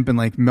high temp and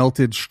like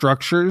melted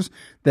structures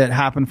that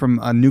happened from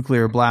a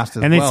nuclear blast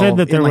as And they well. said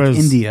that there in, like, was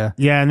India.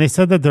 Yeah, and they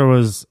said that there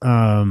was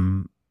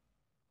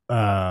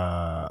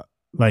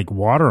like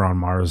water on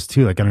Mars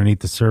too, like underneath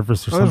the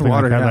surface or Oh, there's something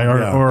water, like that,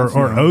 yeah.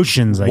 or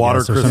oceans, I water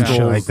guess, or some shit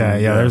crystals like that.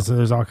 and- Yeah,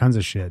 there's all kinds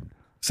of shit.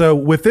 So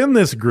within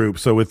this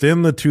group,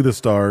 within the To the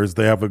Stars,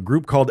 they have a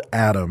group called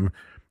ATOM,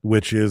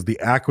 which is the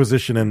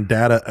acquisition and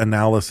data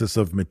analysis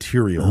of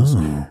materials.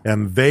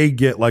 And they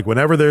get like,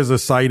 whenever there's a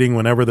sighting,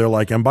 whenever they're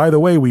like, and by the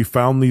way, we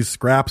found these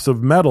scraps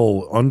of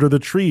metal under the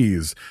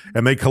trees,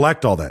 and they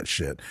collect all that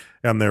shit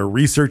and they're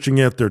researching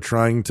it. They're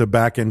trying to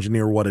back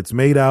engineer what it's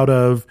made out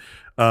of.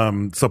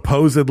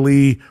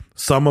 Supposedly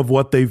some of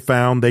what they've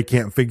found, they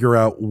can't figure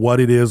out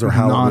what it is or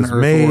how it was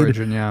Non-Earth made.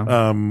 origin, yeah.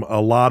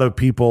 A lot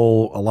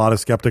of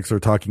skeptics are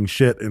talking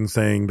shit and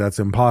saying that's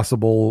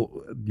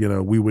impossible.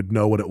 We would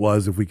know what it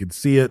was if we could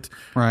see it.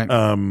 Right.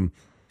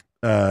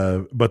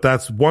 But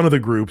that's one of the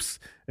groups,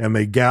 and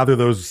they gather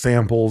those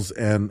samples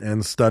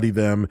and study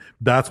them.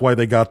 That's why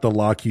they got the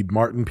Lockheed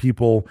Martin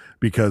people,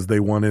 because they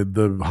wanted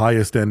the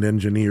highest end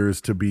engineers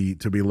to be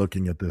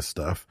looking at this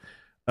stuff.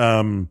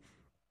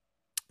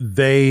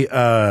 They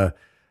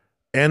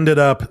ended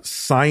up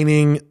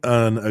signing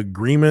an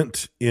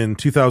agreement in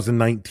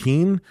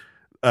 2019.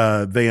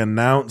 They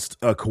announced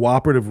a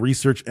cooperative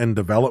research and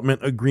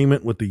development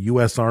agreement with the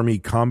U.S. Army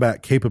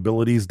Combat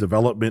Capabilities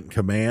Development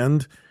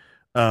Command,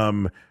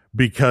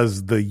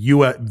 because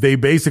they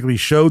basically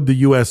showed the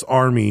U.S.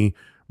 Army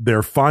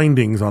their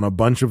findings on a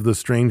bunch of the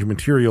strange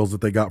materials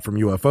that they got from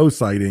UFO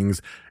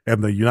sightings,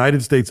 and the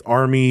United States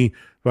Army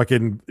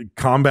fucking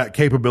Combat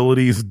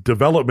Capabilities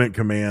Development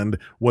Command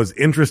was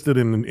interested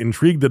and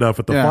intrigued enough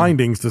at the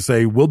findings to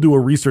say, we'll do a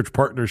research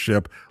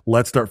partnership.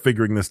 Let's start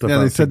figuring this stuff out.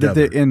 Yeah, they said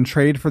together. that in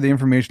trade for the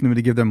information, they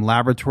would give them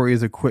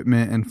laboratories,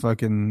 equipment, and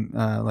fucking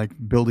like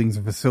buildings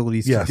and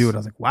facilities to do it. I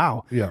was like,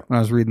 wow. Yeah. When I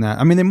was reading that,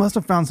 I mean, they must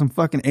have found some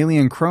fucking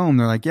alien chrome.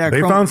 They're like, yeah,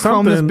 They chrome, found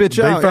something. Chrome this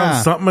bitch they out.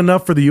 found something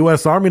enough for the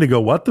U.S. Army to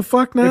go, what the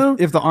fuck now?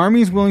 If the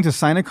Army is willing to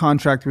sign a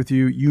contract with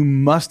you, you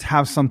must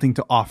have something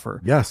to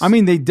offer. Yes. I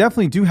mean, they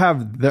definitely do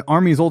have the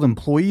Army's old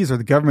employees or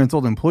the government's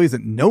old employees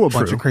that know a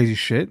bunch of crazy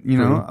shit. You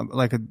know,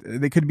 like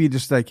they could be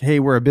just like, hey,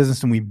 we're a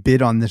business and we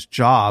bid on this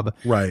job.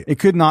 Right. It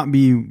could not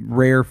be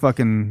rare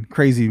fucking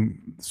crazy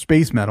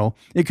space metal.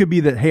 It could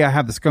be that, hey, I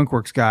have the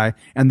Skunkworks guy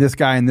and this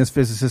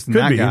physicist and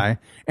Could that be. guy,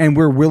 and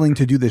we're willing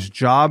to do this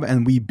job,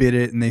 and we bid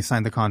it and they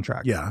signed the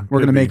contract. Yeah, We're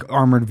could going to be. make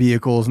armored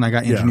vehicles and I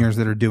got engineers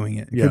that are doing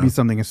it. It Yeah. could be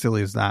something as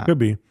silly as that. Could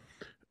be.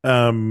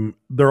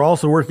 They're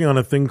also working on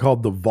a thing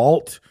called the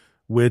Vault,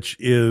 which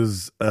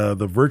is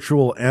the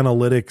virtual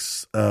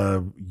analytics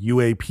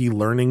UAP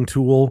learning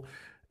tool.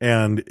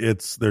 and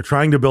they're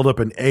trying to build up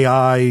an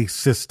AI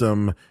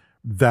system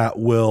that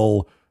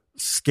will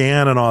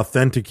scan and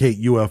authenticate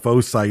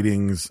UFO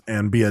sightings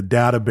and be a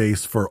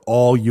database for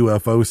all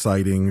UFO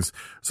sightings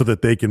so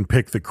that they can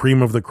pick the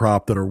cream of the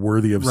crop that are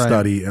worthy of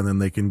study, and then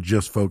they can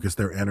just focus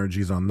their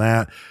energies on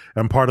that.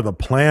 And part of the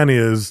plan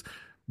is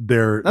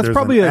that's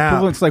probably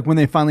equivalent to like when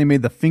they finally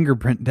made the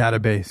fingerprint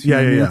database. You know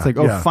what I mean? It's like,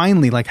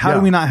 finally, like how do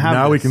we not have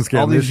now this we can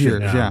scan all this these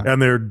years? shit. Yeah.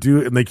 And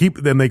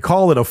they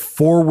call it a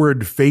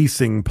forward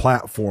facing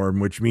platform,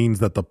 which means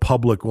that the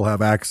public will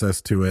have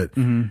access to it.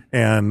 Mm-hmm.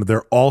 And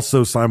they're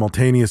also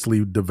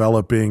simultaneously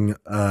developing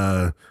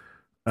an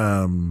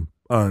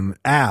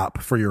app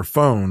for your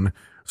phone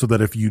so that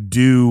if you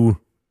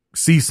do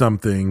see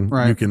something,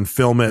 you can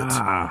film it,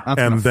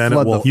 and then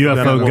it will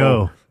UFO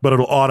go. But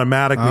it'll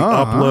automatically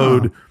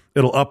upload.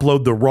 It'll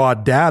upload the raw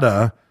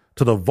data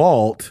to the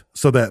vault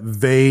so that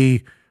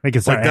they can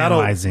start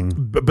analyzing.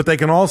 But they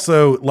can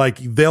also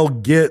they'll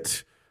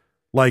get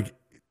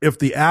if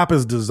the app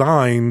is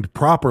designed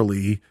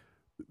properly,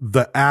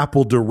 the app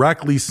will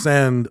directly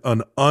send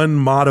an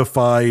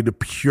unmodified,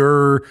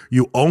 pure.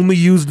 You only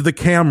used the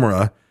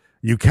camera.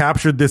 You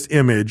captured this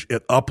image.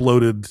 It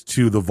uploaded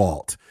to the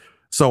vault.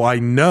 So I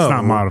know it's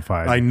not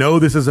modified. I know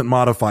this isn't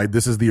modified.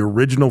 This is the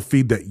original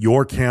feed that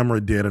your camera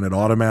did, and it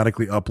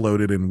automatically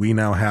uploaded, and we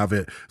now have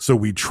it. So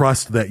we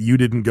trust that you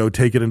didn't go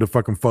take it into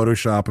fucking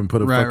Photoshop and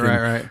put a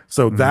Right.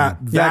 So that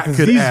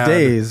could these add,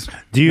 days.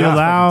 Do you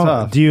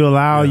allow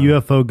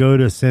UFO Go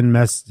to send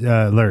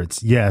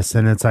alerts? Yes,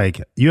 and it's like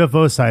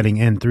UFO sighting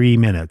in 3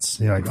 minutes.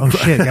 You're like, oh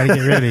shit, gotta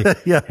get ready.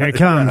 Here it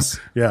comes.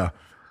 Yeah.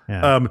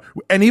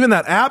 And even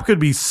that app could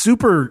be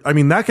super. I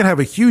mean, that could have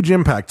a huge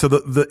impact. So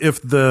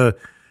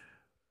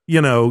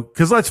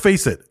because let's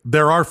face it,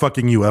 there are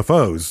fucking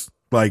UFOs.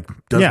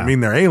 Doesn't mean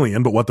they're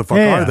alien, but what the fuck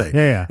are they?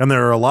 Yeah. And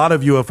there are a lot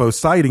of UFO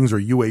sightings, or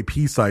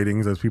UAP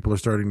sightings, as people are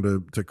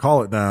starting to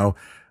call it now,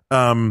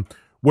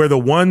 where the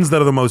ones that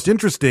are the most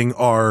interesting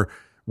are,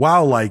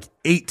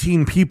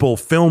 18 people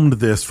filmed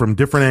this from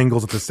different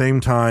angles at the same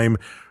time.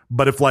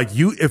 But if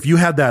you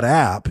had that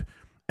app,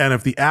 and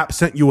if the app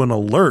sent you an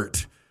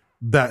alert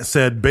that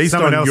said, based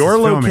Someone on else your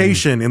is filming.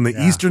 location in the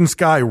eastern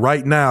sky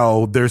right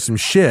now, there's some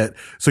shit.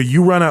 So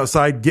you run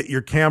outside, get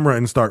your camera,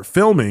 and start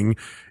filming.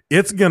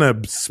 It's going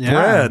to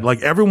spread.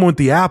 Everyone with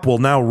the app will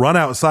now run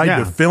outside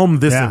to film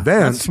this event.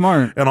 That's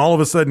smart. And all of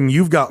a sudden,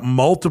 you've got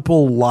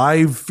multiple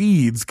live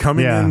feeds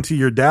coming into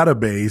your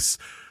database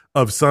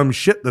of some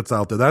shit that's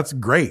out there. That's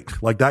great.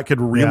 That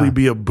could really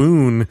be a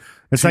boon.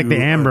 It's like the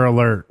Amber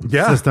Alert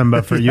system,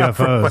 but for UFOs.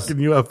 For fucking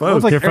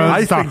UFOs.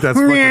 I think that's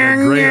fucking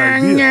a great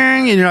idea.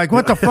 And you're like,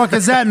 what the fuck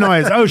is that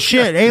noise? Oh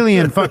shit,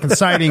 alien fucking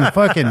sighting.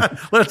 Fucking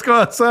let's go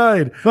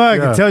outside.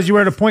 It tells you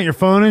where to point your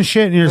phone and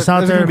shit, and you're just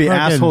out there. There's gonna be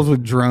assholes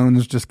with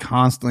drones just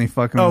constantly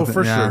fucking. Oh, with it.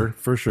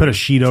 for sure. Put a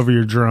sheet over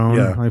your drone.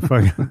 Yeah.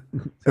 Fucking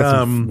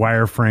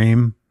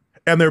wireframe.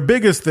 And their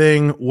biggest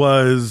thing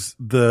was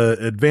the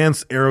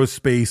Advanced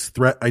Aerospace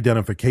Threat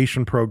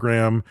Identification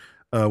Program,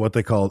 what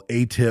they called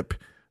ATIP.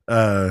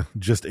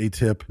 Just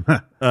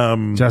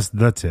ATIP. Just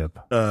the tip.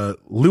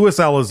 Luis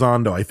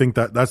Elizondo, I think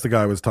that's the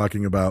guy I was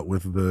talking about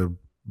with the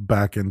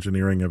back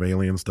engineering of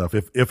alien stuff.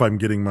 If I'm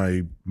getting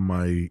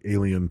my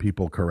alien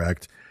people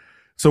correct.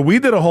 So we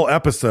did a whole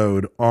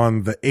episode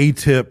on the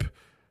ATIP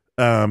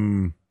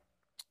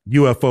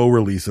UFO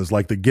releases,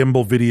 like the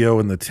gimbal video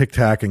and the Tic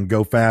Tac and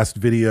Go Fast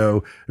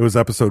video. It was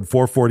episode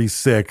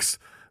 446,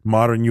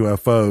 Modern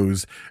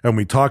UFOs. And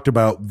we talked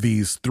about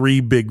these 3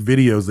 big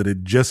videos that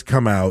had just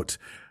come out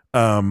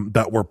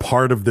that were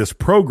part of this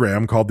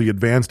program called the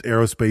Advanced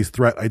Aerospace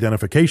Threat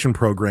Identification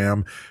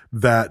Program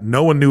that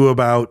no one knew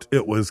about.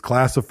 It was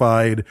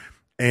classified,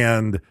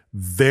 and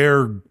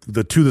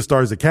the To the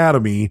Stars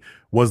Academy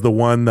was the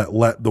one that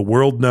let the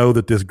world know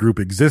that this group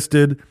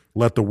existed,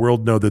 let the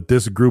world know that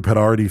this group had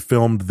already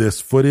filmed this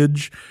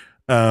footage.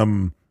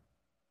 That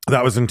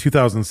was in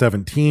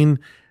 2017.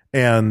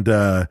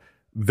 And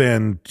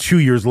then 2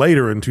 years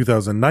later in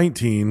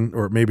 2019,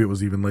 or maybe it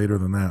was even later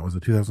than that. Was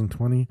it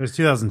 2020? It was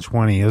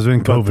 2020. It was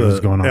when COVID was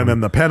going on. And then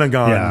the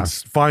Pentagon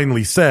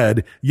finally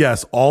said,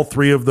 yes, all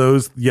 3 of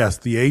those. Yes,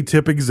 the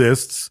ATIP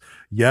exists.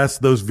 Yes,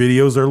 those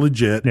videos are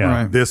legit.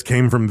 Yeah. Right. This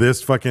came from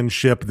this fucking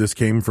ship. This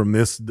came from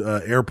this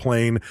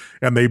airplane.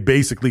 And they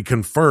basically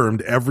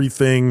confirmed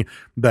everything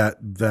that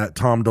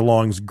Tom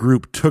DeLonge's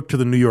group took to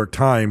the New York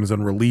Times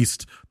and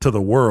released to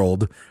the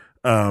world.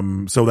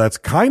 So that's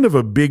kind of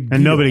a big deal.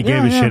 And nobody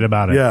gave a shit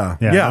about it. Yeah.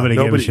 Nobody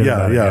gave a shit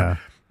about it. Yeah.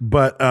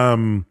 But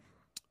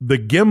the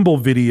gimbal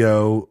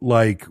video,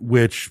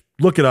 which,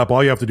 look it up.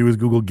 All you have to do is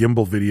Google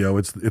gimbal video.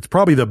 It's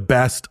probably the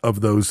best of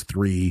those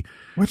 3.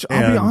 Which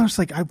I'll be honest,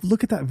 I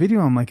look at that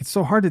video, I'm like, it's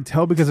so hard to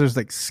tell because there's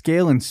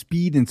scale and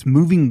speed and it's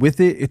moving with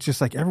it. It's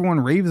just everyone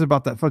raves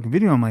about that fucking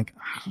video. I'm like,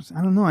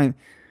 I don't know.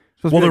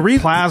 The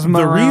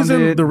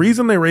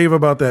reason they rave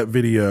about that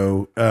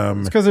video,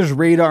 it's because there's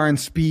radar and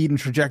speed and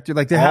trajectory.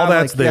 They all have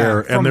that's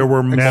there, and there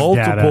were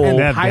multiple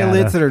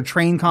pilots that are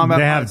trained combat.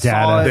 They have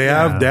data. They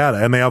have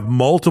data, and they have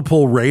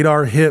multiple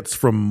radar hits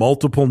from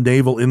multiple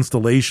naval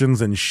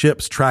installations and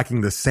ships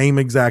tracking the same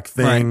exact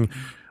thing.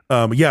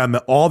 And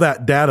all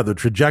that data, the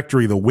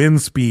trajectory, the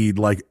wind speed,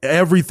 like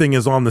everything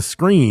is on the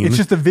screen. It's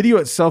just the video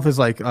itself is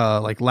like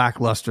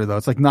lackluster though.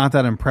 It's like not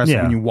that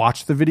impressive when you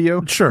watch the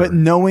video. Sure. But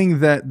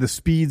knowing that the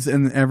speeds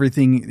and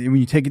everything, when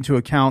you take into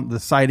account the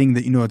sighting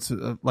that, it's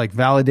like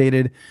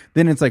validated,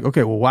 then it's like,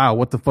 okay, well, wow,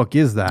 what the fuck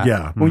is that?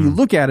 Yeah. When you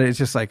look at it, it's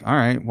just like, all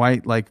right,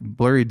 white, like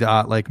blurry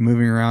dot, like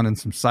moving around in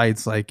some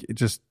sites. Like it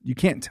just, you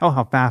can't tell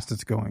how fast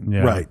it's going.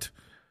 Yeah. Right.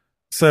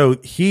 So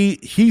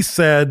he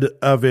said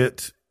of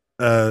it,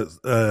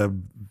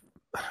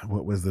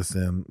 what was this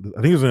in?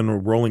 I think it was in a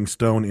Rolling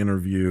Stone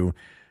interview,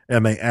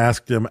 and they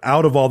asked him,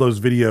 out of all those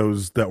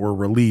videos that were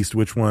released,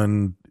 which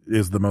one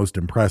is the most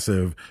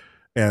impressive?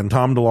 And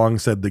Tom DeLonge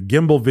said the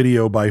gimbal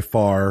video by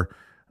far.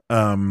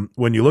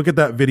 When you look at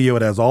that video,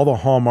 it has all the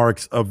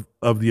hallmarks of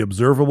the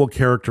observable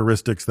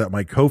characteristics that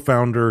my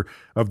co-founder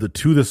of the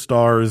To the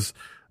Stars,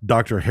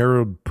 Dr.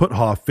 Harold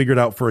Puthoff, figured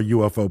out for a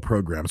UFO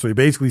program. So he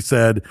basically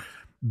said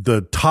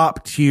the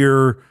top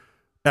tier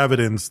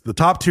evidence, the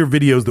top tier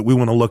videos that we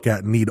want to look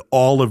at need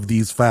all of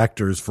these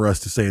factors for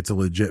us to say it's a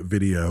legit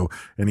video.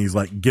 And he's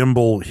like,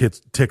 gimbal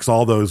ticks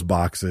all those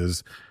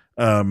boxes.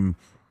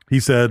 He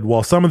said,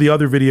 while some of the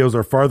other videos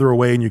are farther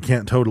away and you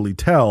can't totally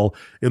tell,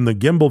 in the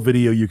gimbal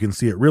video, you can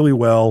see it really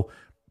well.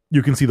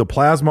 You can see the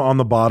plasma on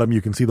the bottom.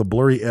 You can see the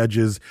blurry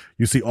edges.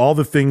 You see all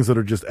the things that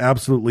are just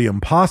absolutely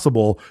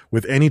impossible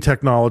with any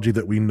technology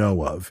that we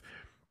know of.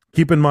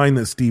 Keep in mind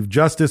that Steve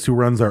Justice, who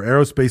runs our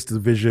aerospace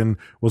division,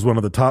 was one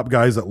of the top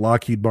guys at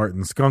Lockheed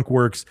Martin Skunk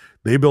Works.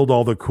 They build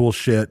all the cool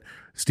shit.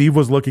 Steve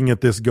was looking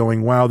at this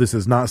going, wow, this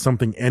is not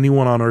something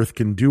anyone on Earth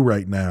can do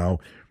right now.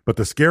 But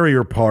the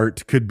scarier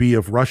part could be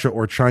if Russia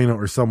or China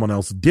or someone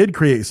else did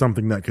create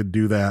something that could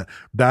do that.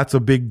 That's a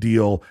big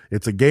deal.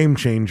 It's a game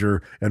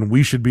changer, and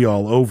we should be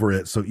all over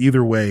it. So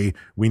either way,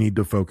 we need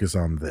to focus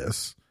on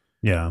this.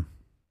 Yeah.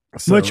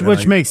 So,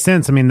 which makes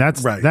sense. I mean,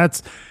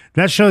 that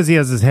shows he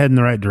has his head in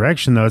the right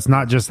direction, though. It's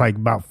not just like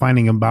about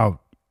finding about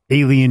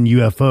alien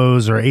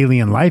UFOs or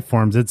alien life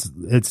forms.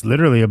 It's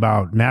literally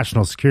about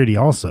national security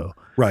also.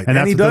 Right. And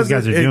that's he what those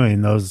guys are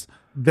doing.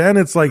 Then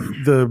it's like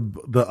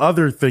the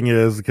other thing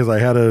is, because I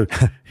had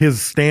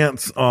his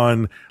stance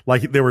on,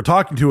 like, they were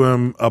talking to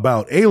him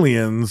about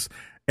aliens,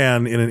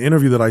 and in an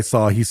interview that I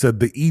saw, he said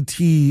the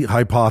ET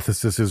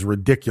hypothesis is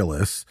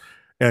ridiculous.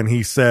 And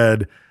he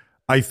said,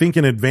 I think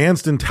an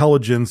advanced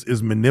intelligence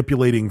is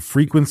manipulating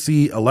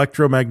frequency,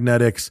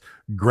 electromagnetics,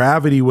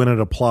 gravity when it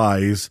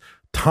applies,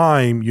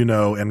 time,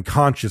 and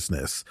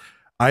consciousness.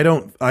 I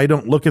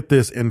don't look at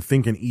this and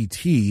think an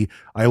ET.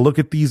 I look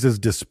at these as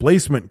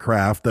displacement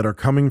craft that are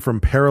coming from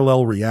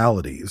parallel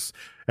realities.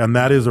 And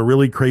that is a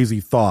really crazy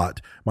thought.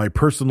 My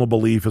personal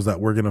belief is that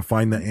we're going to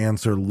find the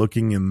answer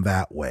looking in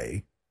that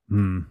way.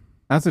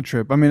 That's a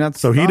trip. I mean,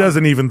 he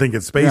doesn't even think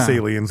it's space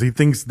aliens. He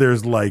thinks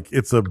there's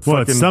it's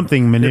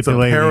something manipulating. It's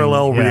a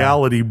parallel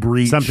reality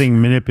breach. Something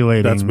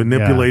manipulating. That's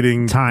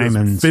manipulating time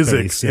and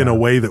physics space, in a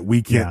way that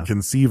we can't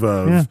conceive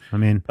of. Yeah, I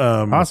mean,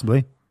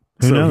 possibly.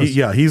 Who knows?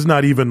 He's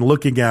not even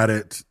looking at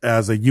it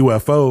as a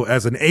UFO,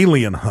 as an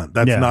alien hunt.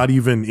 That's not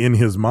even in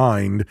his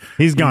mind.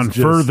 He's gone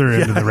further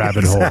into the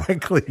rabbit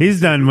hole. He's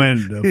done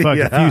went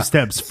a few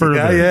steps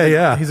further.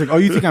 Yeah. He's like, oh,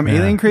 you think I'm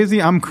alien crazy?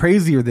 I'm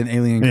crazier than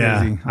alien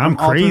crazy. I'm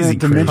crazy.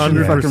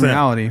 Dimension fucking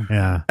reality.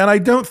 Yeah. And I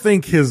don't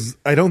think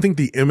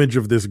the image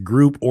of this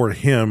group or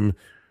him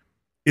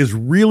is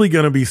really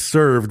going to be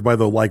served by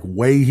the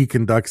way he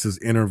conducts his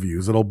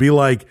interviews. It'll be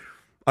like,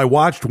 I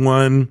watched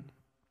one.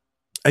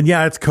 And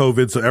it's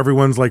COVID, so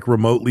everyone's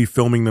remotely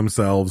filming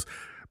themselves.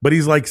 But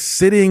he's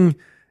sitting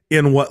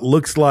in what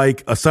looks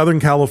like a Southern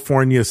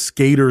California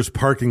skaters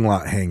parking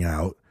lot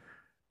hangout.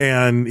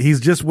 And he's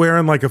just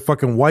wearing a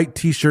fucking white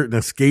t-shirt and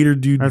a skater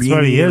dude. That's beanie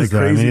what he is, and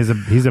though. I mean,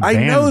 he's a band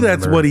I know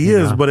that's member, what he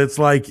is, but it's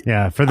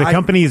for the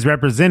company he's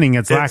representing,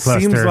 it's lackluster.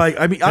 It seems like,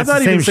 I'm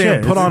not even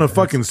saying put on a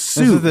fucking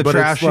suit. This is the but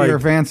trashy or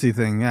fancy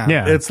thing.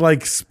 Yeah. It's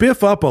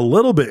spiff up a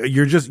little bit.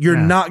 You're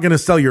not going to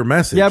sell your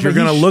message. Yeah, but you're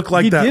going to look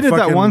like that. He did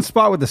that one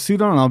spot with the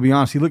suit on, and I'll be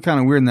honest, he looked kind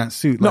of weird in that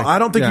suit. No, I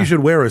don't think you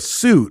should wear a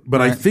suit,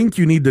 but I think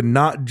you need to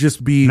not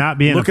just be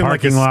looking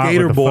like a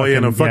skater boy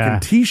in a fucking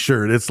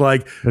t-shirt. It's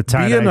like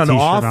be in an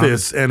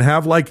office and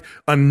have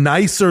a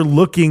nicer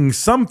looking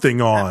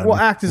something on. Well,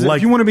 act as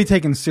if you want to be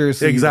taken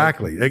seriously.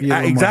 Exactly.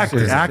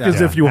 Exactly. Act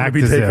as if you want to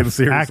be taken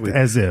seriously. Act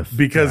as if.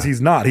 Because he's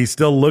not. He's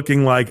still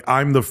looking like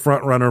I'm the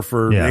front runner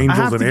for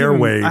Angels and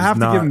Airwaves. I have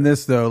to give him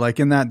this, though.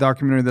 In that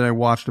documentary that I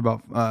watched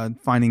about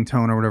Finding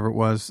Tone or whatever it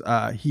was,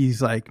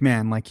 he's he was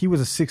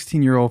a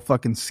 16-year-old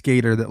fucking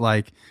skater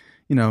that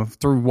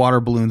threw water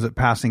balloons at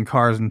passing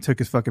cars and took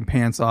his fucking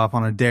pants off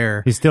on a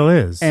dare. He still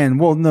is.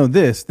 And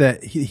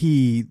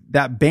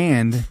that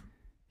band,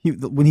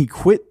 when he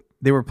quit,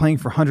 they were playing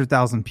for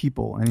 100,000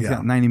 people, and he's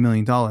got $90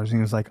 million. And he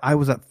was like, I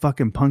was that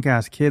fucking punk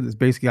ass kid that's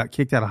basically got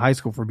kicked out of high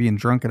school for being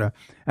drunk at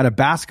a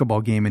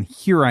basketball game, and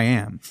here I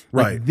am.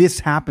 This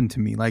happened to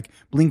me.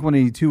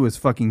 Blink-182 was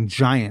fucking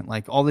giant.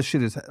 All this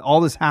shit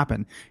all this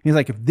happened. And he's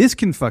like, if this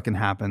can fucking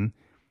happen,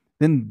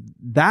 then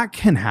that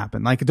can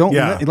happen. Like don't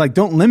Yeah.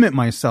 don't limit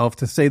myself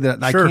to say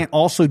that Sure. I can't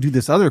also do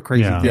this other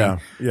crazy Yeah. thing. Yeah.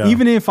 Yeah.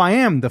 Even if I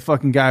am the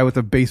fucking guy with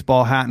a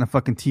baseball hat and a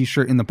fucking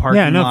t-shirt in the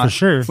parking Yeah, no, lot for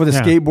sure. with a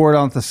Yeah. skateboard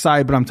on the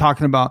side, but I'm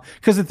talking about,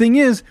 because the thing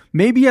is,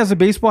 maybe he has a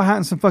baseball hat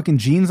and some fucking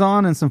jeans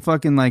on and some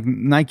fucking like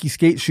Nike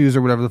skate shoes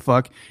or whatever the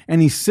fuck,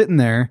 and he's sitting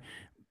there,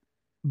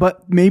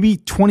 but maybe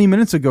 20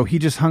 minutes ago he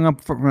just hung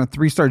up from a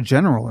 3-star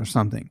general or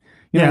something.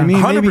 You know what I mean?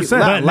 100%.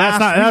 But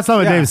that's not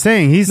what Dave's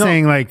saying. He's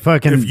saying like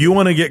fucking. If you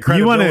want to get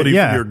credibility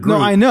yeah. for your group, No,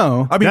 I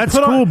know. I mean, that's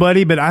put cool, on,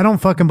 buddy, but I don't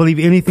fucking believe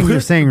anything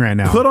you're saying right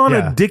now. Put on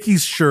Yeah. a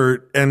Dickies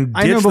shirt and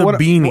I know, ditch but the what-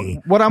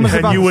 beanie. what I was and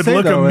about you to would say,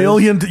 look though, a is-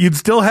 million. You'd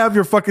still have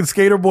your fucking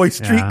skater boy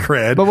street Yeah.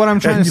 cred. But what I'm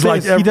trying and to say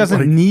is he doesn't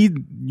everybody-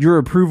 need your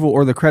approval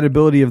or the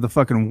credibility of the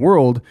fucking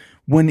world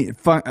when it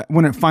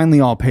finally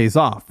all pays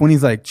off. When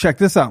he's like, check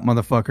this out,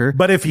 motherfucker.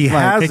 But if he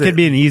has It it, could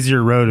be an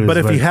easier road. but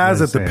if he has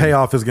what it, the I'm saying.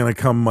 payoff is going to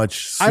come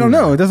much sooner. I don't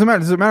know. It doesn't matter.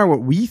 Does it matter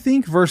what we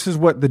think versus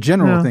what the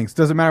general No. thinks?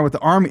 Doesn't matter what the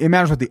army. It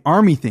matters what the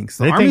army thinks.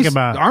 They think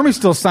about- the army's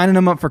still signing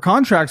him up for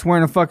contracts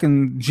wearing a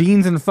fucking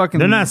jeans and a fucking.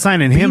 They're not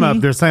signing him beanie.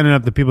 up. They're signing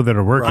up the people that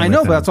are working. I know,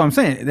 with but him. that's what I'm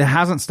saying. It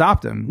hasn't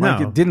stopped him. Like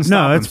No. it didn't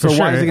stop No, him. it's for so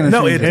why sure. is he going to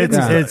No, change it it?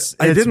 didn't. It's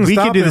didn't we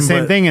stop could do the him, same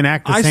but thing and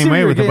act the I see same what way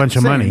you're with a bunch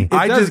of saying. money.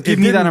 It does give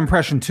me that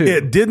impression, too.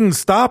 It didn't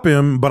stop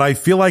him, but I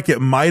feel like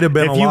it might have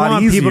been If a you lot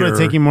want easier. people to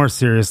take you more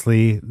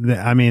seriously,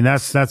 I mean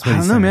that's what I he's don't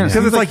know, saying. man. Yeah.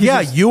 Because it's like, he's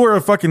yeah, just- you were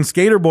a fucking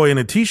skater boy in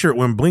a t-shirt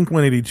when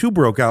Blink-182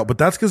 broke out, but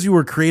that's because you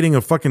were creating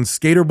a fucking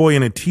skater boy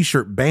in a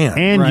t-shirt band.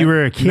 And you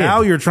were a kid.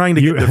 Now you're trying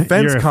to get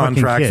defense you're a fucking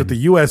contracts kid. with the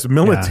U.S.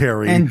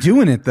 military. and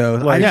doing it though. I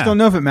Like- just Yeah. don't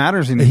know if it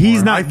matters anymore.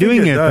 He's I not think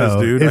doing it it does,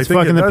 though. dude. I It's think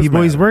fucking it the does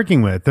people he's matter.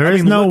 working with. There I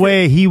is mean, no look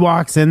way he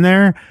walks in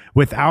there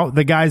without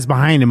the guys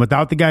behind him,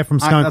 without the guy from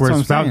that's what I'm Skunkworks,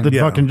 without saying. the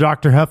Yeah. fucking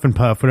Dr. Huff and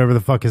Puff, whatever the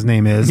fuck his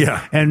name is. Yeah.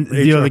 And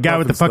HR the guy Puff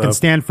with the and fucking stuff.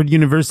 Stanford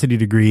University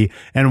degree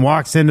and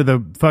walks into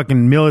the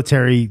fucking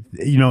military,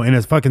 in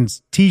his fucking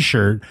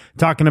t-shirt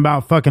talking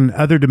about fucking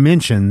other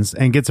dimensions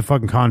and gets a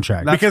fucking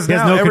contract. Because he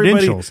has now no everybody-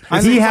 credentials.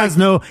 I He think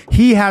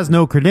has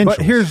no credentials.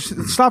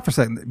 But stop for a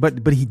second.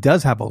 But he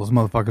does have all those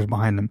motherfuckers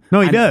behind him.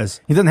 No, he And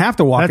does. He doesn't have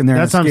to walk in there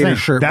in a That's what I'm skater saying.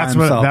 shirt That's by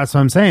what- himself. that's what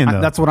I'm saying,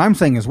 though. That's what I'm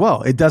saying as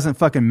well. It doesn't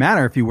fucking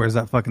matter if he wears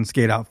that fucking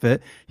skate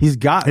outfit. He's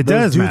got It those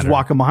does dudes matter.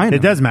 walking behind him.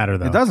 It does matter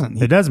though. It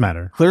doesn't. It does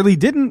matter. Clearly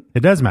didn't.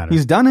 It does matter.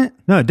 He's done it.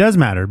 No, it does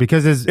matter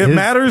because his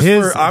matters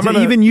his, for- I'm gonna-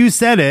 even you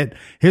said it.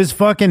 His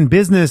fucking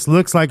business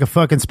looks like a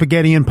fucking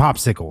spaghetti and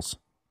popsicles.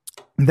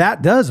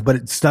 That does, but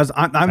it does.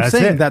 I'm That's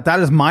saying it. that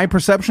is my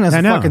perception as I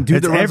a know. fucking dude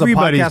It's that runs a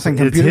everybody's. podcast and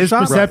It's computer his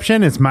shop.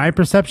 perception. It's my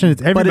perception.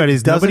 It's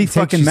everybody's. But it Nobody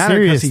doesn't takes fucking you matter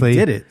because he seriously.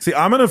 did it. See,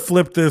 I'm going to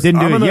flip this.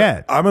 Didn't do I'm it gonna,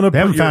 yet. I'm going to They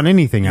haven't found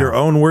anything your out.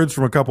 own words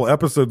from a couple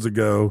episodes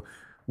ago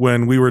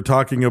when we were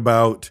talking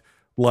about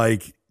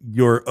like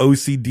your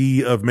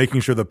OCD of making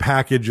sure the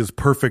package is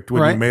perfect when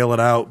you Right. mail it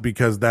out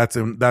because that's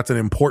an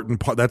important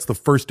part. That's the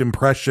first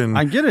impression.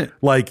 I get it.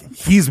 Like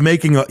he's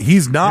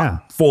not Yeah.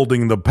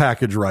 folding the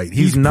package right.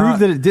 He's not. proved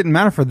that it didn't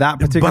matter for that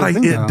particular But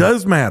thing. it though.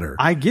 does matter.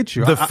 I get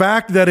you. The I-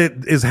 fact that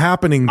it is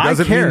happening I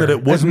doesn't care mean that it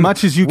as wasn't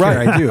much as you care.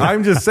 Right. I do.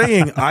 I'm just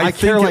saying. I I think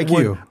care it like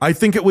would, you. I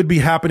think it would be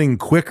happening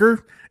quicker,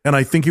 and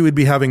I think it would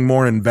be having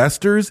more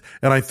investors,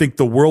 and I think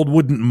the world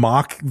wouldn't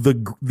mock the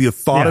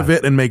thought Yeah. of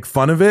it and make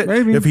fun of it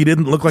Maybe. if he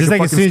didn't look like Just a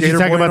like as fucking soon as you skater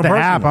talk boy about in a the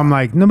parking app, lot. I'm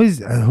like,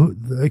 nobody's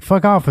like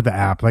fuck off with the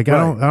app. Like Right.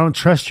 I don't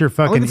trust your Look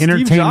fucking at Steve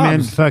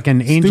entertainment, Jobs.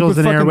 fucking angels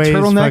Stupid and fucking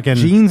airways, turtleneck fucking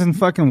jeans and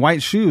fucking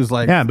white shoes.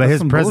 Like yeah. But that's his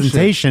some bullshit.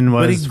 presentation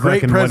But was he's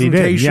great fucking what he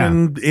did. Yeah.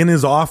 presentation in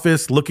his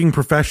office, looking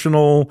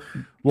professional.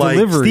 Like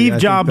Delivery. I Steve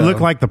think, Jobs though. looked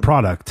like the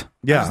product. I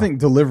yeah, just think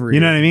delivery. You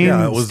know what I mean?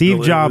 Yeah, it was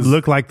Steve it Jobs was-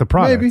 looked like the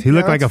product. Maybe. He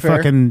looked Yeah, like a that's fair.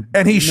 fucking.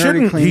 And he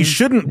Nerdy clean.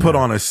 shouldn't put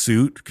on a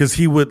suit because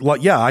he would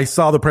like, yeah, I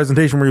saw the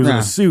presentation where he was in Yeah.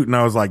 a suit and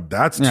I was like,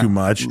 that's Yeah. too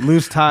much.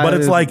 Loose tie. But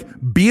it's like,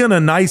 be in a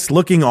nice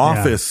looking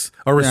office,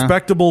 a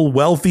respectable,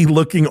 wealthy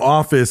looking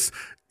office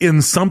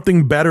in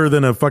something better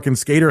than a fucking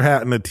skater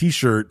hat and a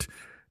t-shirt.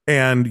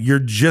 And you're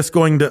just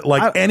going to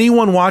like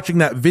anyone watching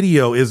that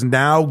video is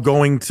now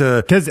going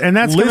to And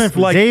that's coming list,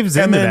 from Dave's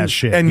into that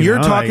shit, And you you're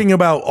know, talking like-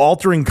 about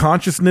altering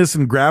consciousness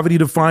and gravity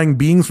defying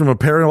beings from a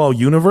parallel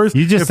universe.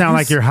 You just If sound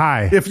like you're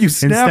high. If you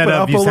snap Instead it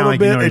of up you a sound little like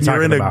you know bit what and you're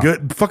you're in a talking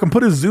good fucking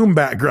put a Zoom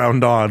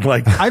background on,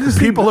 like I just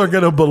think people are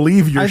gonna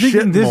believe your I think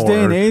shit in this more.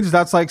 day and age,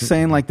 that's like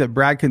saying like that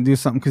Brad can do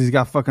something because he's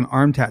got fucking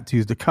arm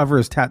tattoos to cover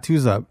his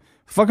tattoos up.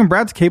 Fucking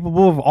Brad's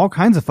capable of all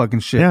kinds of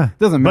fucking shit. Yeah,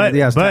 Doesn't matter that he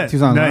has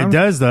tattoos on his no, it arms.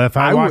 does though. If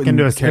I walk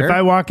into wouldn't care. if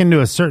I walk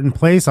into a certain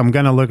place, I'm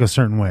gonna look a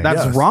certain way.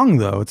 That's Yes. wrong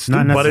though. It's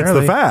Not stupid. But it's the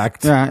necessarily.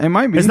 fact. Yeah, it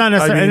might be. It's not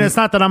necessarily, I mean- and it's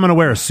not that I'm going to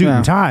wear a suit Yeah.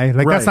 and tie.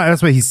 Like Right.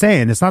 that's what he's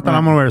saying. It's not that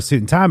I'm going to wear a suit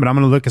and tie, but I'm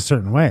going to look a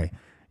certain way.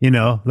 You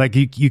know, like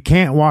you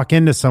can't walk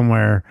into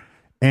somewhere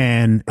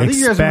and I think you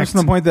guys are expect.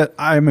 missing the point that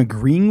I'm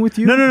agreeing with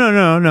you. No.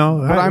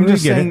 But I'm we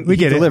just get saying it. We he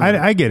get it. delivered.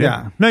 I get it.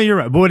 Yeah. No, you're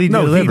right. But what did he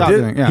No, he deliver?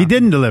 did. Yeah. He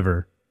didn't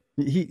deliver.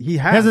 He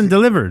has. Hasn't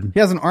delivered. He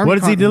has an army. What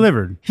has he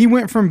delivered? He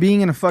went from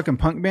being in a fucking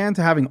punk band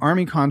to having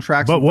army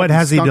contracts. But with what fucking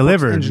has he Skunk Works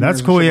delivered? engineers That's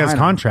and cool. He shit has behind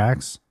him.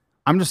 contracts.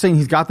 I'm just saying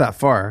he's got that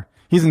far.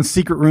 He's in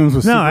secret rooms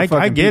with. No, super I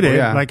fucking get people, it.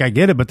 Yeah. Like I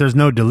get it, but there's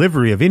no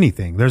delivery of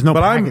anything. There's no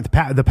But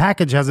package. The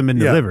package hasn't been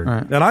Yeah. delivered.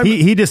 Right. And I'm-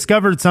 he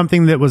discovered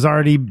something that was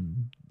already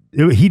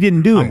he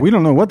didn't do it. We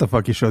don't know what the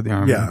fuck he showed the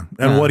army. Yeah,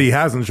 and what he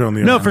hasn't shown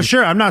the No, army. for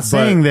sure. I'm not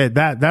saying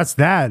that's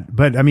that,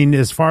 but I mean,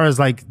 as far as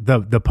like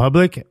the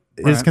public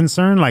is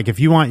concerned, like if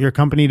you want your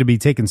company to be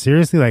taken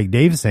seriously, like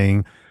Dave's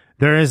saying,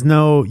 there is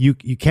no, you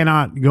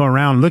cannot go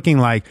around looking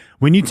like,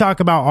 when you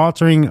talk about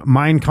altering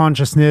mind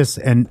consciousness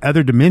and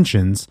other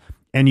dimensions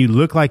and you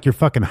look like you're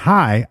fucking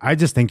high, I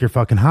just think you're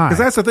fucking high. Because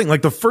that's the thing.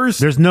 Like the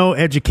first, there's no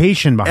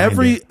education behind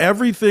it.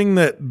 Everything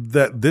that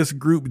this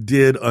group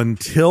did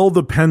until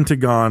the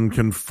Pentagon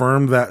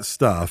confirmed that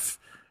stuff.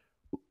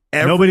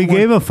 Nobody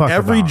gave a fuck.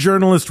 Every about.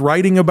 journalist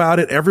writing about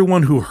it,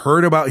 everyone who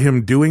heard about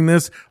him doing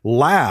this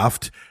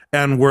laughed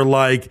and were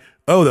like,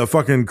 oh, the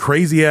fucking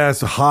crazy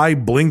ass high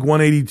Blink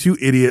 182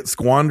 idiot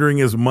squandering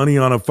his money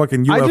on a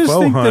fucking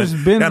UFO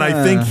hunt. And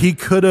I think he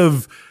could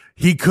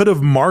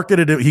have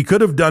marketed it. He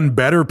could have done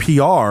better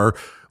PR.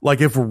 Like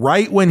if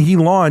right when he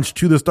launched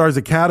To the Stars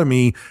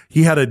Academy,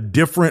 he had a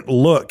different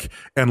look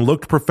and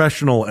looked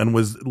professional and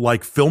was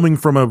like filming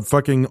from a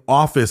fucking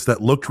office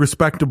that looked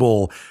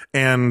respectable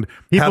and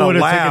People had a would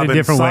have lab taken a and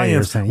different way,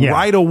 you're science saying. Yeah.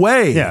 right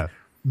away. Yeah.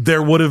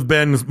 There would have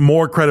been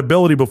more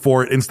credibility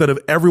before it instead of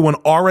everyone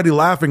already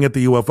laughing at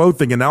the UFO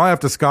thing. And now I have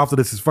to scoff that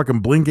it's this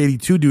fucking Blink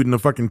 82 dude in a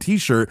fucking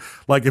t-shirt.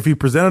 Like if he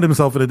presented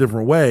himself in a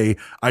different way,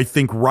 I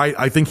think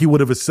he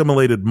would have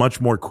assimilated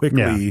much more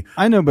quickly. Yeah.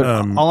 I know, but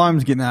all I'm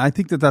getting at, I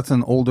think that's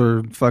an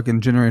older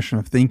fucking generation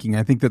of thinking.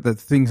 I think that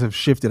things have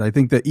shifted. I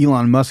think that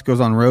Elon Musk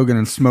goes on Rogan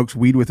and smokes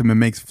weed with him and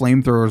makes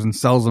flamethrowers and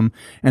sells them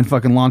and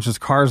fucking launches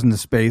cars into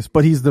space.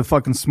 But he's the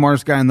fucking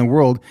smartest guy in the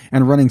world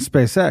and running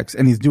SpaceX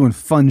and he's doing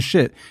fun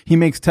shit. He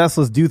makes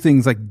Teslas do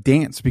things like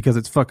dance because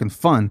it's fucking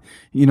fun.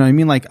 You know what I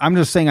mean? Like I'm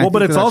just saying.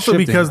 But it's also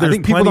because there's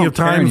plenty of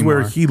times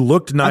where he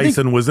looked nice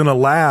and was in a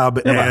lab,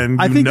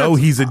 and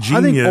he's a genius.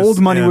 I think old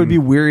money would be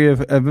weary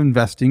of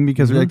investing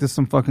because they're like, this is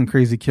some fucking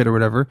crazy kid or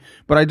whatever.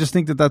 But I just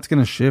think that that's going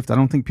to shift. I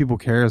don't think people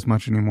care as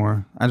much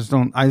anymore. I just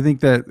don't. I think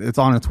that it's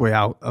on its way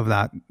out of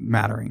that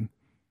mattering.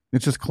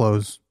 It's just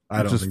clothes.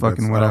 I don't just think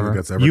fucking that's, whatever. I don't think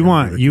that's ever You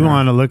gonna be the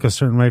want case. to look a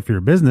certain way for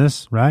your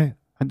business, right?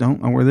 I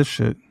don't. I wear this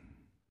shit.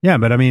 Yeah,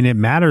 but I mean, it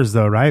matters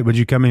though, right? Would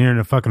you come in here in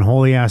a fucking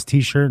holy ass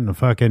t-shirt and a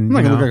fucking? I'm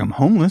not gonna look like I'm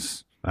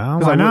homeless. Well,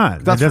 why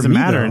not? That's It doesn't for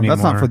me, matter though. anymore.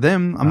 That's not for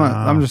them. I'm not.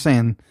 I'm just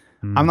saying.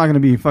 I'm not gonna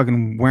be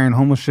fucking wearing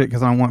homeless shit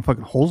because I don't want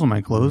fucking holes in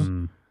my clothes.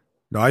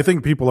 No, I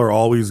think people are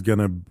always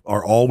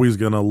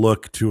gonna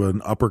look to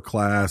an upper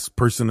class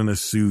person in a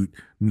suit,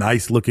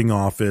 nice looking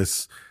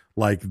office.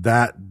 Like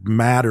that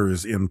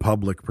matters in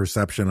public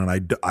perception, and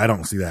I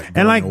don't see that.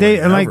 And like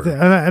and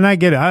I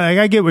get it.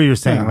 I get what you're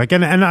saying. Yeah. Like,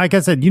 and like I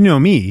said, you know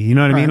me. You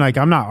know what I mean? Like,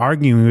 I'm not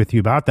arguing with you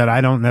about that. I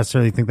don't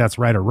necessarily think that's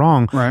right or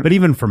wrong. Right. But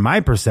even from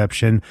my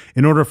perception,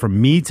 in order for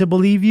me to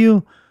believe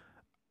you,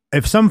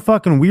 if some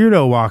fucking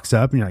weirdo walks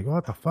up and you're like,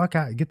 "What the fuck?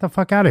 Get the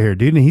fuck out of here,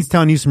 dude!" and he's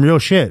telling you some real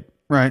shit,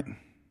 Right.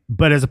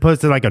 But as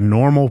opposed to like a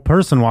normal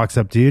person walks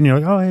up to you and you're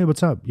like, "Oh, hey,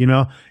 what's up?" You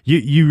know,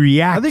 you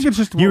react. I think it's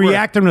just you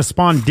react and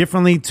respond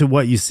differently to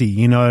what you see.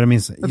 You know what I mean?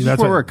 That's just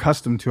what we're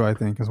accustomed to. I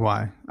think is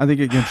why. I think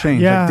it can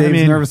change. Yeah, like Dave's I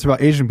mean, nervous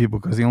about Asian people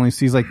because he only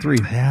sees like 3.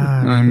 Yeah,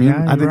 you know what I mean.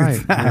 yeah, I think you're it's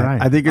right, that. you're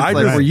right. I think it's like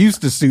we're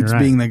used to suits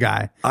being the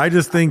guy. I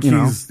just think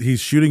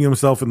he's shooting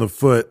himself in the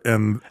foot,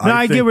 and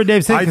I get where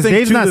Dave's saying, because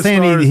Dave's not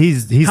saying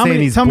he's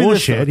saying he's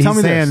bullshit. Tell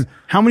me He's saying this.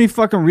 How many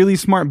fucking really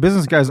smart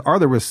business guys are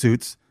there with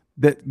suits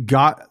that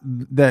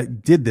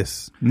did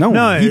this?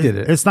 No, he did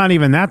it. It's not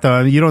even that though.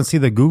 You don't see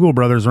the Google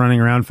brothers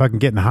running around fucking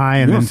getting high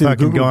and then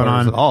fucking going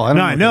on. At all.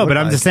 No, I know, but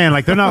I'm just saying,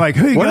 like, they're not like,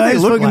 hey, what do guys, they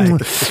look fucking,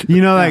 like?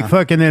 you know, like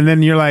fucking, and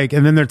then you're like,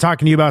 and then they're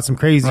talking to you about some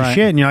crazy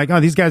shit, and you're like, oh,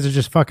 these guys are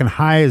just fucking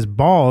high as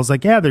balls.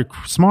 Like, yeah, they're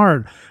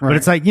smart, but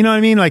it's like, you know what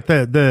I mean? Like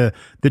the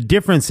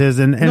differences,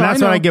 and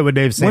that's what I get what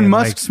Dave's saying. When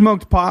Musk like,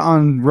 smoked pot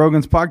on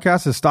Rogan's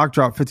podcast, his stock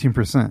dropped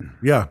 15%.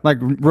 Yeah, like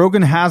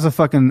Rogan has a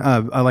fucking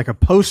like a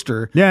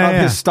poster of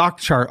his stock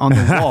chart on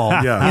the wall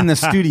in the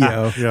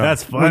studio.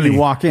 That's funny. When you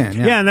walk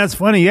in, and that's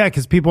funny,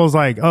 because people's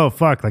like, oh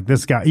fuck, like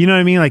this guy, you know what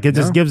I mean? Like it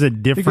just gives a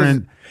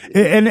different,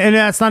 and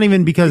that's not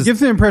even because it gives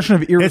the impression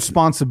of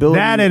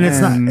irresponsibility.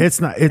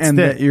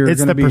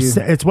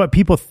 It's what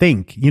people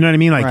think. You know what I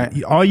mean? Like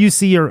all you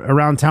see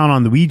around town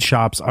on the weed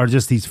shops are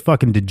just these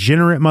fucking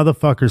degenerate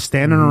motherfuckers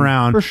standing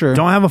around, for sure,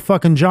 don't have a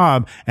fucking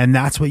job, and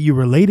that's what you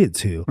relate it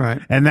to, right?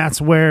 And that's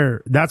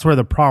where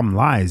the problem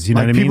lies. You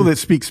know what I mean? People that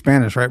speak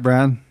Spanish, right,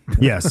 Brad?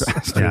 Yes.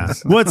 Yeah.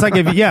 Well, it's like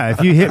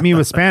if you hit me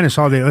with Spanish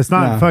all day, it's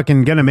not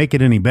fucking gonna make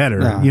it any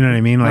better. Yeah. You know what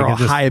I mean? Like they're all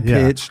high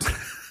pitched.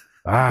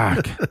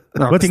 Fuck.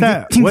 What's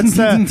that? What's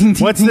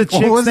the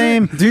chick's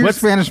name? Do your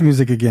Spanish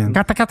music again.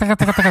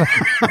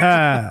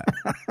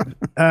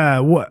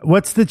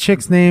 What's the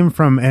chick's name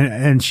from?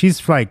 And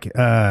she's like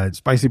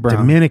Spicy Brown,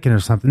 Dominican or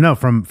something. No,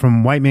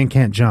 from White Man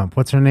Can't Jump.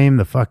 What's her name?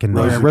 The fucking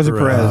Rosie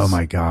Perez. Oh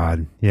my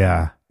god.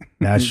 Yeah.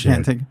 That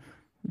shit.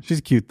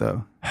 She's cute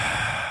though.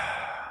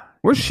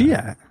 Where's she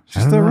at?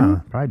 She's still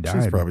around? Probably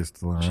died. She's probably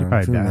still around. She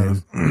probably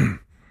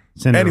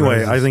died.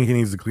 Anyway, I think he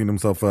needs to clean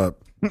himself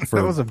up for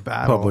that was a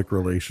battle. Public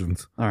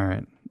relations. All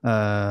right.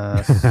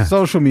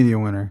 Social media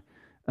winner.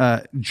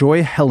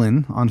 Joy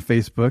Helen on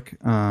Facebook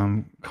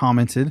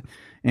commented,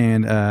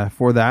 and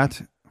for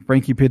that,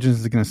 Frankie Pigeons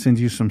is going to send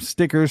you some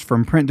stickers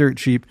from Print Dirt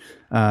Cheap.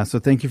 So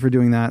thank you for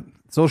doing that.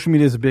 Social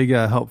media is a big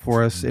help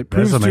for us. It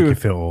proves Doesn't to make you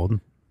feel old.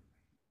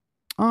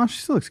 Oh, she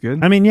still looks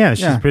good. I mean, yeah,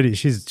 she's pretty.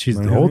 She's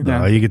old though.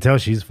 Yeah. You could tell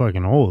she's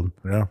fucking old.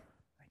 Yeah.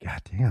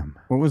 God damn.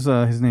 What was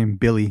his name?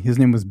 Billy. His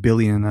name was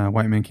Billy in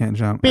White Man Can't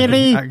Jump.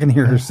 Billy. I can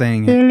hear her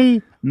saying it.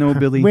 Billy. No,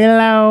 Billy.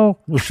 Willow.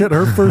 Well, shit.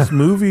 Her first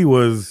movie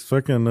was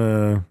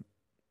fucking.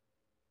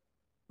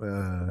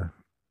 It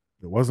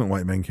wasn't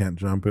White Men Can't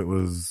Jump. It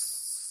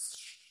was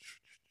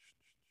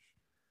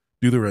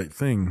Do the Right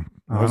Thing.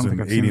 It was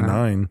in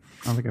 '89.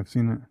 I don't think I've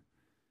seen it.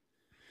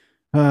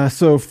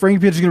 So Frankie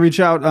Pigeon is going to reach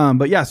out.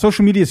 But yeah,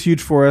 social media is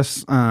huge for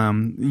us.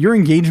 Your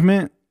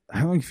engagement, I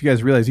don't know if you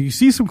guys realize, if you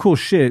see some cool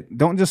shit,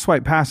 don't just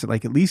swipe past it.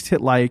 Like, at least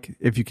hit like.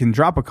 If you can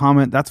drop a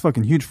comment, that's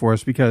fucking huge for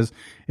us, because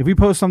if we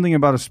post something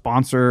about a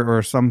sponsor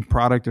or some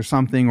product or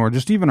something, or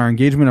just even our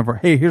engagement of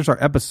hey, here's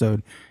our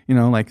episode,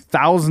 like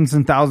thousands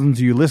and thousands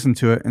of you listen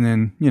to it, and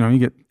then, you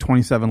get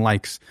 27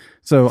 likes.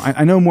 So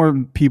I know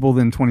more people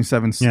than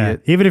 27 see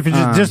it. Even if you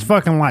just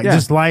fucking like,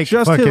 just hit a like.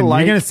 You're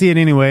going to see it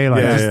anyway.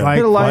 Like,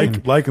 hit a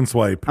like and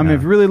swipe. I mean,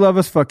 if you really love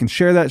us, fucking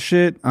share that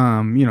shit.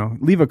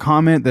 Leave a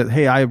comment that,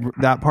 hey,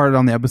 that part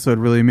on the episode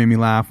really made me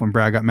laugh when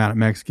Brad got mad at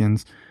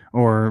Mexicans.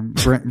 Or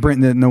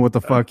Brent didn't know what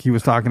the fuck he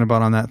was talking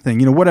about on that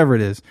thing. Whatever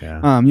it is.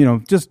 Yeah.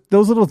 Just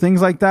those little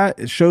things like that.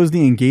 It shows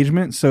the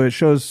engagement. So it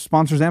shows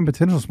sponsors and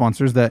potential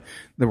sponsors that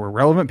we're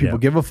relevant. People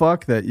give a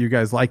fuck, that you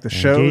guys like the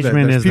show.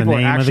 Engagement that is people the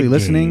name are actually of the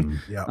listening. game.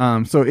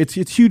 Yeah. So it's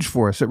huge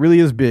for us. It really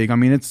is big. I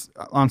mean, it's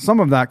on some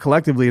of that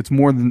collectively, it's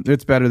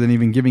better than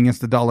even giving us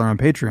the $1 on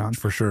Patreon.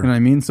 For sure. You know what I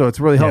mean? So it's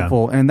really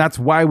helpful. And that's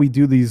why we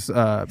do these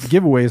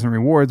giveaways and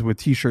rewards with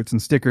t-shirts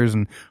and stickers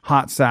and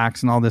hot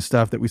sacks and all this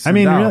stuff that we send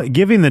out. Really,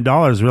 giving the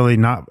 $1 is really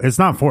it's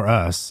not for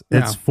us.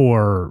 It's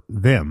for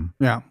them.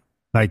 Yeah.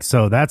 Like,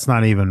 so that's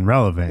not even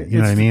relevant. You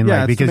know what I mean?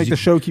 Yeah, like, because to make the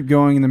show keep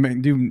going and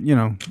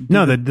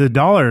the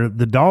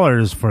dollar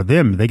is for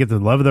them. They get the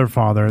love of their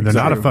father. They're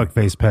not a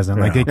fuckface peasant.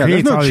 Yeah. Like, it there's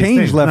creates no all these change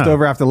things. left No.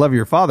 over after love of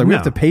your father. We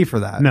have to pay for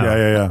that. No.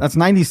 Yeah. That's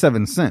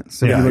 97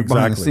 cents if you look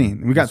behind the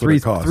scene. We got That's what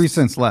it costs. 3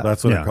 cents left.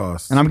 That's what it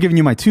costs. And I'm giving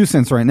you my 2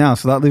 cents right now,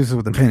 so that leaves us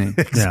with a penny.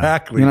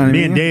 Exactly. You know what I Me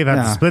mean? and Dave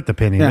have to split the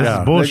penny. Yeah. This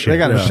is bullshit. They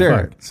got to share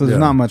it, so there's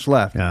not much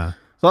left. Yeah.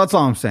 So that's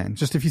all I'm saying.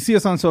 Just if you see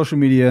us on social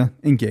media,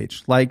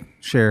 engage, like,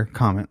 share,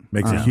 comment.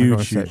 Makes a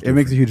huge difference. It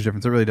makes a huge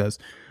difference. It really does.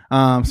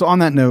 So on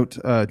that note,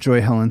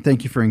 Joy Helen,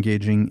 thank you for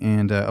engaging,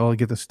 and I'll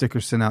get the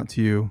sticker sent out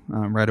to you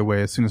right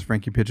away as soon as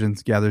Frankie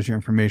Pigeons gathers your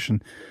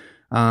information.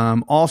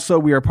 Also,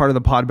 we are part of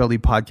the Podbelly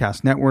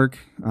Podcast Network.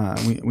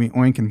 We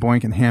oink and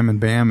boink and ham and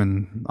bam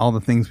and all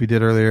the things we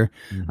did earlier.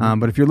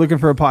 But if you're looking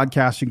for a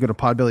podcast, you can go to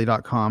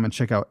podbelly.com and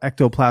check out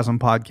Ectoplasm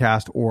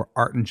Podcast or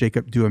Art and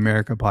Jacob Do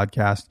America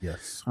Podcast.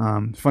 Yes.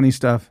 Funny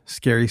stuff,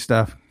 scary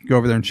stuff. Go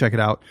over there and check it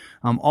out.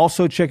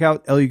 Also, check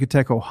out El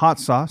Yucateco Hot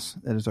Sauce.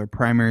 That is our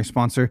primary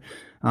sponsor.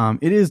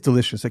 It is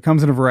delicious. It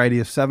comes in a variety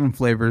of 7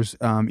 flavors.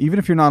 Even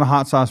if you're not a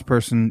hot sauce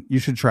person, you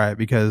should try it,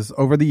 because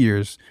over the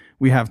years,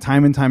 we have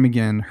time and time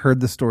again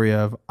heard the story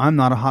of, I'm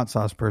not a hot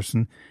sauce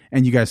person,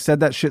 and you guys said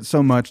that shit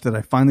so much that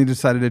I finally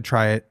decided to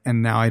try it,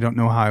 and now I don't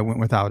know how I went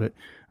without it.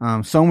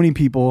 So many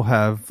people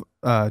have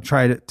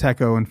tried it,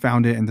 Teco, and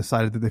found it and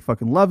decided that they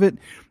fucking love it.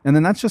 And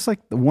then that's just like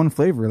the one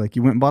flavor. Like,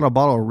 you went and bought a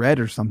bottle of red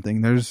or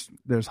something. There's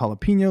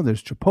jalapeno,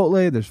 there's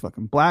chipotle, there's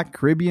fucking black,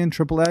 Caribbean,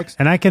 XXX.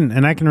 And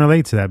I can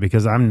relate to that,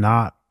 because I'm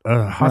not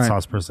a hot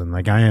sauce person.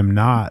 Like, I am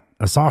not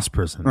a sauce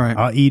person. Right.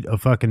 I'll eat a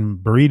fucking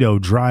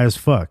burrito dry as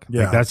fuck.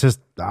 Yeah. Like,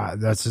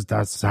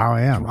 that's how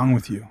I am. What's wrong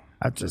with you?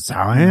 That's just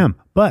how I am.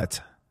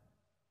 But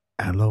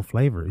add a little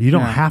flavor. You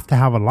don't have to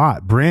have a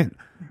lot. Brent,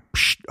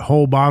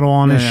 whole bottle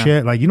on his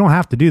shit. Like, you don't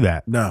have to do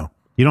that. No.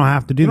 You don't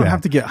have to do that. You don't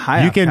have to get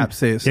high off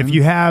capsaicin. If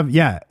you have,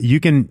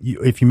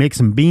 if you make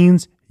some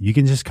beans, you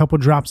can just couple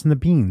drops in the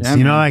beans.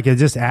 Yeah, like, it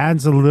just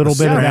adds a little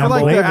bit of I that feel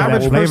like flavor. the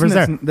average that flavor's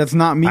person there. that's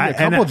not me. A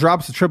couple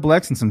drops of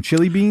XXX and some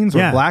chili beans,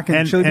 or black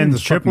and chili beans.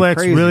 is fucking XXX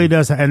crazy. really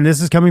does. And this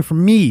is coming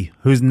from me,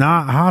 who's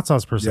not a hot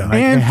sauce person. Yeah.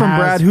 Like, and it from has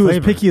Brad, who is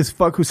flavor. picky as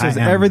fuck, who says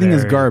I am everything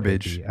is very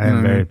garbage. picky. I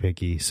am very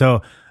picky.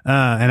 So,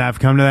 and I've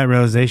come to that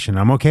realization.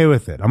 I'm okay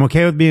with it. I'm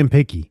okay with being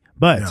picky.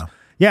 But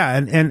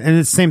and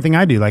it's the same thing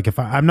I do. Like, if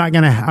I'm not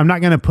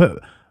gonna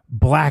put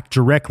black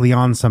directly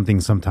on something.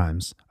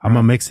 Sometimes I'm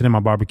gonna mix it in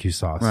my barbecue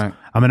sauce. Right.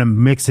 I'm gonna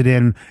mix it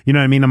in. You know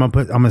what I mean? I'm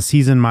gonna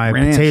season my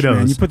Ranch, potatoes.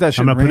 man. You put that shit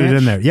I'm gonna in put it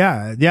in ranch?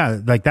 there. Yeah,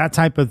 like that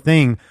type of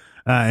thing.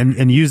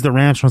 And use the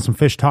ranch on some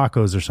fish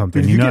tacos or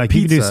something. If you get like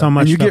pizza, you can do so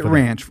much. and you stuff get with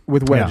ranch it.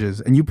 with wedges,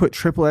 and you put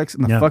XXX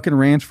in the fucking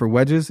ranch for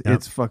wedges.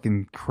 It's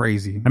fucking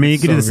crazy. I mean, you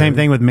could do the same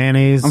thing with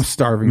mayonnaise. I'm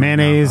starving right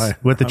Mayonnaise now.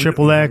 with the I'm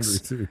getting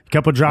XXX. hungry, too. A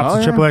couple drops Oh,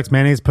 of yeah. XXX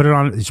mayonnaise. Put it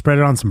on. Spread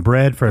it on some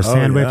bread for a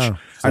sandwich.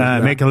 yeah.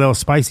 Make a little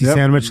spicy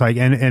sandwich. Like,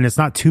 and it's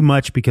not too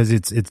much because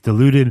it's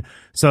diluted.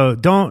 So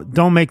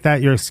don't make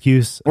that your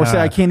excuse. Or say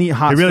I can't eat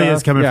hot It really stuff.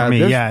 is coming Yeah, from me.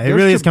 there's- Yeah, it there's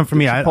really is coming from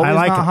me. I Chipotle's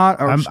like. not hot,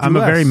 or it's I'm too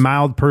a very less.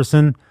 mild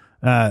person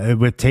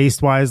with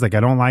taste wise. Like,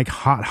 I don't like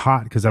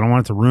hot because I don't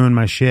want it to ruin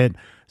my shit.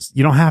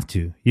 You don't have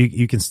to.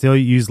 You can still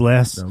use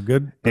less. No,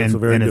 good. That's and, a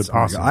very and good it's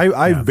point. awesome.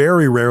 I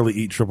very rarely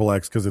eat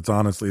XXX because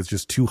it's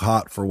just too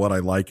hot for what I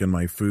like in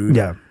my food.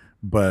 Yeah.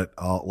 But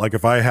like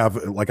if I have,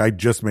 like I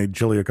just made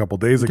chili a couple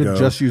days ago.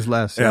 Just use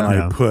less. And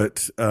Yeah. I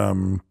put,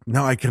 no,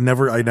 I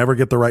never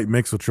get the right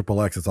mix with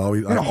XXX. It's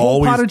always, A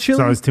whole pot of chili?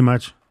 It's always too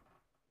much.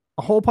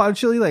 A whole pot of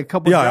chili, like a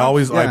couple. Yeah,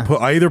 drops?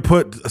 I either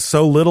put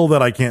so little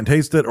that I can't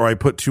taste it, or I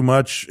put too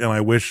much and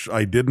I wish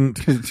I didn't.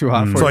 Too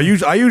hot for So you.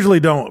 I usually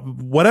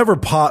don't. Whatever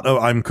pot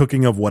I'm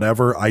cooking of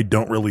whatever, I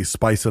don't really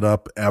spice it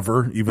up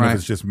ever. Even Right. if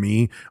it's just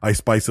me, I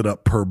spice it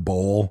up per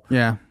bowl.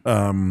 Yeah.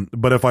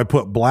 But if I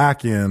put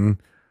black in,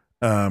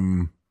 I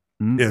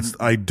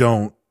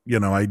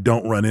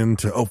don't run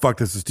into, oh fuck,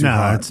 this is too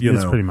hot.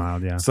 It's pretty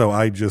mild. Yeah. So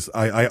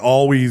I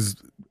always.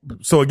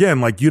 So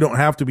again, like you don't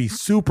have to be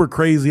super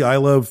crazy. I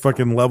love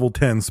fucking level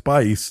 10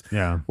 spice.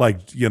 Yeah. Like,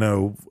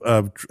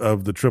 of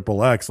the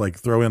XXX, like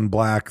throw in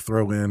black,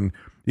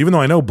 even though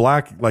I know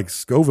black, like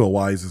Scoville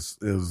wise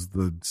is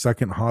the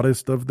second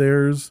hottest of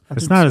theirs.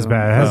 It's not as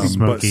bad. It has a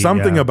smoky, but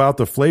something about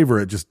the flavor,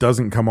 it just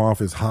doesn't come off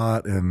as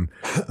hot.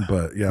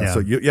 But Yeah. so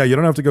you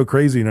don't have to go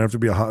crazy. You don't have to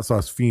be a hot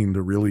sauce fiend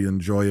to really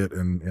enjoy it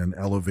and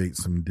elevate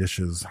some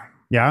dishes.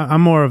 Yeah, I'm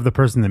more of the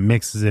person that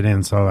mixes it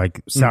in. So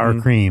like sour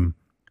cream,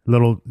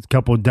 little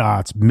couple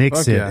dots, mix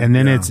Fuck it, yeah. and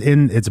then it's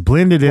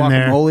blended in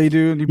there. Guacamole,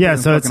 dude. You Yeah, put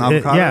in so it's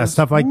fucking avocados?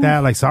 stuff like that.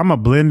 Like so, I'm a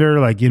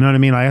blender. Like you know what I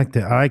mean. I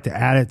like to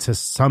add it to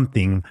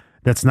something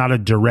that's not a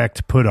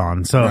direct put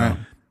on. So Right.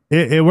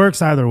 it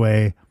works either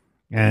way.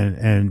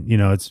 And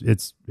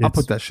it's I'll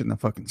put that shit in a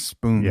fucking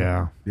spoon.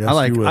 Yeah. Yes, I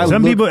like you will. I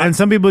some look- people and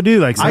some people do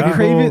like some I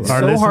crave it people, our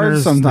so hard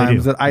listeners, sometimes they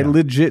do. that I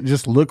legit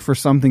just look for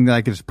something that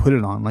I could just put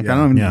it on. Like I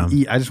don't even Yeah.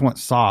 eat. I just want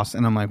sauce,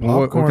 and I'm like, well,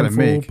 what can I Popcorn,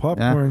 make? fool,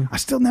 popcorn. Yeah. I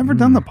still never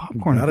done the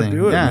popcorn Gotta thing.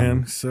 do it, Yeah.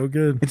 man. So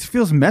good. It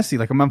feels messy.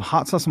 Like I'm gonna have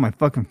hot sauce on my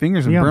fucking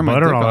fingers and You got burn my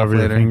butter dick all off over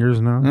your later.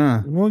 fingers now.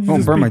 Yeah. Well, you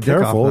Won't just burn be my dick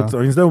careful. off, though.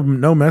 It's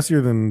no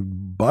messier than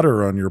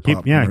butter on your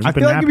popcorn. yeah, I keep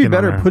feel like it'd be napkin on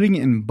better there. putting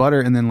it in butter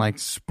and then like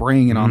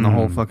spraying it on the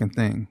whole fucking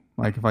thing.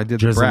 Like if I did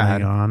the Drizzling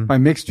Brad, on. if I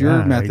mixed your Yeah,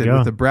 there you method go.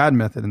 with the Brad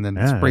method and then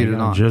Yeah, sprayed there it you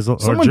go. on. Drizzle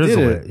Someone did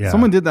drizzle it. it, yeah.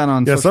 Someone did that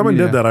on. Yeah, social someone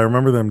media. did that. I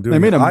remember them doing. They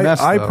made it. a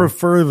mess, I though.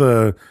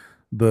 prefer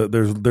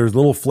there's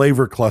little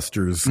flavor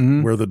clusters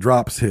where the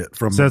drops hit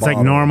from. So the it's like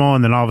bottle. normal,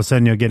 and then all of a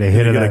sudden you'll get a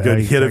hit You of get a that. good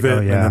It's hit of like, it, oh,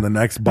 and yeah. then the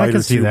next I bite can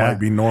or see two that. might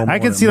be normal. I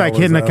and can it see like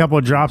mellows hitting a out. couple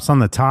of drops on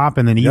the top,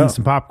 and then eating Yeah.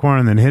 some popcorn,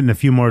 and then hitting a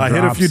few more. I drops,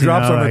 hit a few you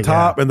drops know, on the like,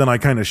 top, yeah. and then I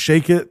kind of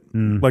shake it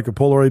like a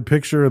Polaroid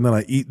picture, and then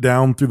I eat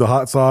down through the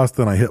hot sauce.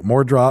 Then I hit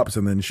more drops,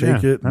 and then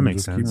shake Yeah, it. that and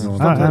makes just keep sense. going.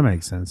 That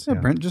makes sense. Yeah,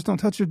 Yeah. Brent, just don't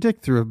touch your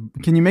dick through.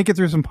 Can you make it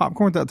through some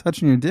popcorn without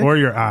touching your dick Or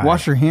your eye.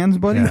 Wash your hands,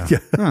 buddy. Yeah.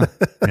 Huh.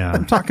 Yeah.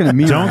 I'm talking to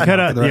me. Don't right cut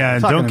now, up. brother. Yeah,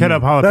 I'm talking don't to cut me.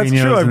 up jalapenos.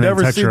 That's true. I've and then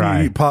never touch seen your you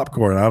eye. eat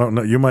popcorn. I don't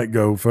know. You might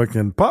go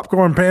fucking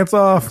popcorn pants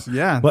off.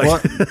 Yeah.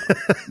 Like,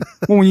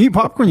 Well, when you eat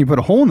popcorn, you put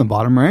a hole in the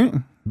bottom, right?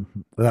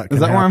 that Is can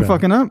that where I'm happen.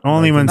 fucking up?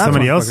 Only when That's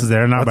somebody what I'm else is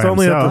there, not That's by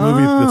only at himself. the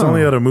movie. It's Oh.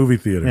 only at a movie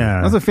theater.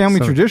 Yeah. That's a family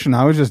tradition.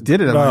 I always just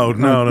did it. No,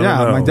 no,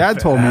 Yeah, no. my dad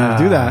told me to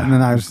do that, and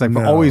then I was just like, I've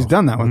No. always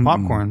done that with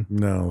popcorn.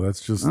 No,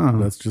 that's just Oh.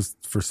 that's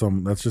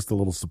just a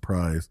little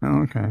surprise.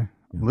 Oh, okay.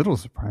 Little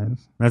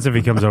surprise. That's if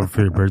he comes over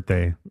for your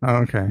birthday. Oh,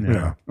 okay.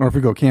 Yeah. Or if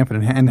we go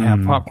camping and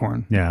have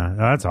popcorn. Yeah,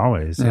 that's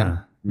always. Yeah. Yeah.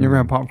 You ever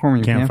have popcorn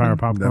when you're Campfire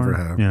camping? popcorn.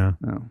 Never have. Yeah.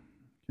 No.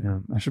 Yeah.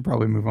 I should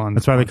probably move on.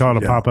 That's why they call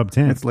it a Yeah. pop-up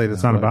tent. It's late as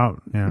It's not fuck.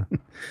 about. Yeah.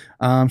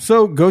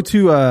 So go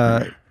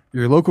to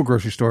your local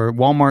grocery store,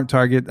 Walmart,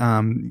 Target.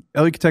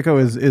 El Yucateco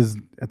is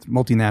it's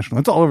multinational.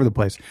 It's all over the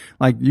place.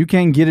 Like you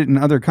can get it in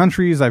other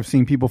countries. I've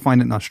seen people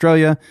find it in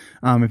Australia.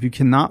 If you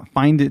cannot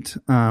find it,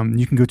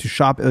 you can go to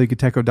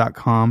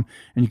shopelucateco.com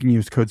and you can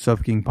use code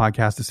Suffocating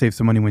Podcast to save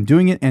some money when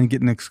doing it and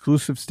get an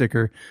exclusive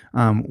sticker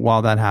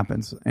while that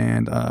happens.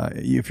 And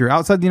if you're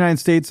outside the United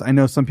States, I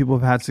know some people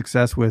have had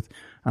success with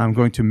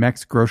going to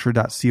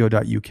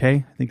mexgrocer.co.uk.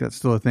 I think that's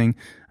still a thing.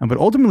 But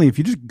ultimately, if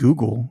you just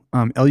Google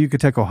El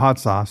Yucateco hot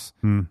sauce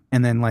and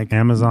then like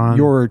Amazon.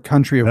 your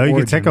country of El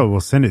origin. Yucateco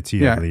will send it to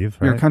you, I believe.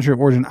 Your Right? country of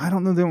origin. I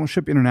don't know. They don't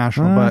ship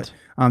international, What?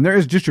 but there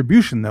is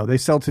distribution though. They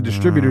sell to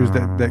distributors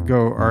that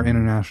are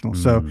international.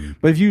 So,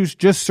 but if you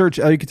just search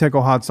El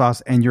Yucateco hot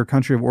sauce and your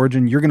country of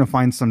origin, you're going to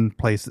find some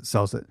place that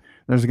sells it.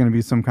 There's going to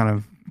be some kind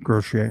of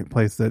grocery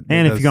place that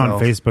And if does you go on sell.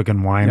 Facebook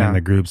and whine Yeah. in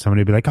the group,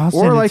 somebody will be like, I'll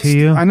send Or it like, to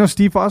you. I know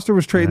Steve Foster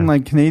was trading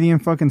like Canadian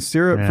fucking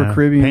syrup for Yeah.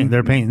 Caribbean.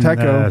 They're painting.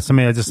 Teco.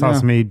 Somebody I just saw Yeah.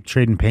 somebody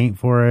trading paint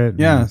for it.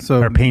 Yeah, and-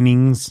 so- or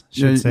paintings,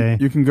 should Yeah, say.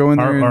 you can go in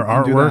there or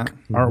and do artwork. that.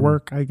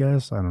 Artwork, I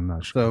guess. I'm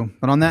not sure. So,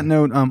 but on that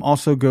note,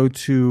 also go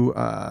to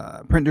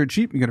Print Dirt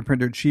Cheap. You go to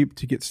Print Dirt Cheap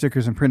to get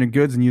stickers and printed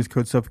goods and use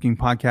code Suffocating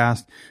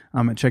Podcast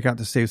and check out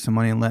to save some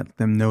money and let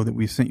them know that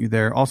we sent you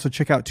there. Also,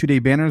 check out 2 Day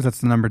Banners. That's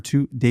the number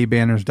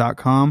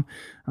 2daybanners.com.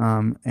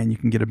 And you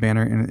can get a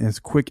banner in as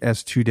quick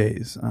as 2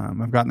 days.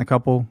 I've gotten a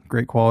couple,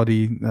 great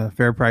quality,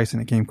 fair price,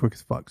 and it came quick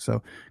as fuck.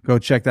 So go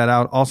check that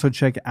out. Also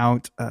check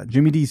out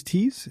Jimmy D's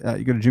Tees.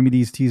 You go to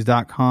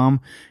jimmydstees.com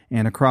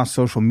and across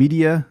social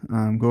media,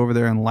 go over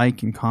there and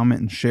like and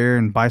comment and share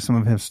and buy some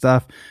of his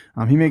stuff.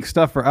 He makes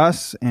stuff for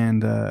us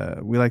and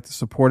we like to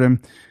support him.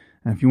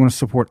 And if you want to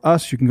support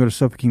us, you can go to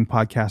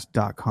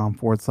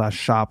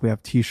sofakingpodcast.com/shop. We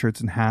have t-shirts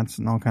and hats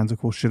and all kinds of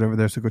cool shit over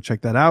there. So go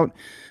check that out.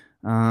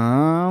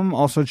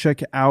 Also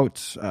check out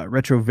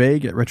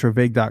Retrovague at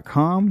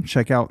retrovague.com.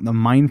 Check out the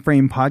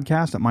Mindframe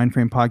podcast at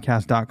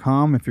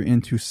mindframepodcast.com. If you're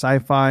into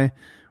sci-fi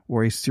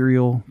or a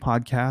serial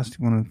podcast,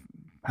 you want to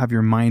have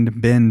your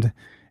mind bend,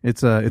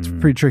 it's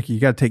pretty tricky. You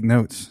got to take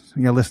notes.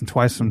 You got to listen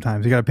twice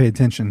sometimes. You got to pay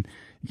attention.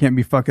 You can't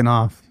be fucking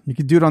off. You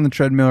could do it on the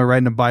treadmill or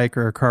riding a bike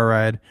or a car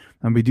ride.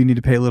 We do need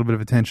to pay a little bit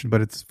of attention,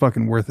 but it's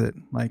fucking worth it.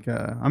 Like,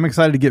 I'm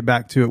excited to get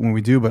back to it when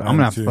we do, but I'm going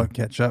to have to fucking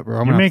catch up,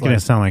 bro. You're making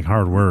it sound like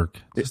hard work.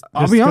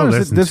 I'll be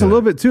honest, there's a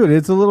little bit to it.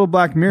 It's a little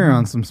Black Mirror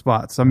on some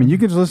spots. I mean, you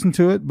can just listen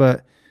to it,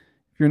 but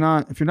if you're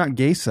not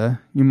Geisa,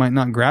 you might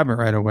not grab it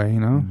right away, you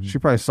know? She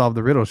probably solved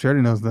the riddle. She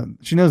already knows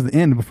she knows the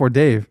end before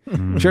Dave.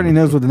 She already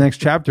knows what the next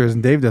chapter is,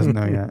 and Dave doesn't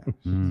know yet.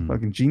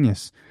 Fucking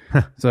genius.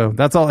 So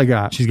that's all I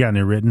got. She's gotten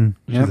it written.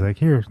 She's like,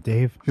 here,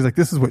 Dave. She's like,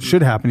 this is what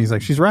should happen. He's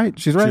like, she's right.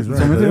 She's right.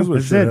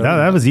 That's it.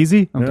 That was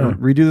easy. I'm going to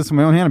redo this in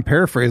my own hand and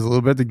paraphrase a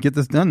little bit to get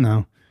this done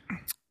now.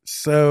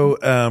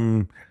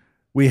 So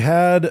we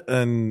had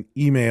an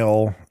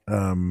email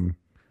in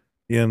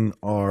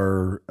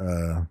our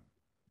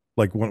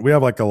we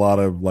have like a lot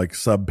of like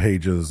sub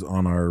pages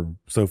on our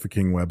Sofa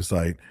King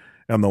website,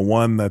 and the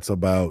one that's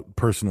about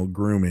personal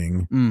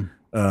grooming.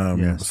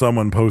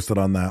 Someone posted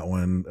on that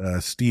one,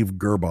 Steve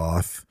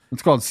Gerboth.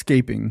 It's called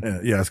Scaping.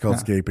 It's called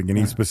Scaping, and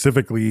he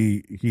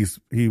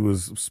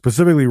was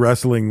specifically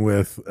wrestling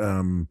with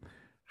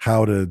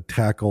how to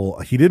tackle.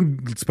 He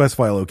didn't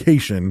specify a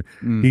location.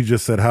 He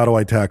just said, "How do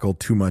I tackle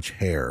too much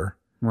hair?"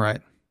 Right.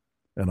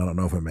 And I don't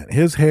know if it meant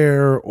his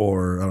hair,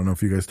 or I don't know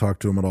if you guys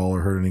talked to him at all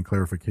or heard any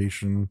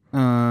clarification.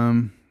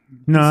 No,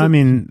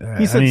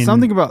 he said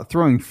something about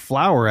throwing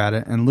flour at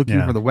it and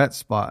looking for the wet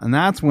spot, and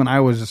that's when I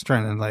was just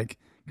trying to like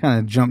kind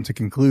of jump to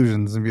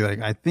conclusions and be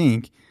like, I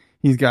think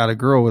he's got a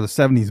girl with a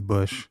 70s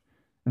bush,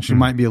 and she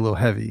might be a little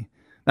heavy.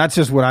 That's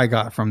just what I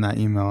got from that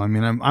email. I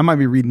mean, I might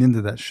be reading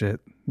into that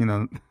shit, you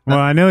know. Well,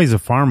 I know he's a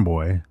farm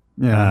boy.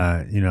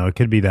 Yeah. It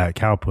could be that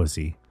cow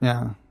pussy.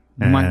 Yeah.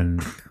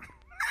 And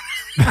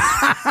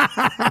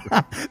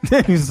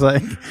He's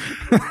like,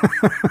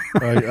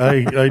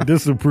 I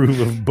disapprove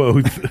of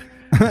both.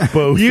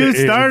 Both you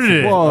started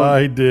it. Well,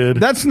 I did.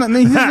 That's not.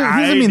 He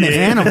doesn't mean the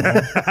animal.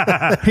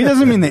 He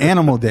doesn't mean the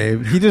animal,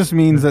 Dave. He just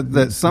means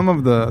that some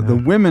of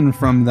the women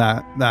from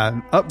that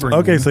upbringing.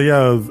 Okay, so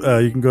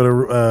you can go to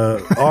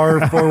r//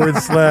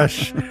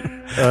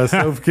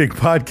 Sofa King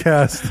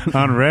Podcast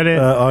on Reddit,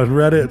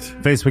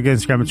 Facebook,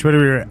 Instagram, and Twitter.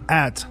 We're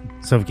at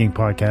Sofa King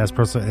Podcast.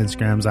 Personal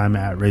Instagrams, I'm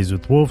at Raised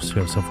with Wolves.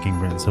 We have Sofa King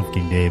Brent, Sofa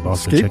King Dave.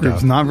 Also Escape check group's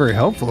out. Not very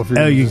helpful. If you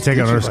can check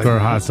out _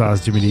 Hot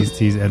Sauce, Jimmy D's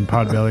Teas, and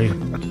Podbelly.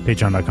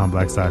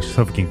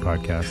 Patreon.com/Sofa King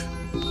Podcast.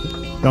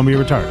 Don't be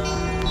a retard.